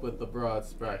keep up with the broad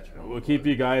spectrum. We'll keep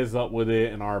you guys up with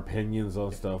it and our opinions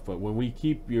on stuff, but when we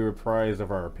keep you apprised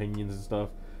of our opinions and stuff,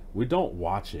 we don't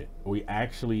watch it. We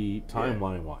actually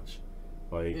timeline watch.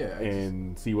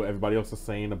 And see what everybody else is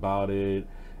saying about it.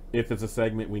 If it's a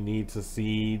segment we need to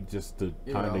see just to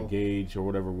kind of gauge or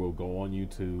whatever, we'll go on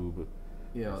YouTube.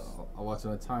 Yeah, I'll watch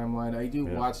on a timeline. I do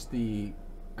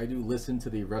I do listen to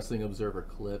the Wrestling Observer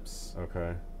clips.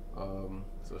 Okay. So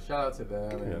shout out to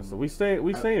them. Yeah, so we stay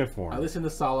informed. I listen to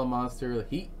Solid Monster.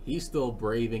 He's still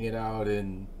braving it out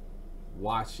and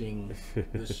watching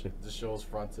the show's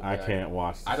front to back. I can't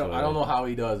watch the I don't know how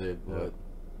he does it, but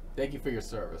thank you for your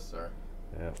service, sir.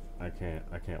 Yeah, I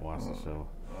can't watch the show.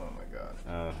 Oh my God.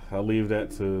 I'll leave that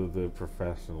to the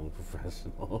professionals.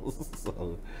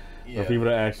 So for people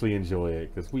that actually enjoy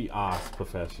it, because we are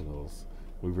professionals.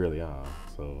 We really are.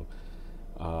 So,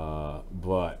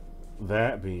 but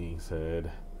that being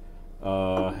said,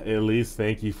 at least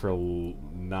thank you for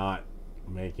not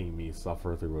making me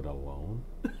suffer through it alone.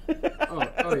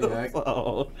 Oh yeah.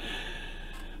 So,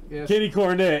 Kenny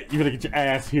Cornette, you gotta get your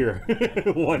ass here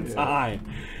one time.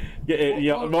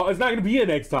 Well, it's not gonna be a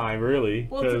next time, really.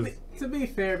 Well, to be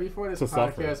fair, before this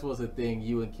podcast was a thing,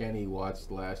 you and Kenny watched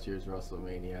last year's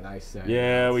WrestleMania, and I said,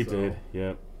 we did.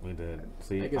 Yep, we did.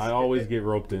 See, I always get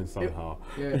roped in somehow.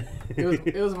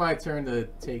 It was my turn to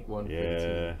take one.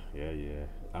 Yeah.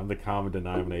 I'm the common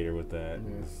denominator with that.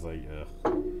 It's like,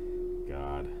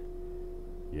 God.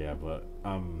 Yeah, but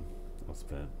I'm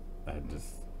spent. I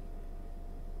just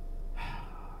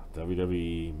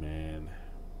WWE, man.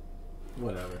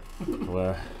 Whatever.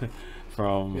 Well,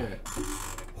 from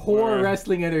Horror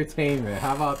Wrestling Entertainment.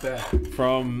 How about that?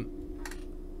 From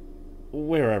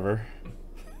wherever.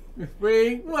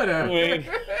 Whatever.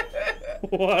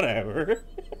 Whatever.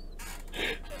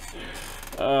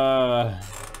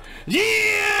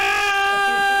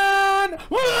 Jon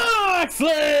Moxley!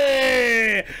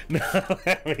 No,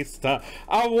 let me stop.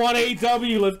 I want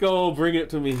AEW. Let's go. Bring it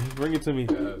to me. Bring it to me.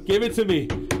 Give it to me.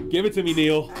 Give it to me,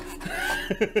 Neil.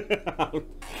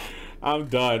 I'm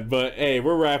done. But hey,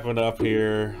 we're wrapping up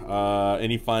here.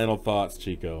 Any final thoughts,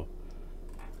 Chico?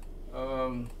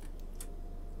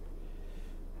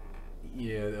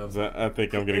 Yeah. I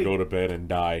think I'm gonna go to bed and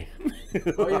die.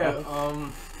 Oh yeah.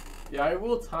 Yeah, I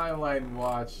will timeline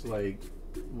watch like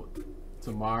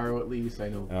tomorrow at least. I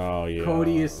know. Oh yeah.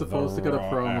 Cody is supposed to get a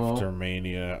promo after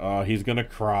Mania. Oh, he's gonna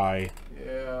cry.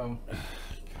 Yeah.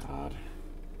 God.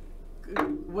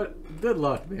 Good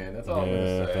luck, man. That's all I'm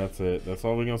gonna say. That's it. That's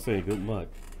all we're gonna say. Good luck.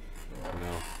 You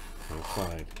know, that's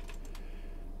fine.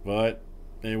 But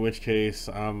in which case,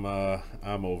 I'm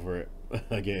over it.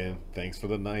 Again, thanks for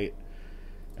the night,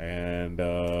 and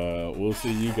we'll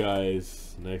see you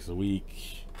guys next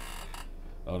week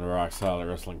on the Rock Solid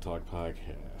Wrestling Talk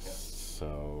podcast.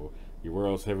 So, your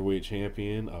world's heavyweight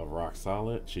champion of Rock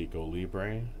Solid, Chico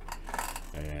Libre,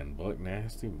 and Buck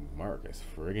Nasty, Marcus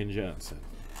friggin' Johnson.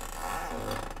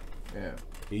 Yeah.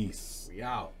 Peace. We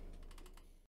out.